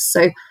 days cost.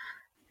 So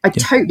I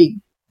totally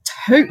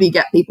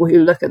get people who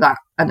look at that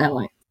and they're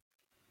like,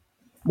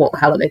 what the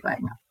hell are they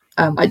paying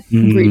at? I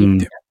really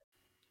do.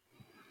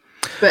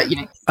 But, you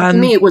know, for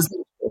me it was,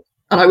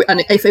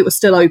 and if it was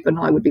still open,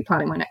 I would be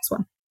planning my next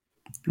one.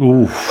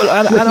 Ooh.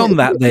 Well, and on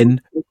that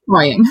then,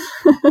 crying.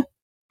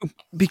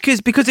 because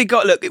it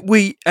got, look,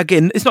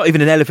 again, it's not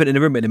even an elephant in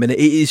the room in a minute.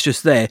 It is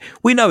just there.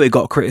 We know it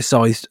got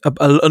criticised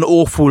an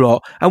awful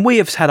lot, and we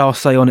have had our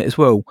say on it as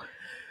well.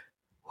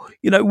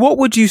 You know, what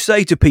would you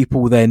say to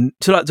people then?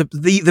 To like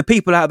the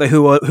people out there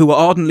who are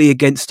ardently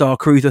against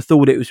Starcruiser,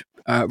 thought it was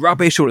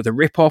rubbish, thought it was a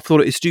rip-off,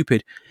 thought it was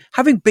stupid.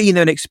 Having been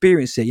there and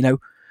experienced it, you know,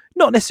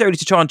 not necessarily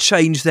to try and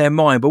change their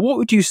mind, but what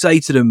would you say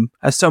to them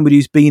as somebody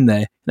who's been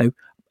there? You know,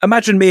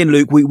 imagine me and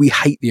Luke, we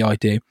hate the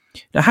idea.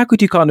 Now, how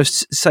could you kind of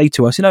say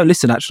to us, you know,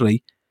 listen,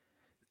 actually,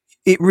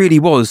 it really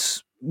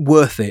was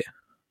worth it?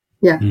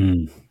 Yeah.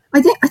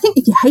 I think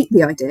if you hate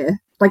the idea,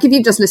 like if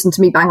you've just listened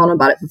to me bang on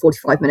about it for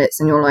 45 minutes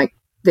and you're like,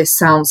 this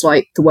sounds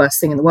like the worst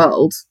thing in the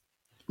world,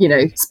 you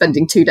know,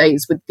 spending 2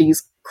 days with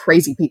these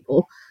crazy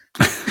people,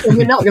 then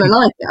you're not going to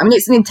like it. I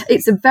mean,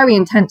 it's a very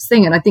intense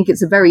thing, and I think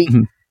it's a very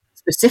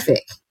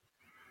specific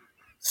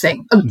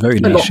thing. Very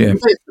niche, yeah.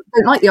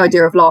 Don't like the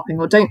idea of LARPing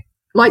or don't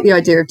like the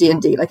idea of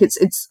D&D. Like it's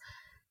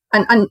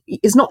and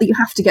it's not that you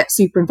have to get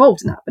super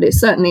involved in that, but it's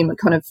certainly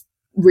kind of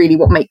really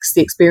what makes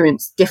the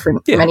experience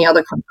different from any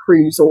other kind of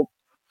cruise or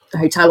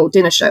hotel or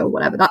dinner show or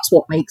whatever. That's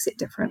what makes it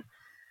different.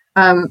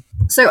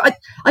 So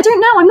I don't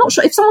know. I'm not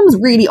sure if someone was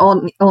really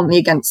on me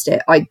against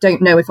it. I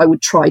don't know if I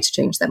would try to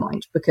change their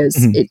mind, because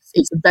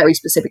it's a very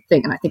specific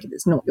thing, and I think if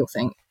it's not your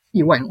thing,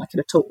 you won't like it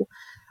at all.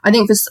 I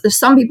think for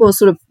some people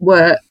sort of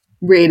were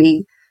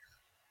really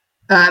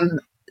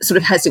sort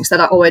of hesitant,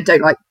 said, "Oh, I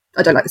don't like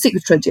the sequel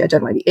trilogy. I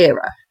don't like the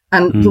era."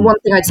 And the one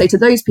thing I'd say to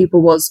those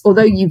people was,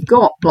 although you've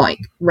got like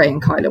Rey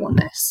and Kylo on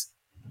this,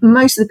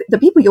 most of the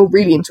people you're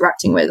really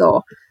interacting with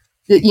are,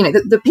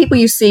 the people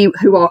you see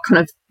who are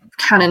kind of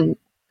canon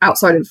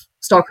outside of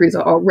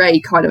Starcruiser are Rey,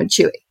 Kylo, and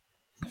Chewie.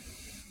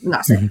 And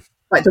that's it.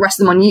 Like the rest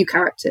of them are new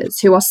characters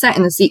who are set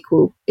in the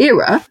sequel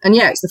era. And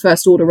yeah, it's the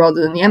First Order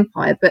rather than the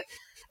Empire, but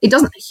it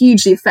doesn't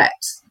hugely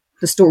affect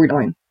the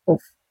storyline of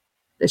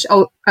the show.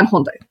 Oh, and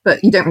Hondo,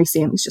 but you don't really see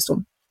him. He's just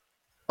on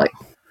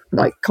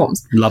like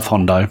comms. Love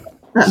Hondo.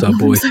 So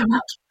boy. So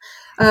much.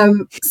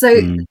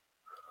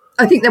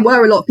 I think there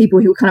were a lot of people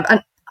who were kind of,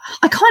 and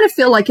I kind of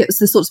feel like it was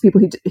the sorts of people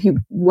who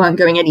weren't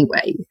going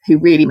anyway, who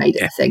really made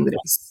it a thing that it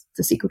was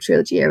the sequel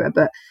trilogy era.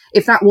 But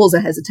if that was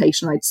a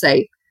hesitation, I'd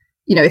say,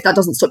 you know, if that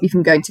doesn't stop you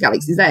from going to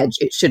Galaxy's Edge,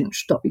 it shouldn't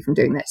stop you from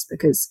doing this,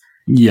 because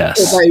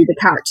although the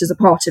characters are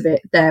part of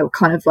it, they're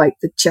kind of like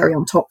the cherry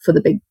on top for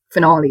the big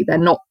finale. They're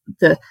not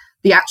the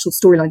actual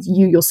storylines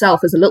you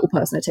yourself as a little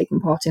person are taking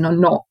part in are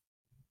not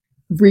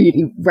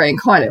really Rey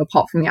and Kylo,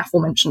 apart from the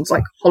aforementioned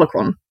like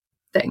holocron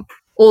thing.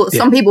 Or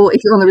some people, if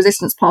you're on the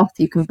Resistance path,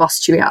 you can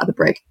bust Chewie out of the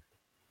brig.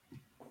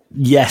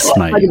 Yes,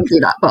 mate. I didn't do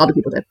that, but other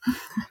people did.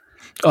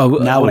 Oh,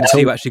 now I want to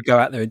see you actually go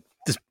out there and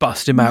just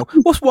bust him out.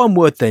 What's one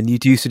word then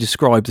you'd use to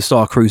describe the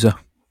Starcruiser?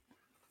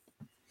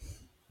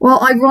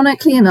 Well,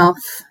 ironically enough,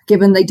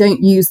 given they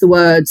don't use the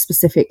word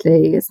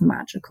specifically, it's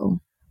magical.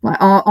 Like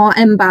our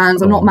M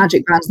bands are not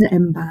magic bands, they're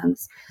M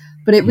bands.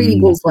 But it really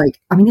was like,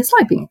 I mean, it's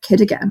like being a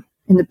kid again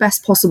in the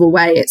best possible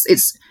way.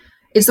 It's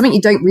something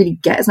you don't really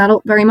get as an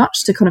adult very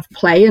much, to kind of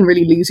play and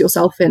really lose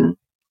yourself in.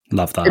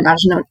 Love that.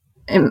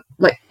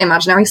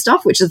 Imaginary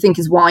stuff, which I think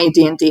is why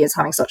D&D is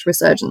having such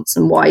resurgence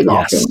and why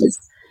LARPing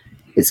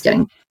is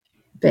getting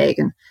big.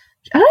 And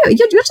I don't know,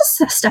 you're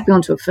just stepping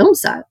onto a film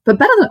set, but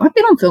better than I've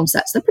been on film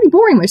sets. They're pretty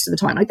boring most of the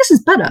time. Like, this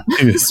is better.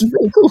 This is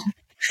really cool.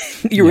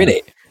 You're in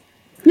it.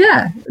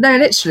 Yeah, no,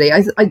 literally.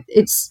 I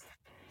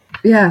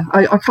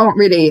can't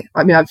really.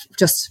 I mean, I've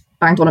just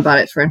banged on about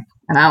it for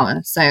an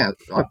hour, so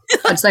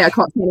I'd say I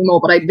can't say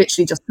anymore, but I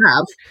literally just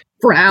have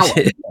for an hour.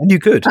 You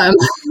could.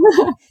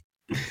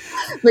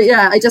 But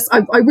yeah,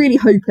 I really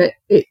hope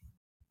it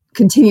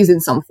continues in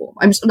some form.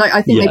 I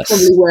think they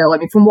probably will. I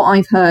mean, from what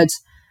I've heard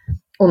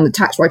on the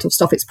tax write-off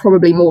stuff, it's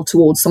probably more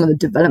towards some of the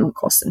development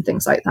costs and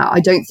things like that. I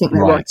don't think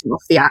they're writing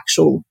off the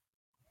actual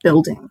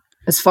building.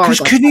 As far as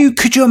could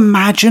you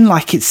imagine,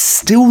 like, it's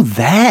still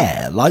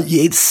there, like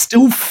it's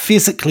still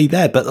physically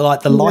there, but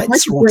like the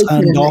lights are all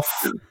turned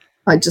off.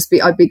 I'd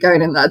be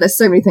going in there. There's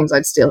so many things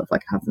I'd steal if I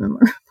could have them in my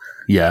room.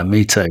 Yeah,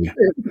 me too.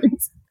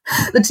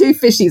 The 2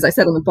 fishies I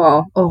said on the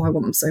bar. Oh, I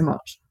want them so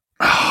much.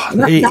 That's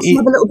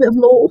another little bit of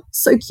lore.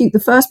 So cute. The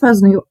first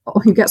person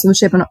who gets on the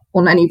ship and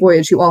on any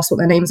voyage who asks what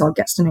their names are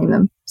gets to name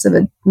them. So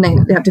they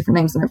have different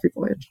names on every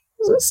voyage.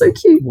 It's so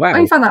cute. Wow. I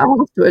only found that out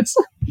afterwards.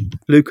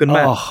 Luke and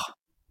Matt. Oh.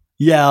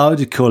 Yeah, I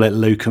would call it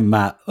Luke and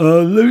Matt.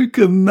 Luke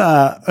and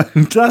Matt.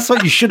 That's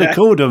what you should have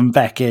called them,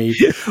 Becky.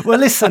 Well,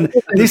 listen,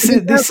 this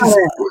is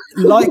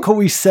like what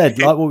we said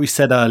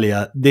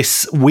earlier.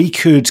 We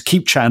could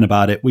keep chatting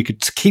about it. We could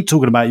keep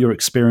talking about your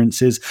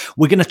experiences.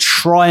 We're going to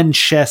try and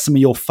share some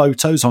of your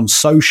photos on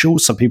social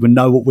so people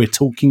know what we're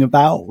talking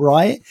about,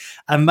 right?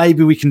 And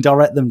maybe we can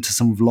direct them to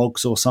some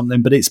vlogs or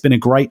something. But it's been a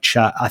great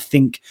chat. I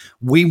think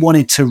we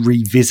wanted to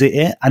revisit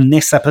it, and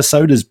this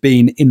episode has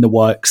been in the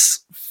works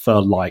for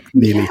like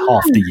nearly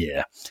half the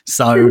year.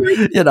 So,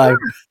 you know.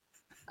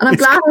 And I'm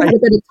glad I had a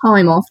bit of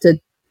time after,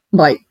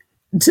 like,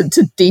 to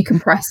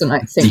decompress and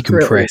like think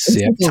through it.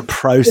 To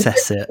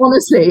process it.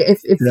 Honestly,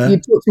 if you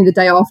talked to me the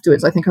day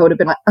afterwards, I think I would have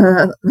been like,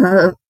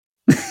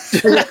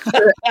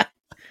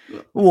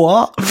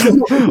 what?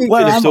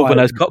 Where am I?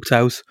 Those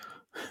cocktails.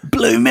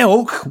 Blue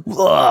milk.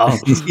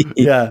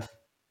 Yeah.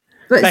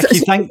 But Becky,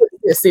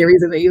 it's a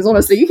series of these.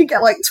 Honestly, you could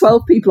get like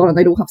 12 people on, and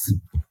they'd all have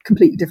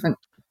completely different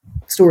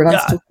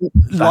storylines.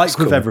 Like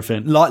with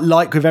everything,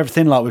 like with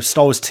everything, like with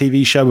Star Wars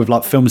TV show, with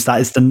like films, that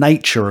is the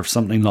nature of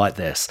something like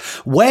this.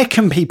 Where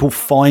can people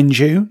find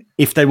you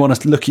if they want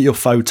to look at your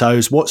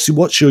photos? What's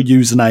your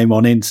username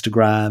on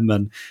Instagram?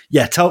 And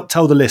yeah, tell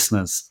the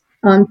listeners.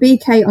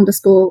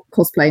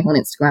 BK_cosplay on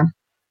Instagram.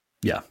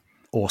 Yeah.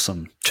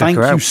 Awesome. Thank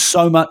you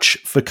so much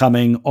for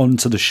coming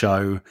onto the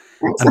show.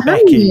 Thanks and for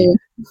having Becky, me.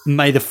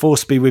 may the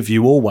force be with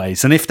you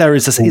always. And if there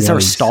is is there a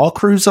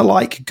Starcruiser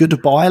like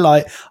goodbye?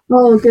 Like,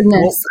 oh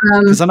goodness,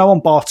 because I know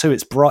on bar 2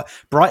 it's bright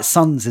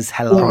suns is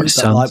hello. Bright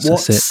suns, like,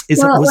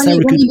 was there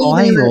a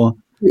goodbye or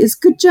it's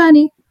good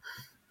journey?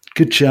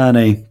 Good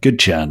journey. Good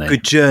journey.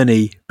 Good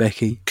journey,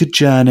 Becky. Good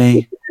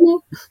journey.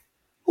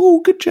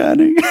 Oh, good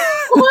journey.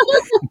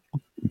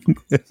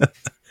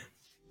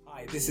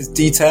 This is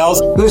Details.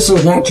 This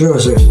is Nick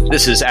Joseph.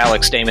 This is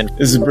Alex Damon.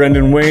 This is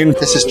Brendan Wayne.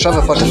 This is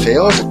Trevor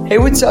Butterfield. Hey,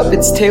 what's up?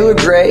 It's Taylor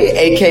Gray,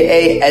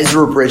 aka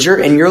Ezra Bridger,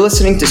 and you're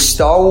listening to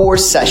Star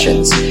Wars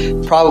Sessions,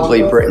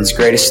 probably Britain's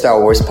greatest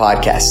Star Wars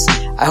podcast.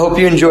 I hope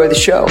you enjoy the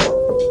show.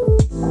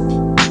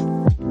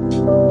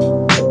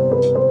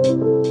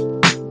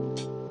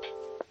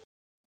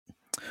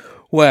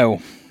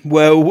 Well,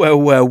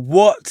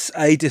 what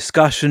a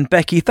discussion.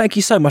 Becky, thank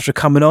you so much for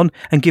coming on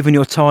and giving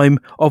your time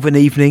of an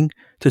evening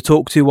to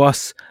talk to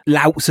us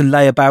louts and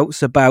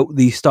layabouts about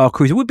the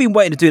Starcruiser. We've been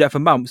waiting to do that for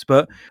months,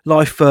 but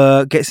life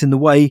gets in the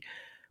way.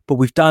 But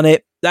we've done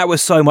it. That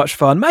was so much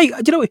fun. Mate,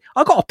 do you know,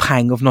 I got a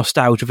pang of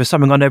nostalgia for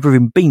something I've never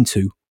even been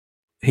to,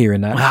 hearing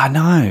that. I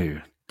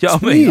know. Do you know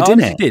what I Weird, mean?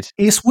 isn't it?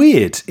 It's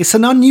weird. It's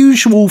an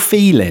unusual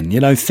feeling,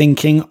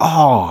 thinking,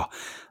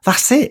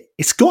 that's it.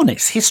 It's gone.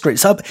 It's history.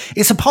 It's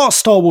a part of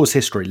Star Wars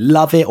history.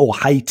 Love it or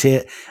hate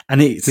it,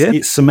 and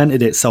it's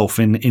cemented itself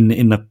in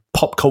the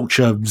pop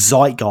culture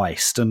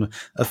zeitgeist and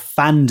a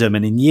fandom.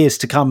 And in years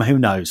to come, who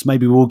knows?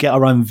 Maybe we'll get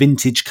our own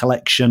vintage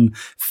collection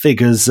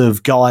figures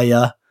of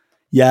Gaia.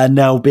 Yeah, and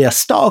there'll be a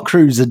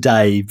Starcruiser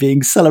Day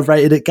being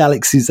celebrated at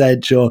Galaxy's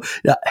Edge, or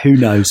who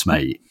knows,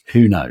 mate?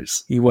 Who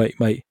knows? You wait,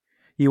 mate.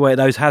 You wait.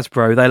 Those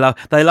Hasbro,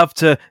 they love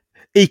to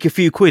eke a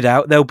few quid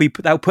out. They'll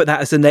put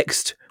that as the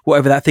next.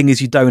 Whatever that thing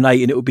is you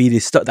donate, and it will be the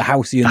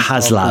Halcyon. The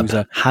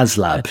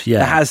HasLab,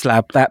 yeah. The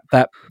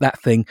HasLab,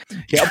 that thing.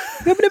 Yeah,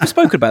 we've never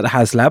spoken about the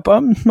HasLab.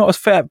 I'm not as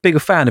big a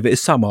fan of it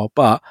as some are,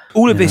 but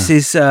all of this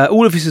is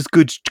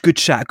good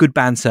chat, good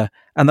banter,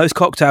 and those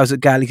cocktails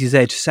at Galaxy's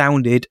Edge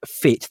sounded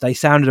fit. They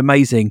sounded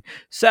amazing.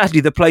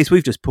 Sadly, the place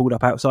we've just pulled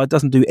up outside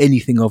doesn't do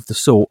anything of the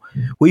sort.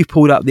 We've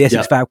pulled up the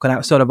Essex Falcon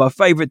outside of our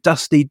favourite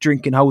dusty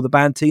drinking hole, the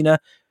Bantina.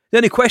 The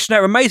only question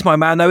that remains, my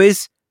man, though,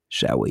 is,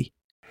 shall we?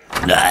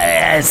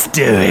 Let's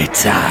do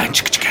it.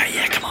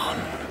 Yeah, come on.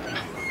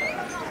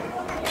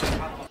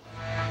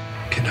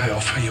 Can I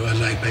offer you a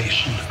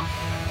libation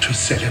to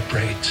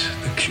celebrate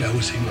the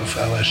closing of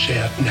our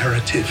shared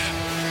narrative?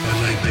 A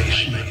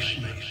libation.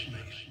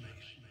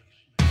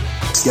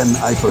 Can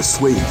I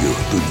persuade you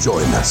to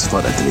join us for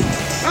a drink?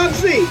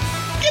 Hansi,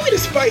 give me the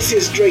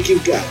spiciest drink you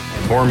got.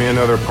 Pour me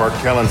another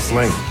Parkellen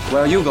Sling.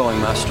 Where are you going,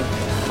 Master?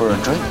 For a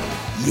drink?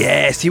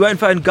 Yes, you won't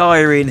find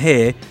Gaia in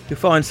here. You'll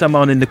find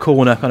someone in the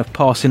corner kind of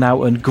passing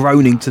out and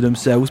groaning to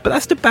themselves. But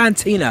that's the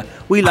Bantina.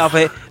 We love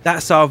it.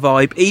 That's our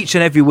vibe. Each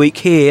and every week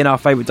here in our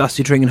favourite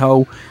dusty drinking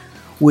hole,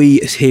 we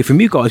hear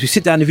from you guys. We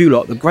sit down with you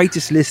lot, the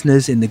greatest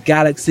listeners in the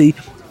galaxy.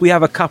 We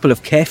have a couple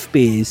of Kef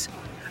beers.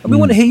 And we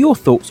want to hear your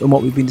thoughts on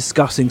what we've been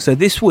discussing. So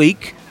this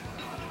week,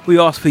 we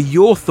asked for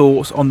your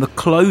thoughts on the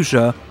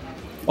closure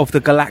of the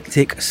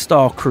Galactic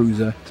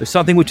Starcruiser. So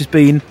something which has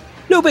been a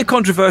little bit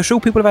controversial.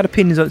 People have had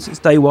opinions on it since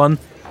day one.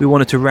 We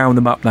wanted to round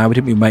them up now,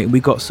 didn't we, mate? And we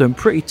got some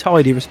pretty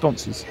tidy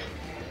responses.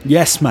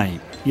 Yes,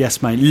 mate.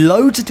 Yes, mate.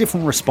 Loads of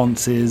different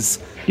responses.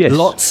 Yes.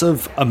 Lots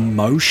of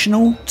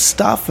emotional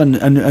stuff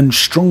and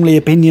strongly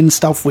opinion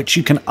stuff, which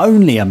you can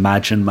only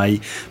imagine,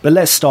 mate. But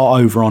let's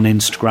start over on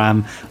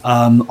Instagram.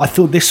 I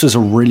thought this was a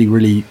really,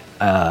 really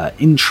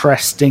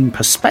interesting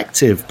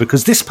perspective,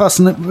 because this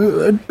person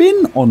had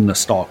been on the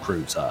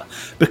Starcruiser.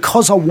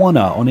 Because I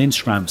Wanna on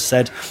Instagram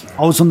said,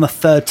 I was on the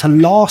third to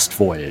last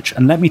voyage,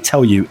 and let me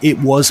tell you, it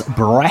was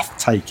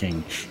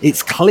breathtaking.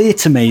 It's clear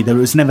to me that it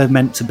was never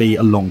meant to be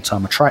a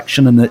long-term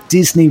attraction, and that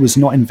Disney was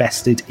not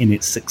invested in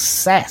its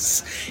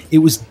success. It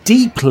was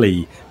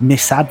deeply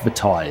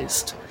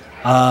misadvertised.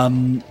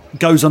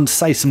 Goes on to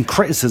say some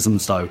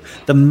criticisms though.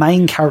 The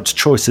main character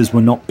choices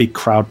were not big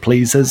crowd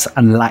pleasers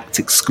and lacked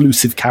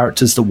exclusive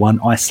characters that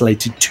weren't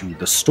isolated to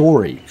the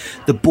story.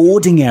 The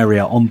boarding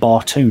area on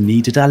Bar 2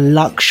 needed a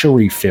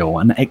luxury feel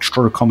and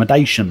extra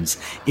accommodations.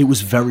 It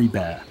was very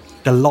bare.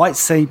 The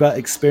lightsaber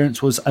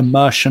experience was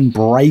immersion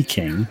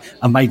breaking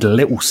and made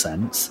little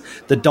sense.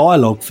 The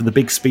dialogue for the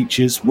big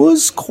speeches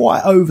was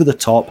quite over the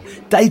top.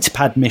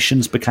 Datapad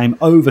missions became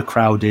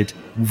overcrowded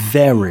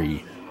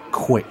very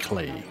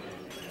quickly.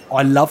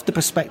 I love the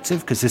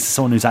perspective because this is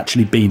someone who's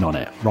actually been on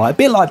it, right? A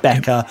bit like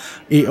Becca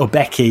or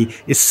Becky.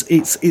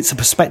 It's a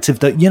perspective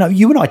that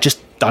you and I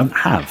just don't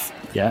have,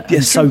 yeah.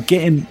 And so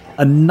getting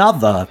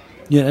another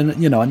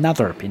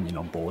opinion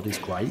on board is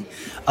great.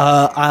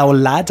 Our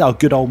lad, our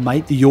good old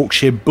mate, the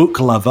Yorkshire book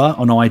lover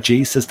on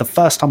IG says the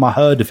first time I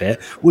heard of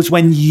it was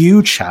when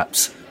you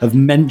chaps have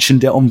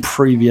mentioned it on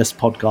previous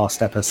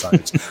podcast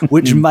episodes,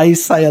 which may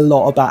say a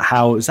lot about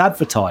how it was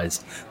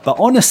advertised. But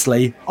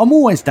honestly, I'm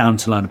always down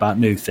to learn about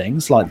new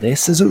things like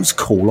this, as it was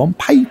cool on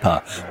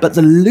paper. But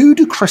the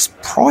ludicrous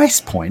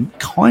price point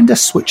kind of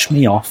switched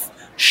me off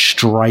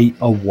straight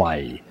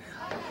away.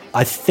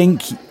 I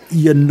think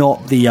you're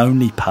not the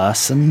only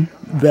person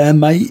there,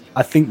 mate.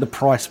 I think the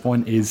price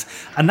point is,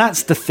 and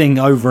that's the thing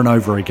over and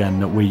over again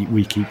that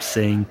we keep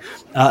seeing.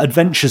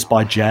 Adventures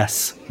by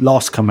Jess,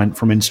 last comment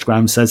from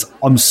Instagram, says,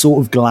 I'm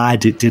sort of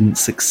glad it didn't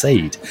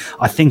succeed.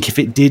 I think if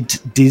it did,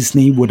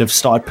 Disney would have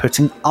started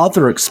putting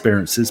other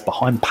experiences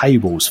behind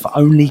paywalls for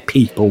only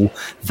people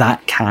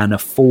that can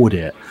afford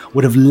it.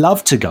 Would have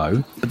loved to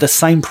go, but the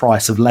same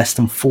price of less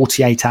than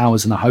 48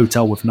 hours in a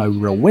hotel with no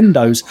real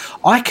windows,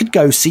 I could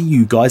go see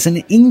you guys in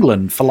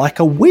England for like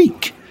a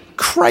week.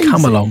 Crazy.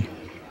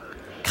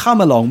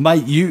 Come along,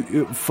 mate.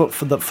 You for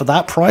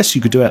that price,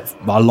 you could do it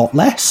a lot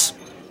less.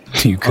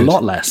 You could. A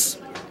lot less.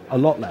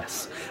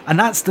 And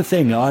that's the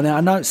thing.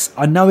 I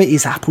know it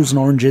is apples and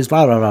oranges.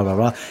 Blah blah blah blah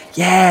blah.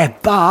 Yeah,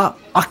 but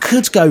I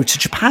could go to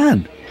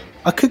Japan.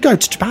 A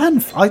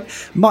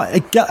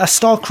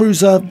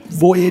Starcruiser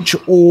voyage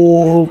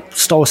or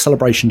Star Wars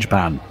Celebration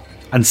Japan,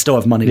 and still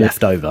have money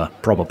left over.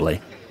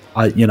 Probably.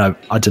 I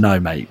don't know,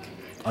 mate.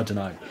 I don't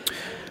know.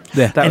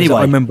 Yeah. Anyway,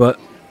 I remember.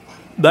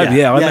 I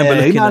remember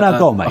looking at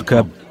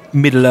a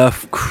Middle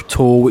Earth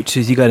tour, which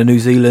is you go to New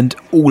Zealand,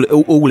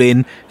 all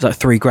in. It's like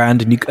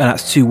 $3,000, and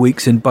that's 2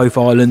 weeks in both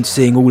islands,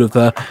 seeing all of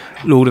the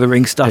Lord of the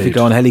Rings stuff. Dude. You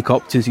go on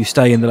helicopters, you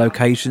stay in the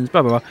locations,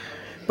 blah blah blah.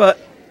 But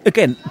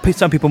again,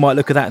 some people might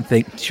look at that and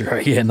think, sure,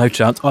 yeah, no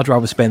chance. I'd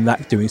rather spend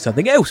that doing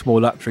something else more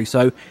luxury.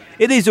 So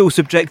it is all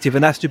subjective,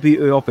 and that's the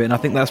beauty of it. And I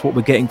think that's what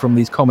we're getting from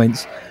these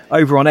comments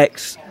over on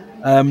X.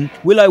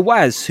 Willow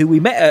Waz, who we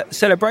met at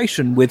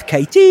Celebration with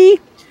Katie,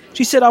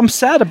 she said, I'm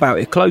sad about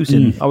it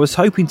closing. I was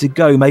hoping to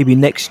go maybe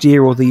next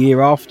year or the year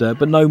after,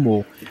 but no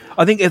more.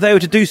 I think if they were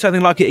to do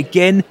something like it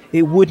again,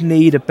 it would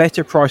need a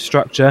better price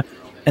structure,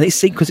 and it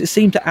seemed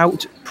to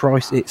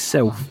outprice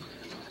itself.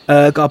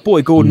 Our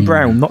boy Gordon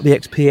Brown, not the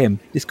XPM,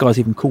 this guy's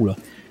even cooler,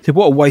 said,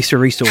 what a waste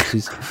of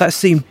resources. That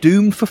seemed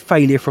doomed for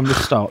failure from the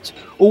start.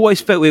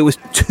 Always felt it was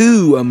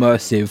too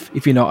immersive,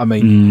 if you know what I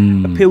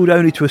mean. Appealed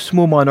only to a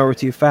small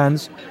minority of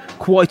fans.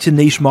 Quite a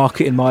niche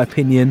market in my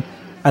opinion,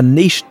 and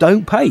niche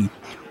don't pay.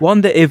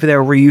 Wonder if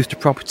they'll reuse the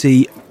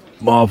property,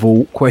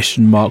 Marvel ?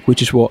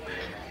 Which is what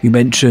you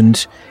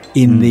mentioned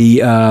in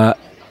the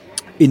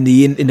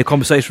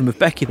conversation with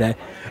Becky there.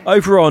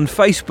 Over on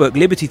Facebook,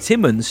 Liberty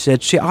Timmons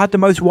said, I had the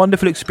most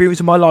wonderful experience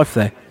of my life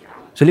there.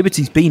 So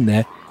Liberty's been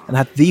there and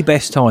had the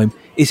best time.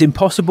 It's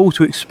impossible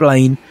to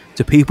explain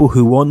to people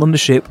who weren't on the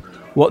ship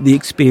what the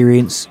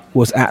experience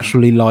was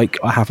actually like.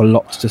 I have a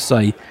lot to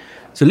say.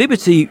 So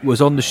Liberty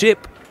was on the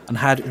ship and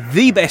had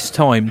the best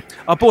time.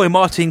 Our boy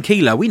Martin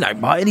Keeler, we know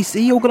Martin,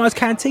 he organised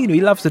Cantina,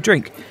 he loves to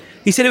drink.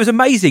 He said it was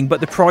amazing, but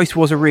the price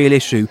was a real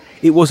issue.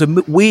 It was a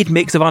weird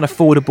mix of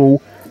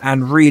unaffordable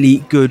and really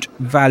good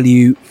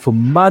value for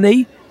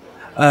money.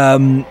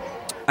 And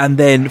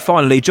then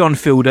finally, John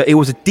Fielder, it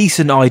was a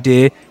decent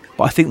idea,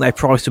 but I think they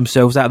priced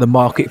themselves out of the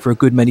market for a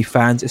good many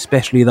fans,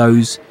 especially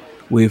those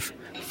with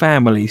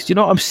families. Do you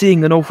know what? I'm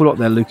seeing an awful lot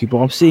there, Lukey, but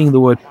I'm seeing the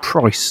word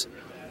price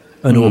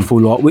an awful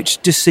lot,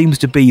 which just seems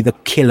to be the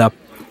killer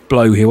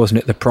blow here, wasn't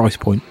it? The price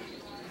point.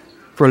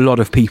 for a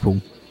lot of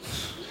people.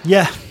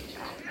 Yeah.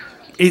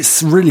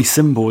 It's really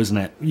simple, isn't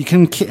it? You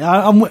can,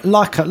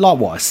 like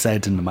what I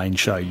said in the main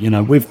show,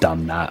 we've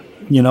done that.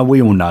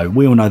 We all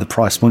know the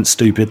price point's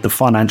stupid, the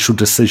financial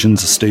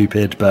decisions are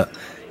stupid, but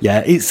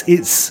yeah,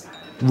 it's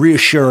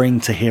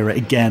reassuring to hear it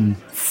again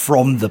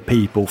from the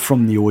people,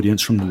 from the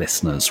audience, from the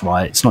listeners,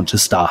 right? It's not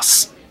just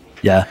us.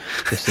 Yeah.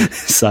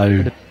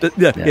 So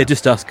yeah,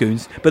 just us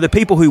goons. But the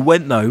people who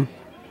went though,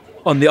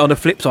 on the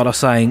flip side, are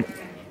saying,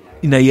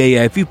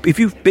 if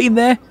you've been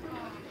there,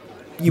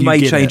 you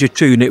may change a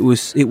tune. It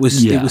was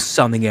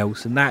something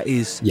else, and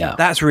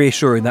that's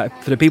reassuring.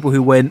 That for the people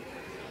who went,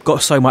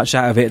 got so much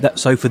out of it.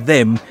 So for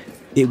them,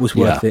 it was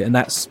worth it, and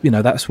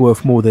that's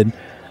worth more than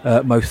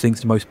most things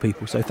to most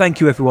people. So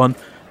thank you everyone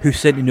who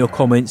sent in your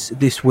comments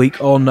this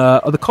week on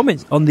the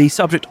comments on the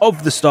subject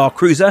of the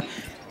Starcruiser.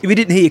 If you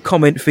didn't hear your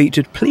comment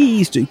featured,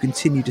 please do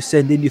continue to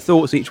send in your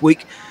thoughts each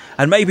week,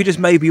 and maybe just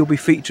maybe you'll be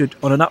featured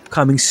on an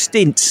upcoming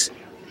stint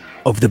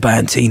of the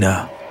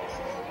Bantina.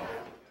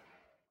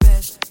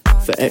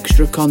 For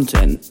extra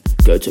content,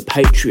 go to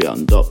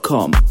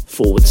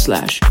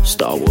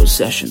patreon.com/Star Wars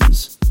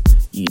Sessions.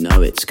 You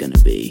know it's going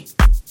to be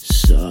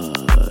so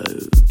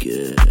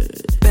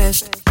good.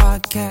 Best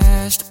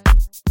podcast.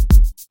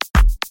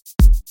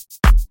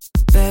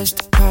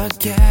 Best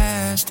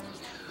podcast.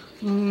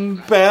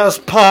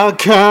 Best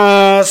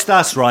podcast.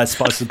 That's right.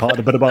 Spice the part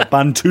a bit about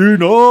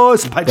Bantuno.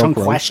 It's a Patreon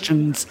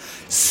questions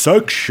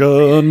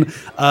section.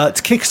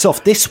 To kick us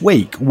off this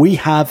week, we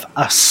have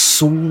a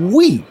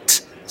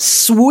sweet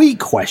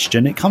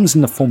question. It comes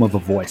in the form of a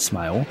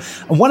voicemail.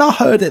 And when I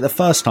heard it the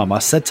first time, I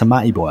said to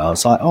Matty Boy, I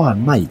was like, oh,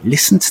 mate,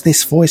 listen to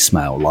this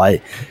voicemail.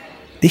 Like,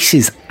 this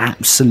is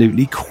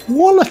absolutely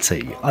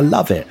quality. I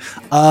love it.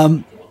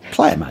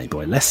 Play it, Matty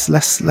Boy. Let's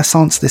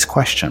answer this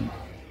question.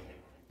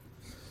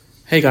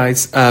 Hey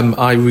guys,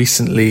 I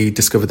recently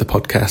discovered the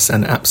podcast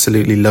and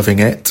absolutely loving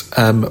it.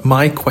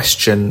 My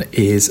question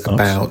is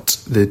about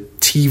the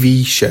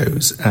TV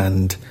shows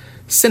and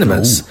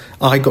cinemas. Ooh.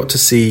 I got to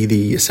see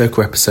the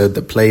Ahsoka episode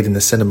that played in the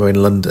cinema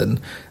in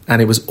London,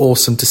 and it was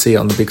awesome to see it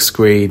on the big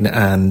screen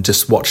and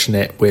just watching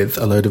it with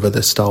a load of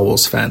other Star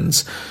Wars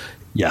fans.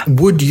 Yeah.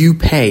 Would you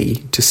pay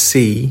to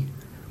see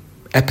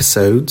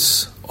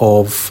episodes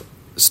of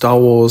Star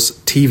Wars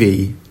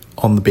TV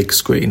on the big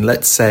screen?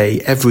 Let's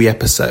say every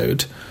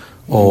episode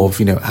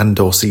of,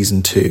 Andor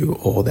Season 2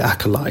 or The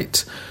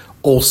Acolyte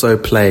also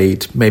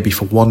played maybe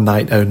for one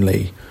night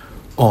only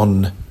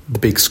on the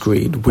big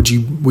screen. Would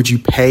you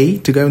pay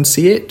to go and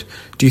see it?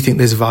 Do you think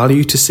there's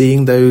value to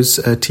seeing those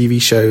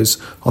TV shows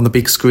on the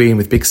big screen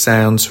with big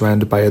sound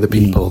surrounded by other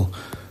people?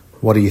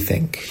 What do you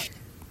think?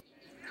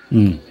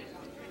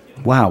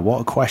 Wow,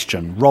 what a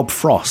question. Rob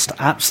Frost,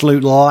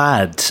 absolute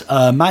lad.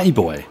 Matty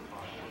Boy,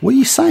 what are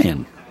you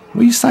saying?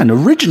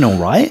 Original,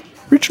 right?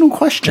 Original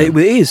question. It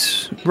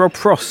is. Rob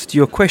Frost,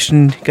 your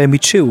question gave me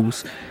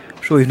chills.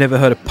 I'm sure you've never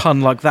heard a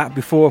pun like that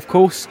before, of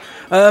course.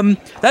 That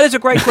is a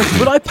great question.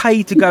 Would I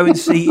pay to go and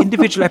see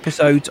individual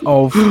episodes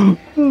of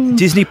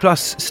Disney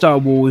Plus Star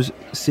Wars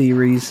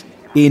series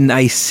in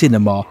a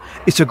cinema?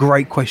 It's a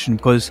great question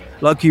because,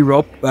 like you,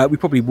 Rob, we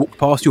probably walked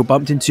past you or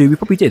bumped into, we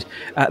probably did,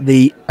 at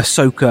the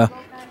Ahsoka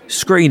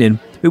screening.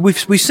 We've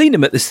seen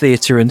them at this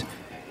theatre, and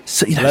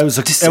so, there was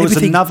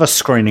another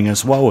screening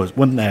as well,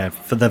 wasn't there,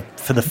 for the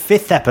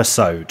fifth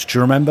episode? Do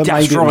you remember?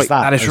 That's Maybe right. It was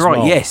that is right.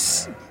 Well.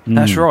 Yes,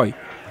 that's right.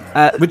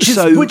 Which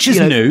is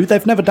new.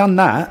 They've never done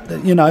that.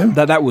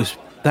 That was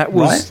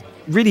right?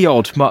 really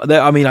odd.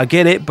 I mean, I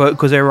get it, but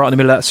because they were right in the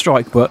middle of that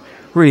strike, but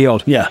really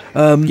odd. Yeah.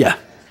 Yeah.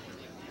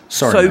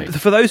 Sorry. So mate.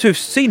 For those who've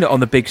seen it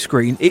on the big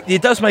screen,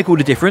 it does make all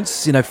the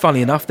difference.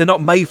 Funny enough, they're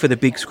not made for the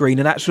big screen,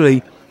 and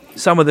actually,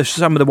 some of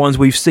the ones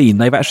we've seen,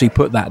 they've actually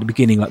put that at the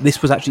beginning. Like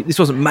this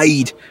wasn't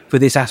made for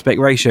this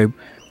aspect ratio,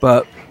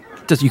 but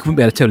you couldn't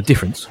be able to tell the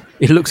difference.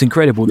 It looks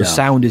incredible. The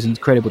sound is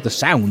incredible. The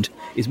sound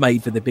is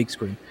made for the big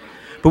screen.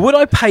 But would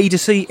I pay to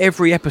see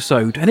every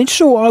episode? And in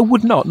short, I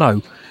would not,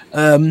 no.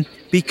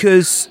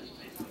 Because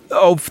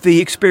of the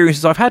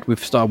experiences I've had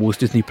with Star Wars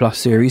Disney Plus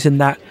series, in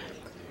that,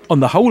 on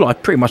the whole, I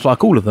pretty much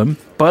like all of them,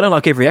 but I don't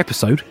like every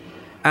episode.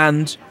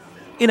 And,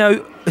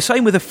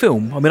 same with a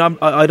film. I mean,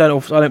 I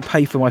don't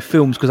pay for my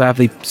films because I have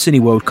the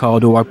Cineworld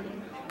card, or I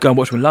go and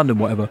watch them in London,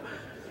 whatever.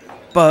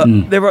 But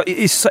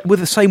it's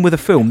the same with a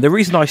film. The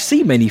reason I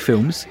see many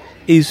films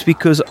is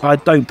because I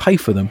don't pay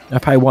for them. I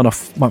pay a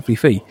one-off monthly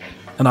fee,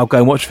 and I'll go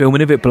and watch a film,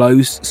 and if it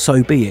blows,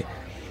 so be it.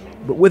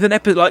 But with an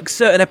episode, like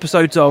certain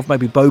episodes of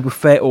maybe Boba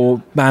Fett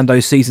or Mando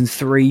Season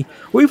 3,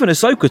 or even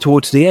Ahsoka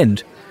towards the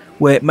end,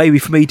 where maybe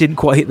for me didn't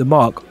quite hit the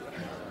mark,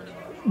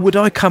 would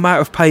I come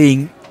out of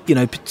paying,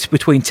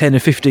 between 10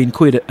 and 15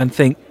 quid and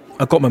think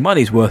I got my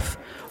money's worth?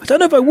 I don't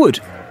know if I would.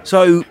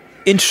 So,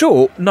 in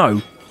short,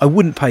 no, I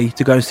wouldn't pay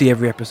to go and see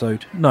every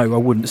episode. No, I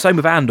wouldn't. Same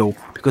with Andor,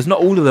 because not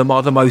all of them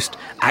are the most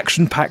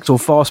action-packed or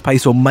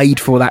fast-paced or made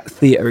for that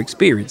theatre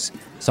experience.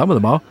 Some of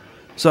them are.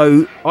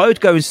 So, I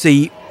would go and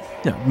see,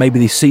 maybe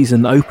the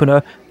season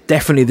opener,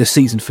 definitely the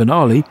season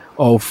finale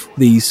of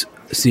these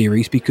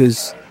series,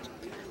 because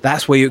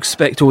that's where you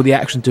expect all the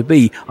action to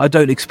be. I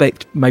don't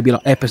expect maybe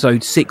like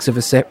episode 6 of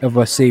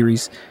a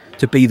series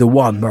to be the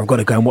one where I've got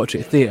to go and watch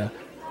it at theatre.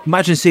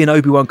 Imagine seeing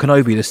Obi-Wan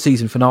Kenobi, the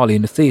season finale,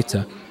 in the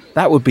theatre.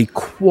 That would be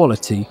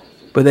quality.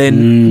 But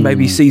then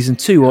maybe season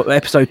 2 or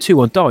episode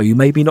 2 on Dayu,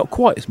 maybe not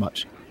quite as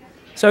much.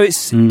 So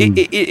it's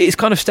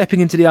kind of stepping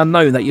into the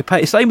unknown that you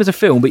pay. Same as a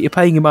film, but you're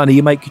paying your money,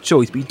 you make your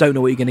choice, but you don't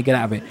know what you're going to get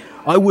out of it.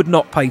 I would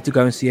not pay to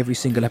go and see every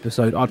single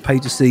episode. I'd pay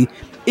to see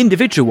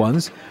individual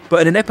ones.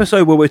 But in an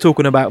episode where we're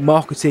talking about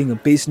marketing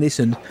and business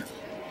and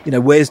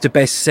where's the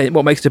best sense,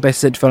 what makes the best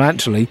sense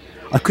financially,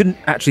 I couldn't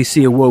actually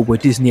see a world where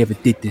Disney ever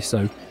did this.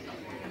 So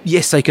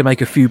yes, they could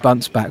make a few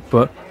bunts back,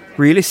 but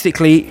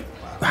realistically,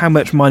 how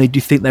much money do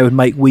you think they would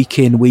make week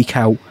in, week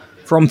out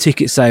from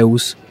ticket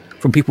sales,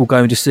 from people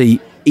going to see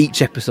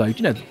each episode?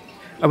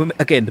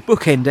 Again, the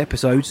bookend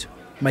episodes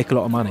make a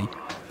lot of money.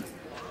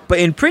 But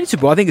in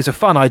principle, I think it's a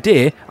fun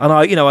idea, and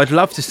I'd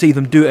love to see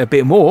them do it a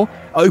bit more,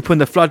 open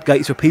the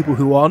floodgates for people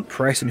who aren't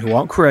press and who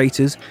aren't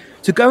creators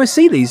to go and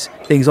see these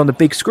things on the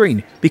big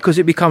screen, because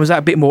it becomes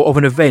that bit more of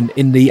an event.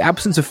 In the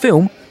absence of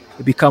film,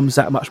 it becomes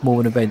that much more of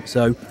an event.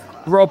 So,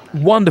 Rob,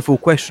 wonderful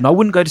question. I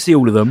wouldn't go to see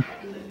all of them,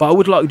 but I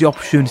would like the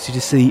opportunity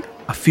to see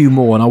a few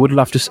more, and I would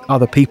love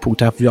other people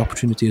to have the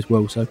opportunity as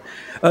well. So,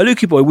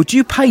 Lukey boy, would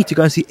you pay to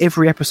go and see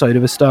every episode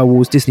of a Star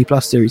Wars Disney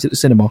Plus series at the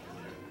cinema?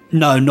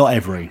 No, not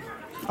every.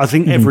 I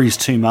think every is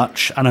too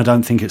much, and I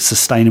don't think it's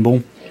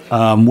sustainable.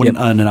 Wouldn't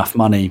earn enough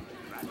money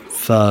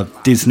for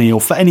Disney or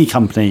for any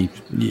company,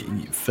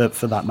 for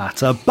that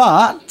matter.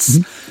 But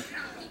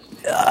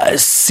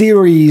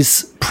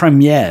series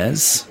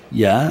premieres,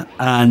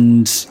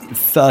 and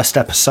first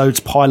episodes,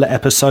 pilot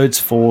episodes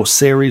for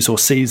series or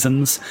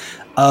seasons,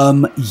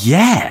 I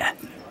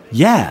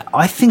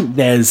think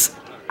there's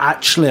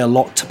actually a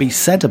lot to be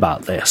said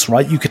about this,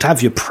 right? You could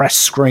have your press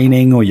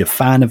screening or your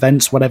fan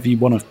events, whatever you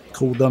want to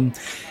call them,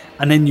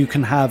 and then you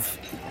can have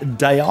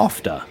day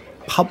after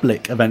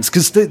public events,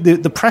 because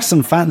the press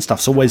and fan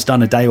stuff's always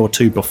done a day or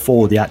two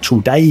before the actual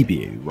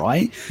debut,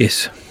 right?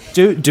 Yes.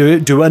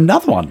 Do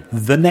another one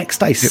the next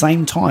day,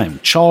 same time.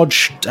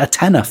 Charge a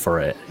tenner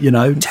for it,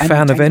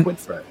 10 event quid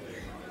for it.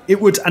 It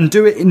would, and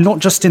do it not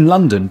just in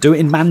London, do it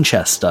in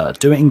Manchester,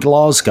 do it in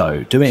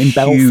Glasgow, do it in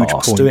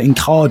Belfast, do it in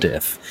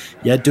Cardiff,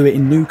 do it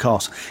in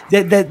Newcastle.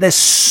 There's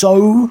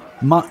so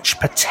much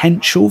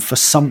potential for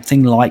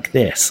something like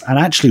this. And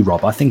actually,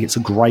 Rob, I think it's a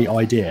great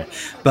idea.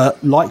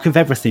 But like with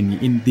everything,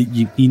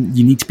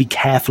 you need to be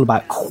careful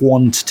about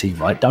quantity,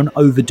 right? Don't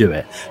overdo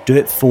it. Do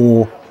it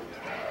for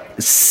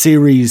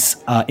series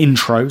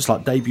intros,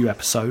 like debut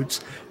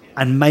episodes,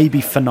 and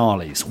maybe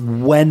finales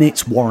when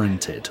it's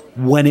warranted,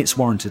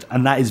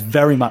 and that is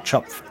very much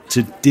up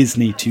to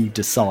Disney to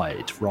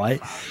decide,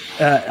 right?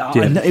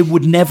 It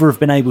would never have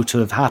been able to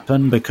have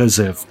happened because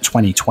of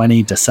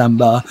 2020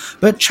 December,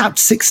 but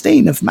chapter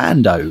 16 of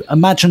Mando,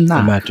 imagine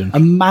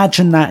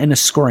that in a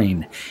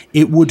screen.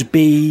 It would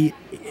be,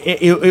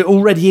 it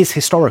already is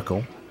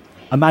historical.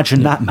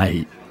 Imagine that,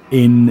 mate,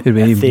 in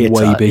a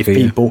theatre. If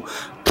people,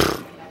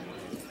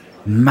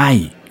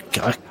 mate,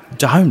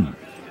 don't.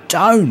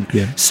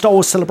 Star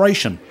Wars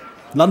Celebration,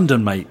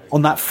 London, mate.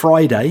 On that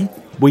Friday,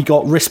 we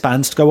got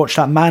wristbands to go watch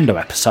that Mando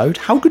episode.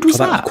 How good was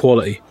that?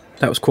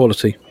 That was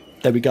quality.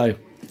 There we go.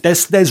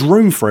 There's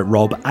room for it,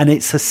 Rob, and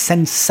it's a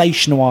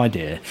sensational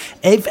idea.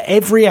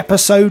 Every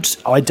episode,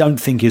 I don't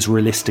think is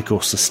realistic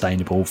or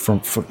sustainable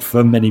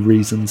for many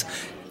reasons.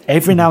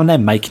 Every now and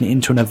then, making it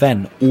into an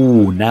event.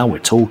 Oh, now we're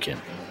talking.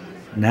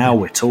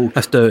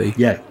 That's dirty.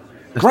 Yeah.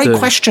 Great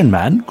question,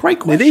 man. Great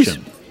question. It is.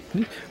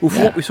 Well,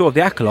 from what we saw of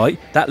the Acolyte,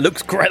 that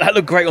looks great. That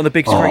looked great on the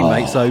big screen,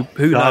 mate. So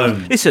who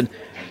knows? Listen,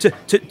 to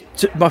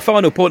my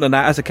final point on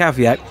that, as a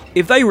caveat,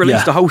 if they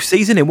released the whole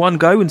season in one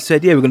go and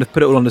said, we're going to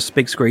put it all on the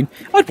big screen,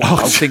 I'd watch the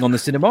whole thing on the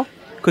cinema,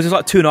 because it's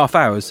like 2.5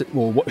 hours,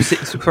 or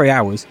 3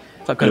 hours.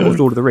 It's like going to watch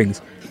Lord of the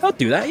Rings. I'd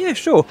do that, yeah,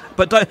 sure.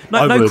 But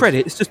no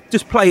credits.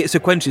 Just play it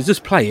sequentially.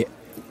 Just play it.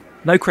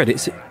 No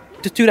credits.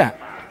 Just do that.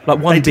 Like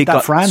one big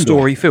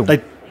story film.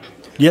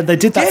 They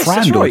did that for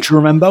Andor. Right. Do you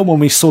remember when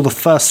we saw the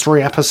first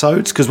 3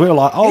 episodes? Because we were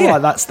like,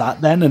 right, that's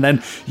that then. And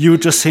then you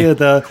would just see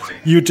the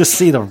like,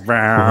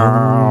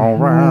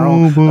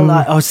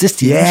 is this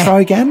the intro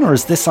again? Or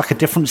is this like a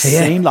different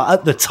scene? Like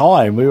at the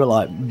time, we were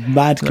like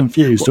mad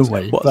confused, weren't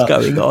we? What's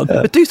going on?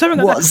 But do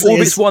something like that. Or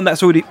if it's one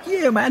that's already,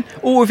 man.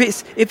 Or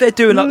if they're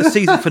doing like the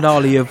season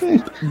finale of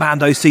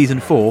Mando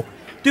season 4,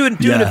 Do an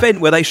event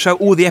where they show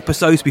all the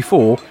episodes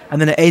before,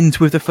 and then it ends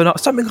with the finale,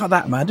 something like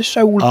that, man. Just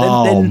show all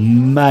of them.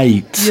 Then,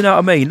 mate, you know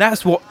what I mean?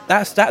 That's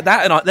that,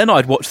 and then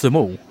I'd watch them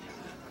all.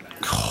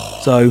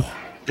 So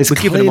there's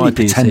clearly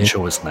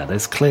potential, isn't there?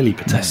 There's clearly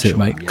potential. That's it,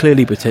 mate.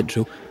 Clearly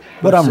potential.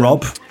 Well done,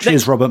 Rob.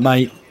 Cheers, Robert,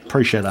 mate.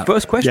 Appreciate that.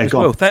 First question as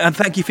well. And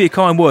thank you for your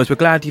kind words. We're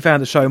glad you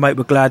found the show, mate.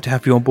 We're glad to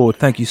have you on board.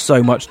 Thank you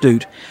so much,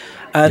 dude.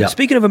 And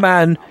speaking of a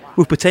man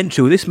with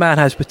potential, this man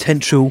has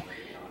potential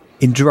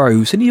in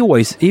droves, and he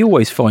always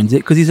finds it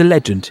because he's a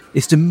legend.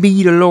 It's the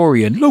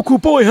Mandalorian. Local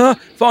boy, huh?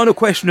 Final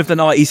question of the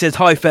night. He says,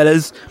 "Hi,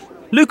 fellas.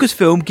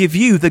 Lucasfilm give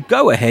you the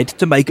go-ahead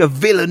to make a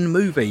villain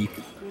movie.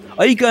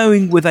 Are you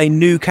going with a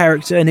new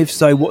character, and if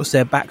so, what's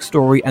their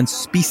backstory and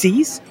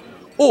species?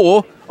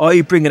 Or are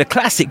you bringing a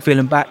classic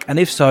villain back, and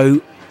if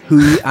so,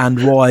 who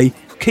and why?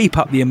 Keep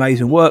up the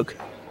amazing work.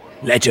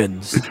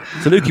 Legends.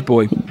 So, Lukey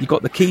boy, you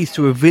got the keys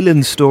to a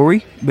villain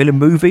story, villain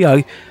movie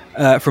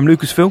from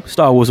Lucasfilm,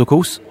 Star Wars, of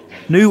course.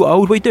 New,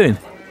 old, what are you doing?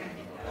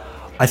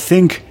 I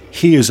think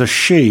he is a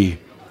she,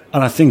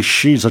 and I think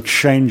she's a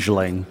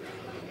changeling.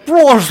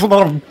 So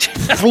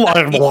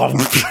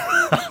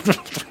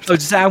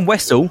Zam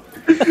Wessel.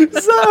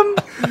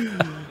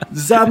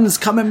 Zam's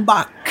coming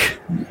back.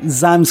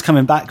 Zam's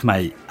coming back,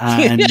 mate,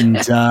 and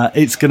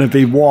it's going to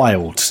be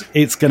wild.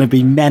 It's going to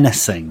be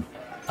menacing.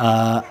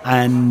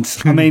 And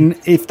I mean,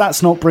 if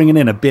that's not bringing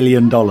in $1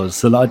 billion,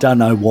 then I don't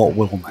know what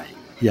will, mate.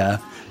 Yeah,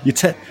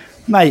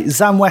 mate.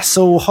 Zam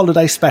Wessel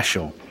holiday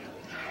special.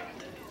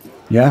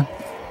 Yeah,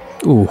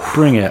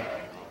 bring it.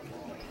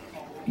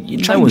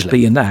 No one's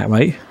beating that,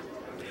 mate.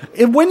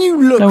 When you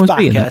look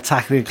back at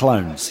Attack of the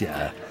Clones,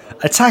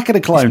 Attack of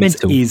the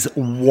Clones is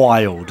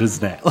wild,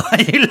 isn't it?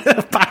 Like, you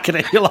look back at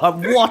it, you're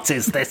like, what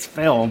is this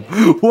film?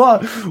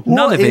 What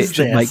None of it is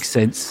just this? makes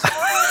sense.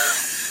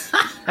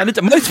 And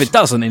most of it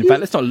doesn't, in fact.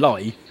 Let's not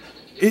lie.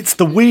 It's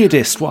the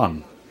weirdest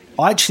one.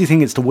 I actually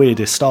think it's the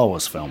weirdest Star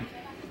Wars film.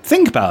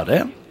 Think about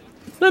it.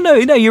 No,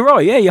 you're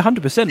right. Yeah, you're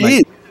 100%,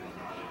 mate.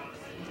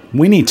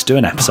 We need to do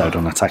an episode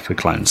on Attack of the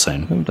Clones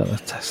soon. We've done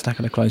Attack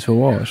of the Clones for a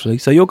while, actually.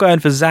 So you're going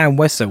for Zam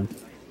Wessel?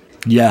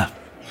 Yeah.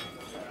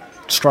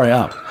 Straight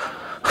up.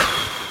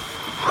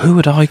 Who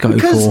would I go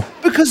for?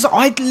 Because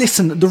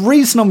listen, the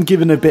reason I'm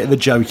giving a bit of a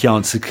jokey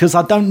answer is because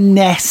I don't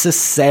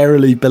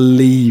necessarily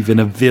believe in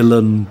a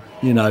villain,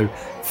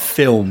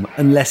 film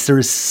unless there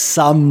is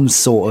some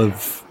sort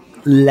of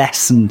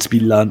lesson to be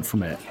learnt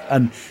from it.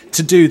 And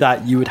to do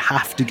that, you would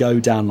have to go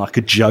down like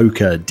a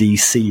Joker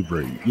DC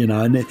route,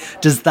 and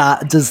does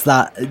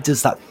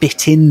that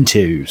fit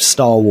into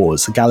Star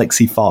Wars, a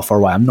galaxy far, far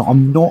away?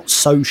 I'm not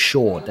so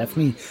sure.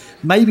 Definitely,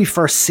 maybe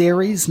for a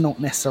series,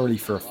 not necessarily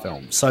for a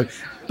film. So,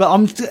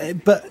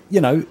 but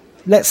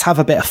let's have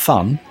a bit of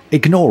fun.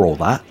 Ignore all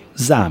that.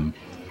 Zam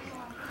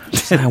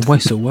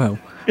Wessel, well.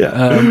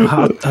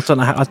 Yeah. I don't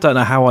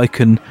know how I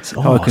can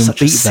such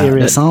beat a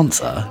serious that.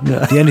 answer.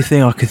 Yeah. The only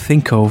thing I could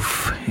think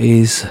of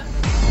is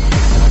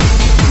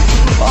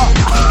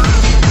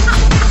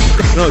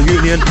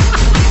Techno-Union.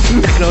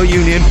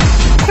 Techno-Union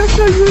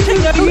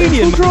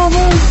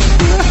drama.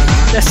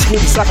 Yes,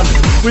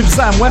 with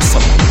Zam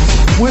Wessel.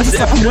 With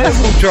Zam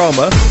Wessel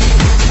drama.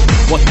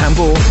 What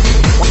Tambor?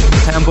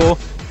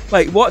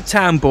 Wait, what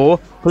Tambor?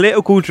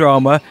 Political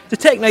drama. The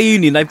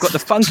Techno-Union. They've got the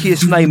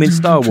funkiest name in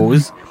Star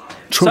Wars.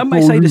 Some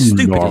may say the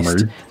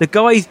stupidest. The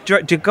guy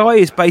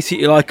is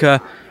basically like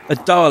a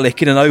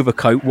Dalek in an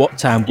overcoat. What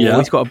Tambor? Yeah.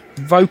 He's got a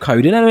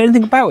vocode. You don't know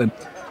anything about him.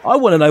 I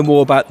want to know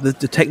more about the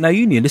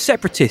Techno-Union, the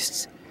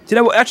Separatists. Do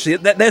you know what? Actually,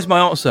 there's my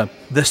answer.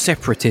 The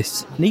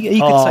Separatists. And you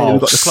could say that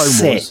we've got the Clone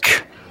Wars.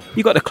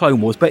 You got the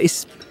Clone Wars, but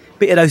it's a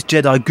bit of those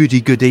Jedi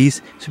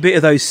goodies. It's a bit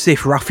of those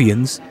Sith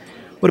ruffians.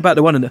 What about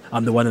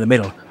I'm the one in the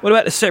middle. What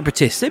about the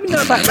Separatists? Let me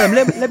know about them.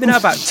 Let me know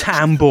about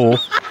Tambor.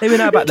 Let me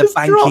know about the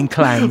banking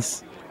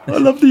clans. I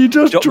love that you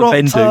just dropped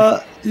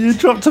you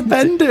dropped a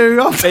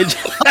Bendu.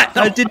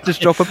 I did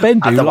just drop a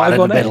Bendu live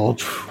on air.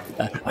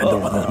 I'm the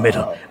one in the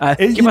middle.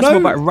 Give us more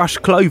about Rush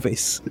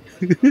Clovis.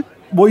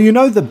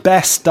 Well, the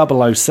best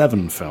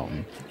 007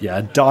 film,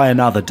 Die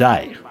Another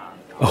Day.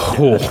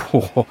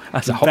 Oh,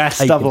 that's a hot best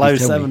take.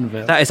 Best 007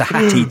 film. That is a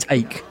hatty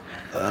take.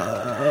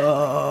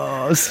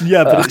 But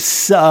it's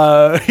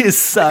so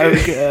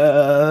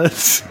good.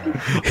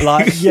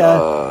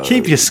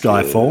 Keep your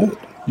Skyfall.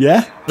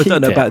 Yeah, I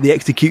don't know about the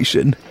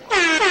execution.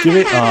 Give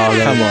it.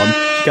 Come on.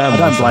 I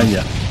don't blame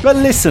you. But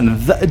listen,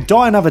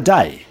 Die Another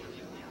Day.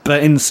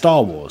 But in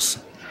Star Wars,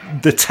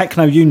 the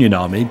Techno-Union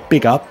army,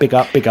 big up,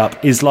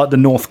 is like the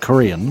North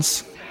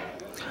Koreans.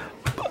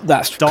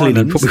 That's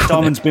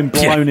Diamond's been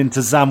blown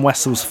into Zam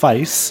Wessel's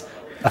face,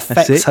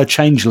 affects her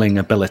changeling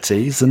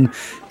abilities, and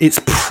it's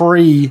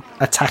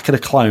pre-Attack of the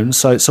Clones,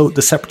 so it's all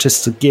the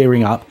Separatists are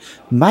gearing up.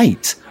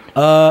 Mate,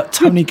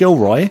 Tony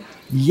Gilroy,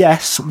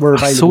 yes, we're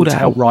available to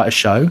help write a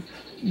show.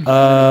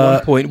 At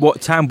one point,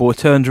 what Tambor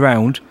turns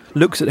around,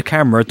 looks at the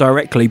camera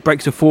directly,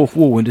 breaks the fourth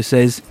wall, and just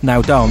says,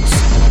 "Now dance."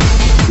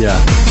 Yeah.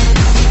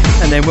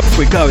 And then off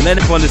we go, and then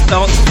everyone just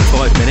dances for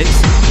 5 minutes.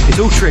 It's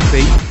all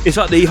trippy. It's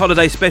like the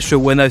holiday special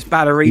when those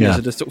ballerinas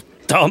are just sort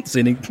of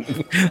dancing in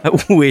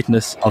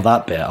weirdness. Oh,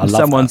 that bit. I love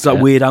Someone's that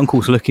like weird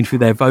uncle's looking through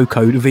their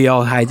vocode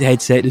VR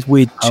headset. This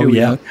weird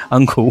chill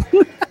uncle.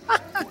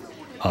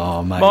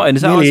 Oh, mate. Martin,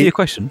 does that answer your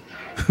question?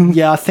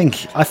 Yeah, I think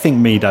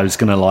Mido's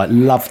gonna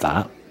love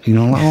that.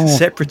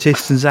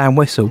 Separatists and Zam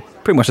Wessel.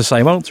 Pretty much the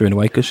same answer in a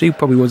way, because she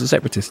probably was a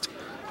separatist.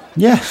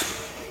 Yeah.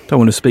 Don't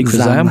want to speak for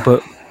Zam,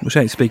 but she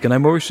ain't speaking no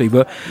more, is she?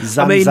 But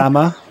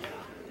Zama.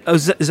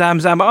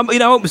 Zam.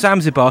 I'm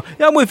Zanzibar.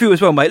 Yeah, I'm with you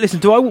as well, mate. Listen,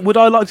 would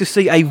I like to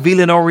see a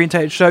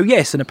villain-orientated show?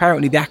 Yes, and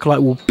apparently the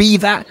Acolyte will be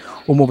that,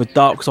 or more of a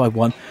dark side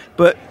one.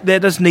 But there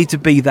does need to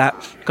be that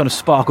kind of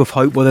spark of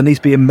hope, where there needs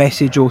to be a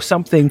message or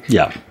something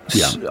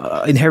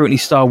inherently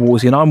Star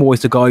Wars. And I'm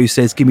always the guy who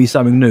says, give me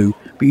something new,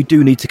 but you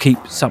do need to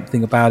keep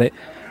something about it.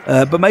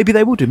 But maybe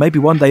they will do. Maybe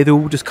one day they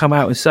will just come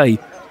out and say,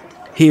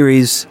 here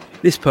is,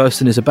 this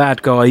person is a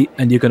bad guy,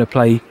 and you're going to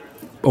play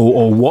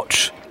or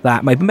watch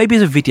that. Maybe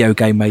it's a video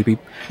game, maybe.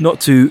 Not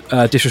to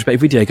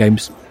disrespect video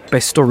games,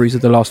 best stories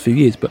of the last few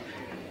years, but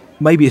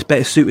maybe it's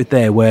better suited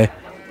there, where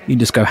you can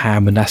just go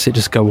ham and that's it,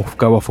 just go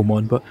off on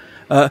one. But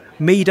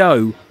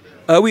Mido,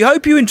 we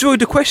hope you enjoyed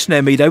the question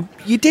there, Mido.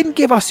 You didn't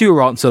give us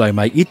your answer though,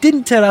 mate. You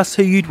didn't tell us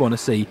who you'd want to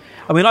see.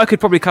 I mean, I could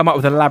probably come up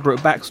with an elaborate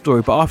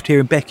backstory, but after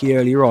hearing Becky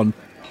earlier on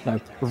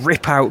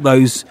rip out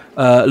those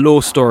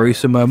lore stories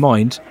from her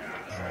mind,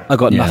 I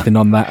got nothing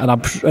on that, and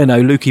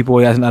Lukey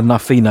boy hasn't had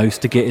enough phenos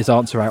to get his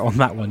answer out on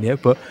that one yet.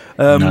 But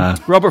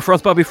Robert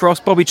Frost,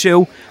 Bobby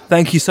Chill,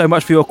 thank you so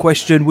much for your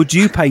question. Would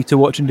you pay to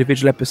watch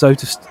individual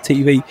episodes of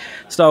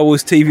Star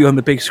Wars TV on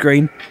the big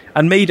screen?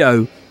 And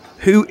Mido,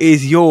 who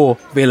is your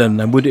villain,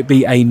 and would it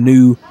be a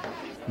new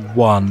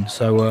one?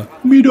 So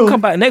we'll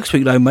come back next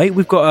week though, mate.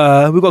 We've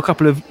got a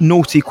couple of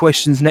naughty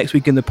questions next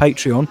week in the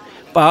Patreon,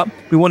 but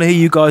we want to hear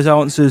you guys'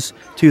 answers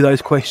to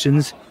those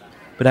questions.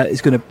 But that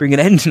is going to bring an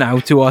end now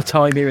to our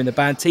time here in the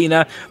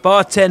Bantina.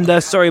 Bartender,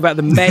 sorry about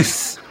the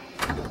mess.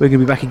 We're going to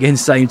be back again,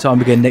 same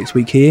time again next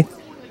week here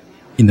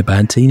in the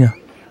Bantina.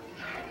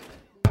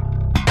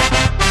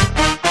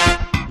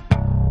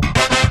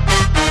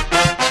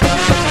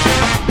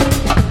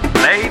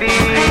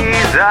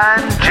 Ladies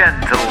and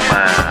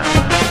gentlemen,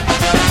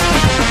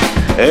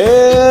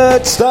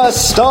 it's the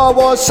Star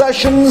Wars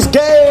Sessions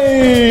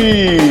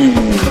game!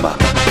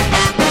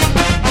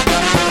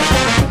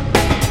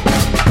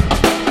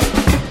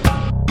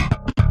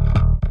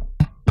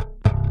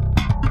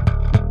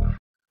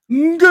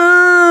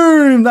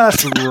 Game!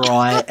 That's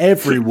right.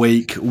 Every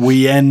week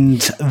we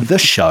end the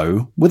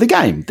show with a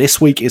game. This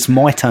week it's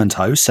my turn to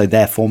host, so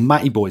therefore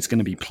Matty Boy's going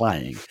to be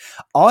playing.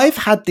 I've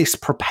had this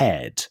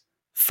prepared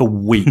for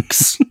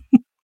weeks.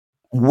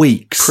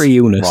 Weeks.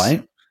 Pre-illness.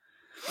 Right?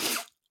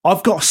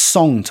 I've got a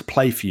song to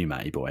play for you,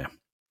 Matty Boy.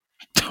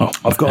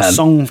 I've got a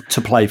song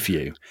to play for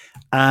you.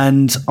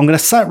 And I'm going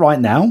to say it right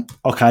now,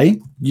 okay?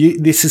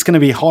 This is going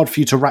to be hard for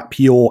you to wrap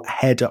your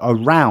head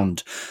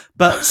around.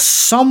 But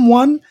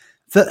someone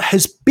that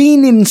has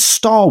been in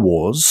Star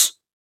Wars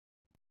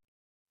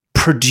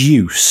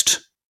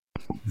produced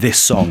this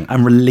song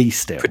and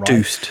released it.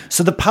 Produced. Right?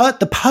 So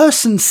the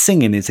person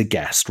singing is a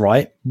guest,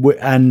 right?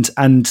 And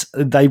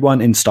they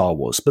weren't in Star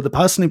Wars, but the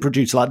person who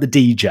produced, like the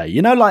DJ,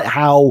 you know, like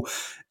how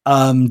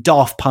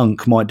Daft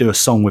Punk might do a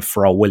song with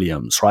Pharrell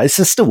Williams, right?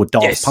 It's still a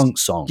Daft Punk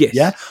song. Yes.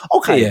 Yeah.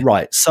 Okay. Yeah.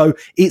 Right. So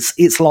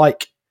it's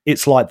like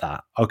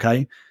that.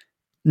 Okay.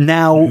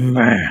 Now,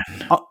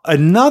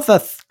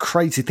 another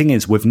crazy thing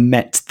is we've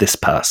met this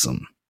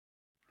person.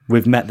 So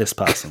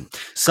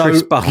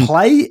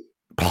play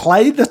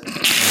the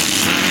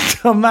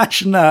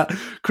imagine that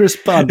Chris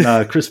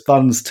Bunn. Chris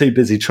Bunn's too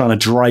busy trying to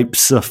drape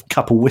a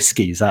couple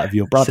whiskeys out of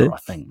your brother, I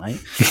think,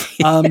 mate.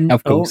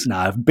 Of course.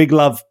 Big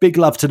love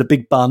to the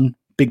big bun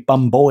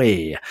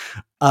boy.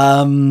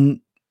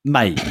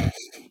 Mate,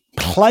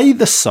 play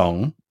the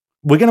song.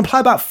 We're going to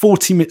play about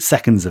 40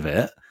 seconds of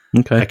it.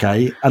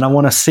 Okay. And I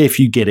want to see if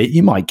you get it.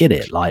 You might get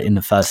it, like, in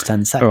the first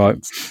 10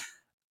 seconds.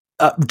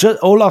 All right.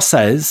 All I'll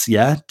say is,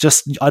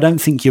 I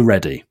don't think you're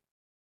ready.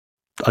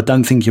 All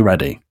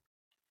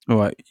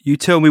right. You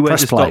tell me when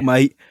to stop,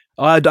 mate.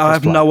 I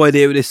have no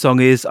idea what this song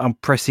is. I'm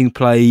pressing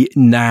play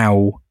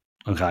now.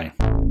 Okay.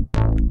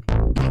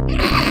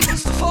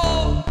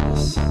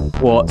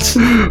 What?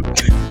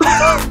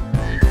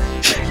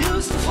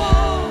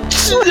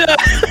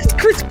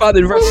 Chris Bunn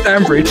and Russ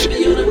Stanbridge.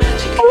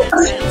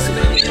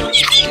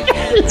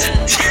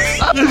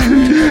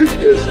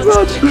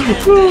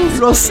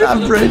 Ross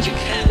Sandbridge.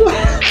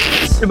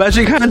 The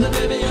Magic Hand.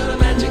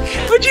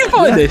 Where'd you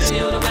find this?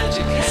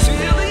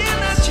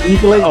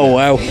 Oh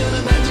wow.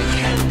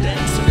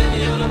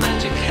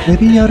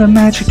 Maybe you're the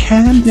magic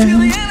hand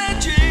down.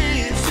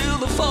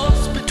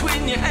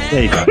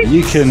 There you go.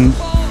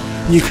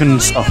 You can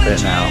stop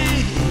it now.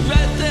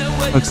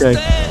 Okay.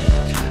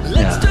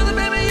 Yeah.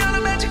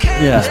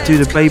 Let's do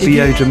the Baby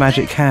Yoda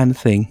magic hand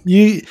thing.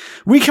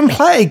 We can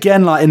play it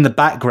again, like in the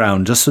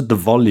background, just with the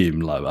volume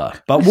lower.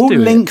 But we'll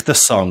link the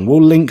song.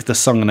 We'll link the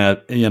song in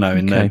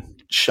the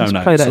show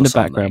notes. Play that in the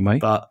background,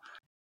 mate. But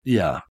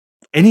yeah,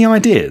 any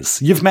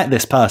ideas? You've met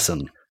this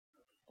person,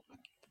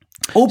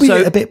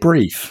 albeit a bit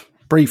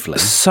briefly.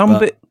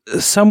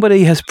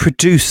 Somebody has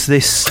produced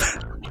this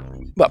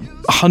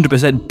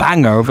 100%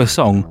 banger of a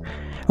song,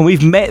 and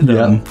we've met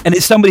them, and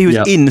it's somebody who's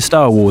in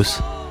Star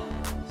Wars.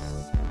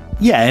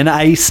 Yeah, in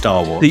a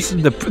Star Wars.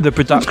 The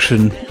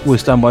production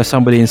was done by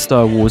somebody in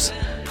Star Wars.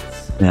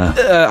 Yeah.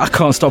 I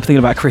can't stop thinking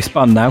about Chris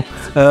Bunn now.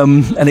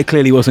 And it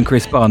clearly wasn't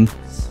Chris Bunn.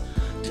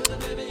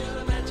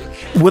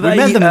 We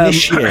met them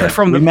this year.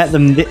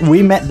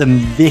 We met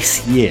them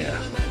this year.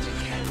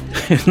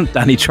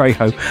 Danny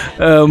Trejo.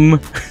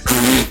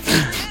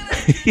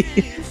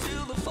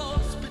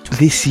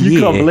 This year. You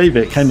can't believe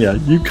it, can you?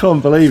 You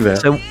can't believe it.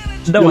 So,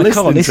 no, I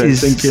can't. This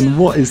is thinking,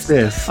 what is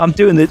this? I'm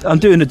doing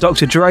the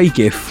Dr. Dre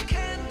gif.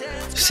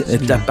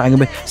 Sitting there banging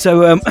me. So,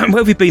 where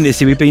have we been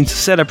this year? We've been to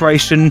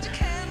Celebration,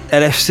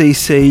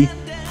 LFCC.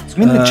 I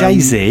mean, the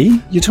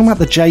Jay-Z. You're talking about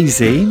the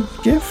Jay-Z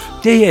gif?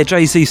 Yeah,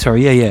 Jay-Z.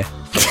 Sorry, yeah.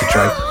 Dr.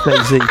 Dre,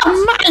 Jay-Z.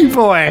 Man,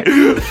 boy.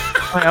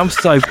 I'm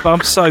out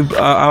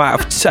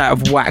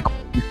of whack.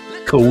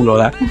 Cool or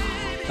that.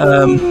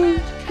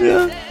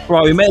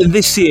 Right, we met them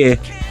this year.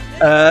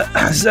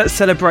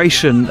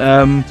 Celebration.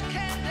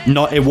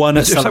 It won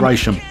at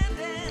Celebration.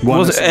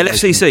 Was it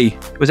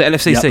LFCC? Was it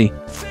LFCC?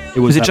 Yep.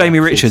 Was it Jamie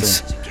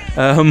Richards?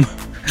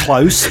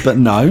 Close, but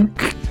no.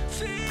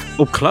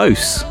 Oh,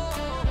 close.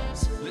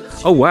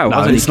 Oh wow!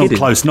 No, it's not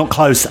close. Not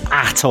close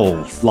at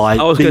all. Like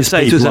I was going to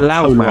say, it was a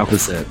loudmouth.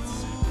 Opposite.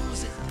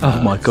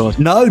 Oh my god!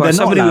 No, they're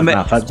not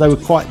loudmouth. They were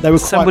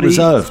quite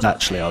reserved,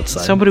 actually. I'd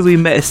say somebody we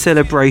met at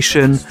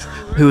Celebration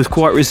who was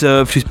quite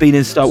reserved, who's been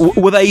in Star.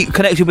 Were they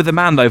connected with the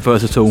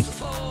Mandoverse at all?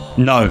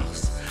 No.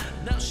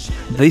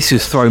 This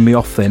is throwing me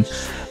off. Then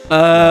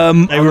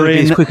they were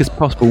in as quick as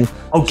possible.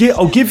 I'll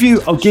give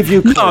you. A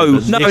clue, No.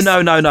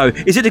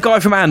 Is it the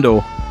guy from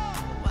Andor?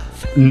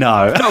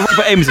 No. Not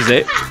Robert Ems, is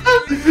it?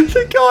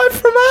 The guy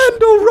from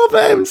Andor,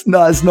 Robert Ems.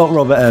 No, it's not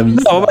Robert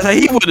Ems. No,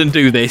 he wouldn't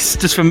do this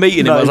just from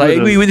meeting him. I was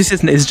like, this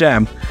isn't his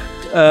jam.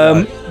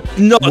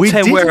 Not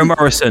Tenwera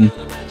Morrison.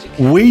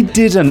 We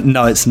didn't.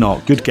 No, it's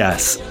not. Good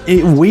guess.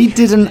 We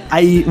didn't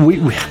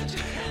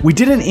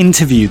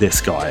interview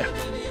this guy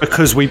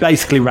because we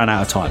basically ran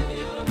out of time.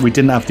 We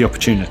didn't have the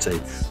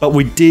opportunity, but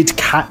we did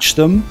catch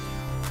them,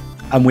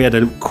 and we had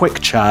a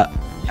quick chat,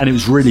 and it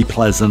was really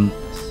pleasant.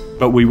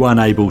 But we weren't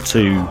able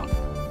to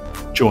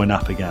join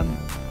up again.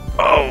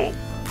 Oh,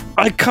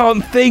 I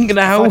can't think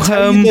now.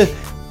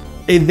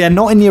 They're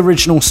not in the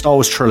original Star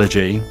Wars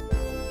trilogy,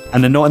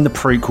 and they're not in the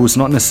prequels,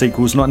 not in the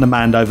sequels, not in the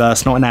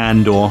Mandoverse, not in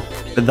Andor,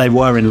 but they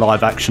were in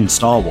live-action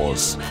Star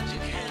Wars.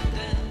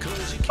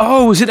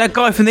 Oh, was it that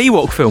guy from the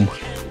Ewok film?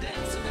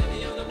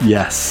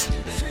 Yes.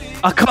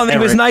 I can't think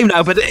of his name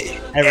now, but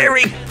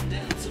Eric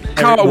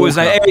Carter was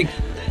Eric.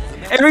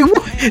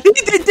 He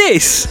did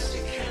this.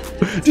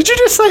 Did you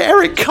just say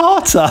Eric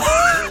Carter?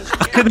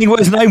 I couldn't think what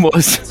his name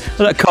was.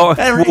 That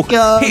Carter. Eric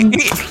Walker.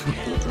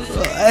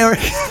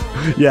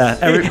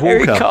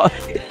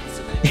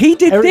 He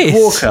did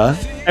this.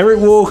 Eric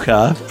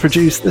Walker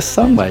produced this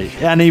song, mate,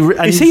 and he's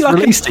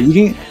released it.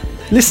 You can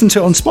listen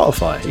to it on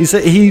Spotify.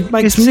 He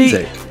makes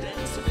music.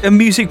 A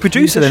music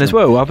producer then as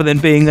well, other than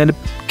being a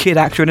kid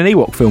actor in an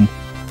Ewok film.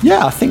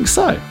 Yeah, I think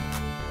so.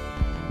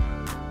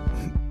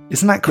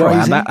 Isn't that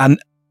crazy?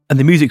 And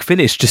the music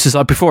finished just as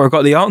before I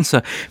got the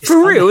answer. It's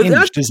for real,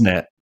 isn't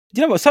it?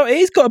 You know what? So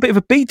it's got a bit of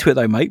a beat to it,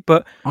 though, mate.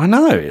 But I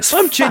know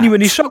I'm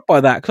genuinely shocked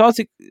by that because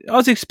I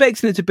was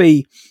expecting it to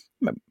be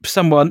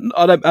someone.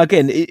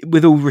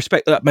 With all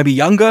respect, maybe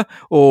younger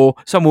or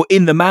someone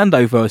in the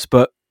Mandoverse.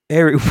 But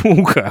Eric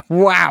Walker,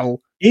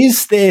 wow!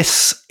 Is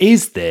this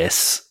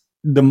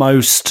the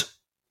most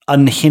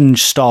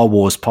unhinged Star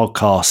Wars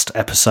podcast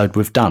episode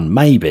we've done?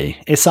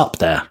 Maybe it's up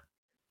there.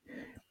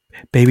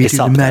 Baby, do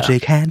the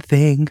magic hand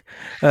thing.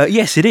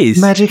 Yes, it is.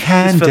 Magic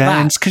hand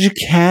dance, because you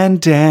can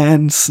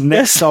dance.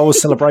 Next Star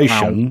Wars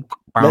Celebration,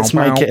 let's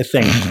make it a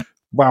thing.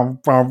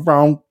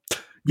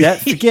 Yeah,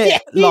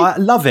 forget.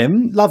 Love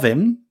him,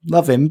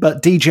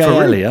 but DJ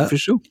Elliott, for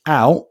sure.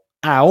 out,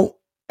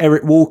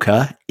 Eric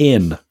Walker,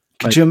 in.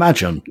 Could you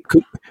imagine?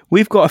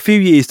 We've got a few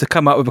years to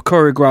come up with a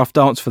choreographed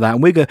dance for that,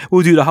 and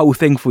we'll do the whole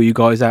thing for you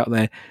guys out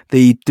there.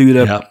 Baby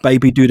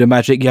do the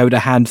magic Yoda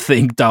hand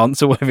thing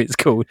dance or whatever it's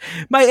called.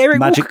 Mate, Eric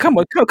Walker, come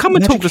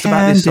and talk to us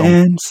about this song.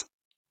 Dance.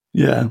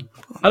 Yeah,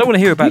 I don't want to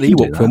hear about the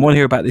Ewok film. I want to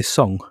hear about this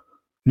song.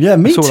 Yeah,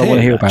 me That's too. all I want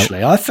to hear about.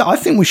 Actually, I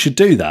think we should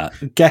do that.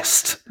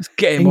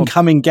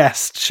 Incoming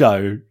guest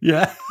show.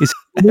 Yeah, it's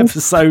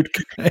episode.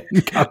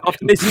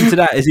 After listening to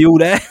that, is he all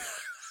there?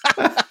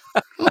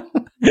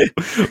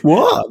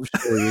 What?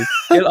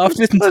 After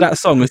listening to that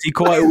song, is he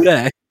quite all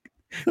there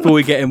before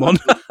we get him on?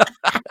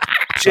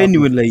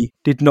 Genuinely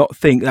did not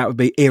think that would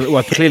be Eric.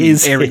 Well, clearly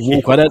Eric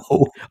Walker.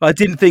 I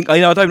didn't think.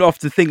 I don't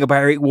often think about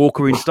Eric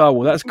Walker in Star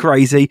Wars. That's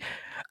crazy.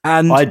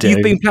 And I do.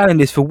 You've been planning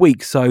this for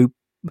weeks, so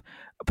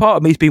part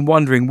of me's been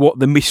wondering what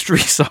the mystery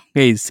song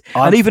is.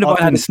 And even if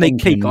I had a sneak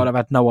peek, I'd have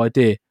had no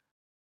idea.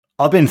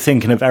 I've been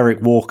thinking of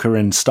Eric Walker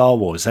in Star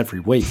Wars every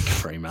week,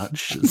 pretty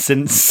much,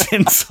 since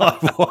I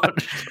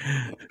watched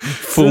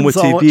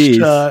formative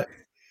years.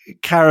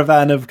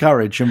 Caravan of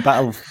Courage and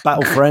Battle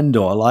for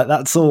Endor. Like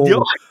that's all.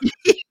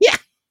 Yeah.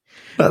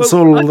 That's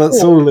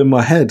all in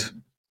my head.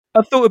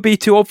 I thought it'd be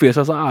too obvious.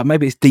 I was like,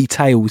 maybe it's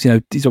details.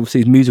 He's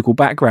obviously his musical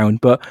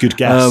background, but good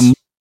guess.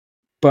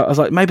 But I was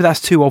like, maybe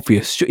that's too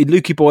obvious.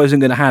 Lukey Boy isn't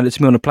going to hand it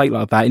to me on a plate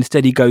like that.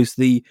 Instead, he goes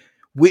in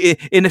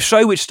a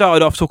show which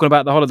started off talking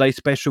about the holiday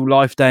special,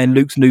 Life Day, and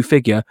Luke's new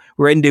figure.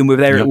 We're ending with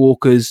Eric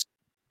Walker's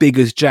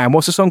Biggest Jam.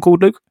 What's the song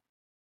called, Luke?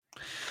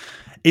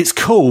 It's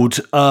called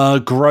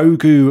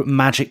Grogu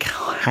Magic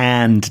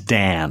Hand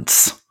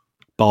Dance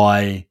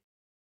by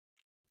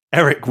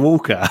Eric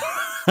Walker.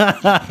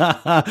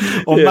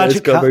 Or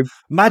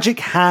Magic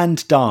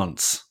Hand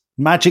Dance.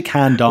 Magic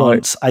Hand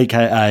Dance,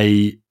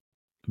 aka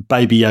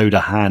Baby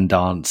Yoda Hand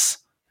Dance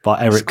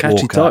by Eric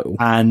Walker. Title.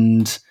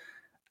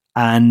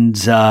 And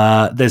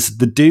there's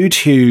the dude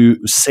who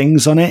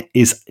sings on it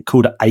is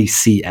called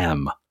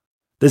ACM.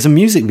 There's a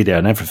music video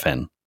and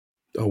everything.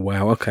 Oh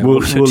wow! Okay, we'll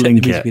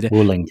link it.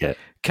 We'll link it.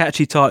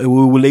 Catchy title.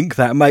 We'll link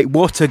that, mate.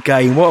 What a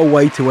game! What a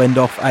way to end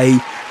off a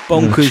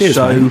bonkers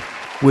show, mate,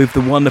 with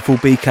the wonderful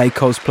BK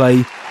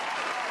cosplay.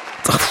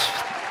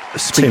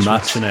 It's too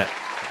much, isn't it?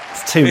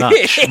 It's too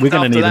much. We're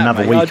going to need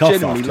another week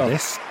off after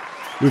this.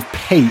 We've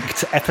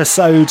peaked.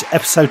 Episode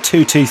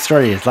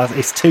 223.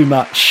 It's too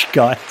much,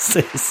 guys.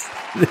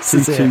 This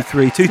is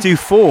 223,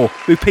 224.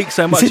 We peaked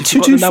so much. Is it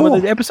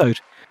 224? The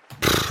episode.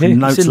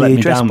 Notes let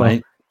me down,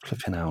 mate.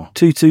 Flipping hell.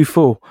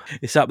 224.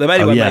 It's up there.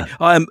 Anyway, mate,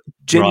 I am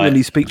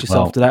genuinely speechless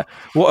after that.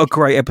 What a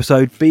great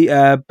episode.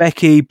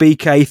 Becky,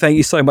 BK, thank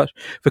you so much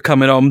for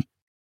coming on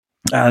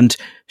and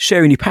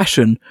sharing your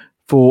passion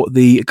for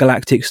the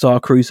Galactic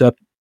Starcruiser.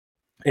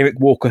 Eric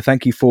Walker,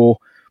 thank you for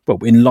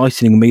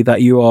enlightening me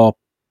that you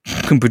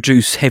can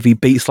produce heavy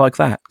beats like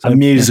that. So, a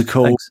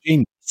musical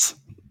genius.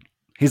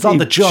 He's like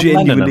the John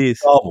Lennon of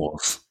Star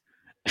Wars.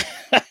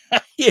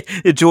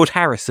 Yeah, George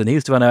Harrison. He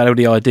was the one who had all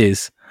the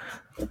ideas.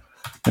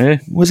 Yeah,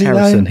 was he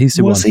Harrison? He's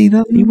the one. He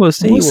then? He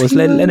was.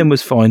 Lennon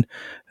was fine.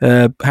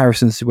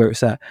 Harrison's where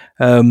it's at.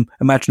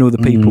 Imagine all the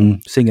people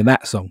singing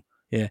that song.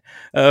 Yeah.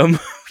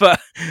 But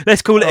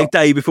let's call it a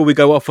day before we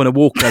go off on a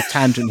Walker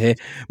tangent here.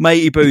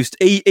 Matey Boost,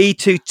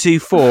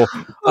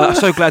 E224.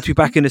 So glad to be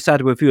back in the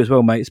saddle with you as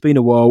well, mate. It's been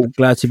a while.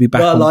 Glad to be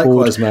back on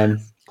likewise, board.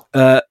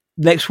 Man.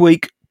 Next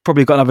week,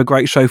 probably got another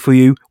great show for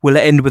you. We'll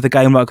end with a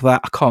game like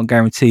that. I can't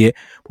guarantee it.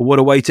 But what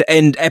a way to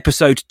end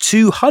episode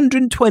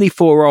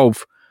 224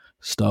 of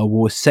Star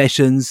Wars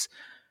Sessions.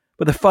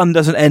 But the fun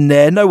doesn't end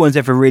there. No one's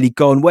ever really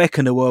gone. Where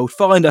can the world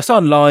find us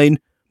online?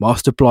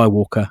 Master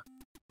Blywalker.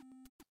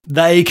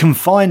 They can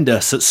find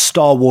us at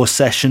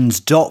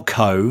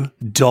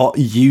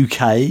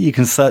starwarsessions.co.uk. You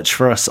can search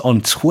for us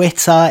on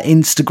Twitter,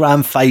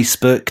 Instagram,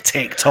 Facebook,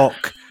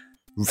 TikTok,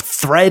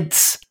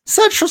 Threads.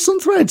 Search for some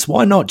Threads.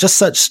 Why not? Just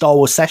search Star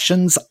Wars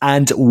Sessions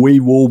and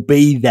we will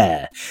be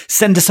there.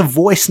 Send us a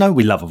voice note.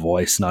 We love a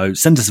voice note.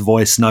 Send us a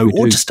voice note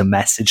or just a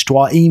message to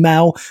our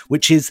email,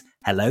 which is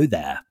hello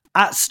there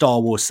at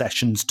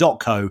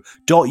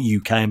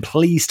starwarsessions.co.uk. And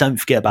please don't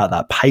forget about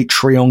that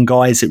Patreon,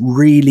 guys. It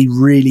really,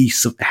 really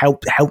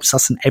helps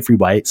us in every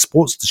way. It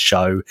supports the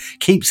show,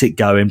 keeps it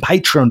going.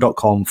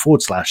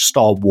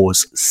 Patreon.com/Star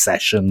Wars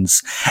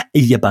Sessions.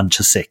 You bunch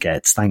of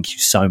sickheads. Thank you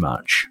so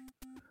much.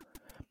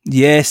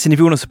 Yes, and if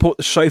you want to support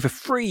the show for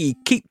free,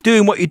 keep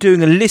doing what you're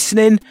doing and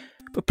listening.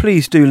 But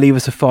please do leave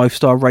us a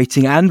 5-star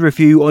rating and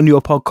review on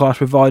your podcast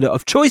provider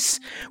of choice,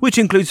 which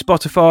includes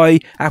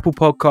Spotify, Apple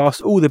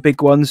Podcasts, all the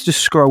big ones.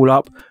 Just scroll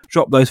up,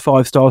 drop those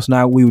 5 stars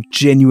now. We would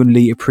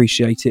genuinely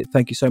appreciate it.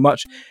 Thank you so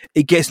much.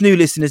 It gets new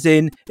listeners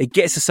in, it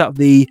gets us up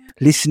the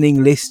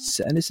listening lists,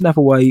 and it's another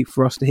way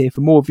for us to hear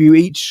from more of you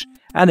each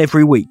and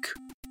every week.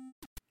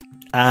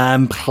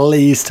 And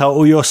please tell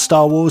all your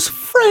Star Wars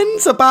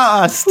friends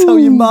about us. Tell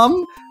your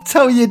mum.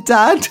 Tell your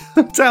dad.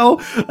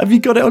 Have you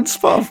got it on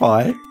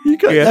Spotify?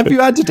 Have you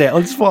added it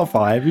on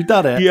Spotify? Have you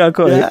done it? Yeah, I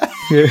got it.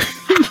 Yeah.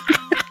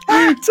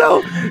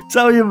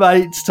 Tell your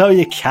mates, tell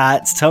your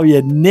cats, tell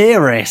your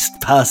nearest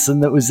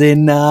person that was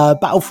in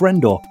Battle for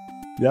Endor.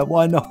 Yeah,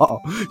 why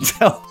not?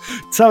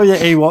 Tell your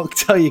Ewok,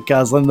 tell your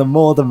cousin. The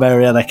more the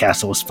merrier, the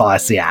castle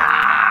spicy.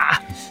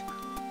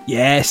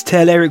 Yes,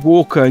 tell Eric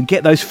Walker and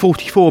get those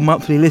 44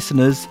 monthly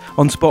listeners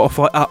on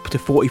Spotify up to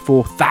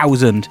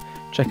 44,000.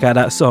 Check out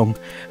that song.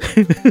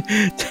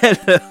 Tell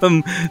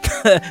them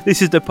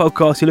this is the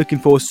podcast you're looking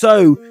for.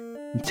 So,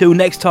 until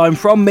next time,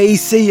 from me,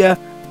 see ya,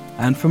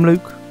 and from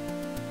Luke.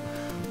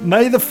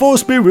 May the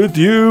Force be with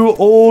you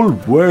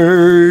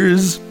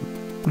always.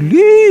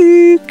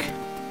 Luke.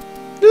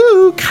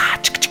 Yeah,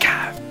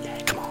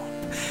 come on.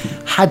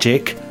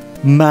 Hajik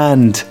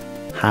Mand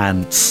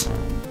Hans.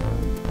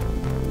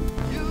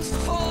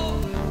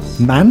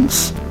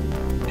 Mans?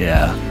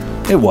 Yeah.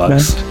 It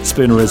works. Man.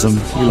 Spoonerism.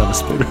 We love a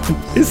spoonerism.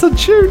 It's a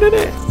tune, isn't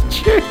it? It's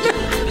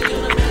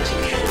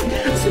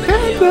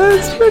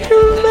a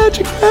tune.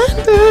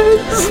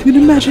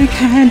 Magic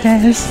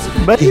handers.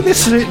 Maybe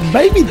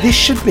this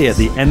should be at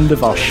the end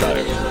of our show.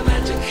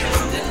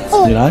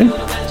 You know?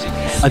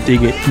 I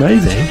dig it.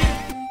 Maybe.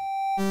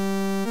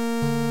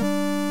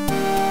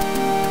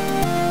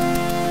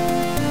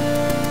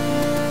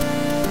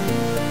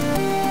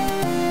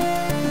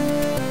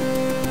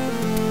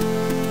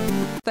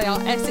 They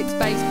are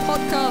Essex-based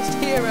podcast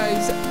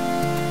heroes.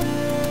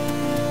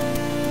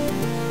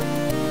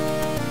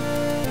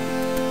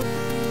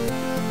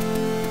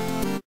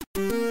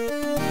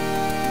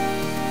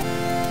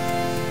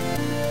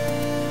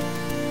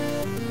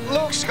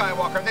 Luke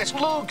Skywalker this,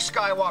 Luke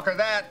Skywalker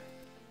that.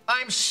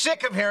 I'm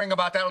sick of hearing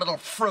about that little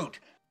fruit.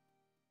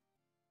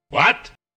 What?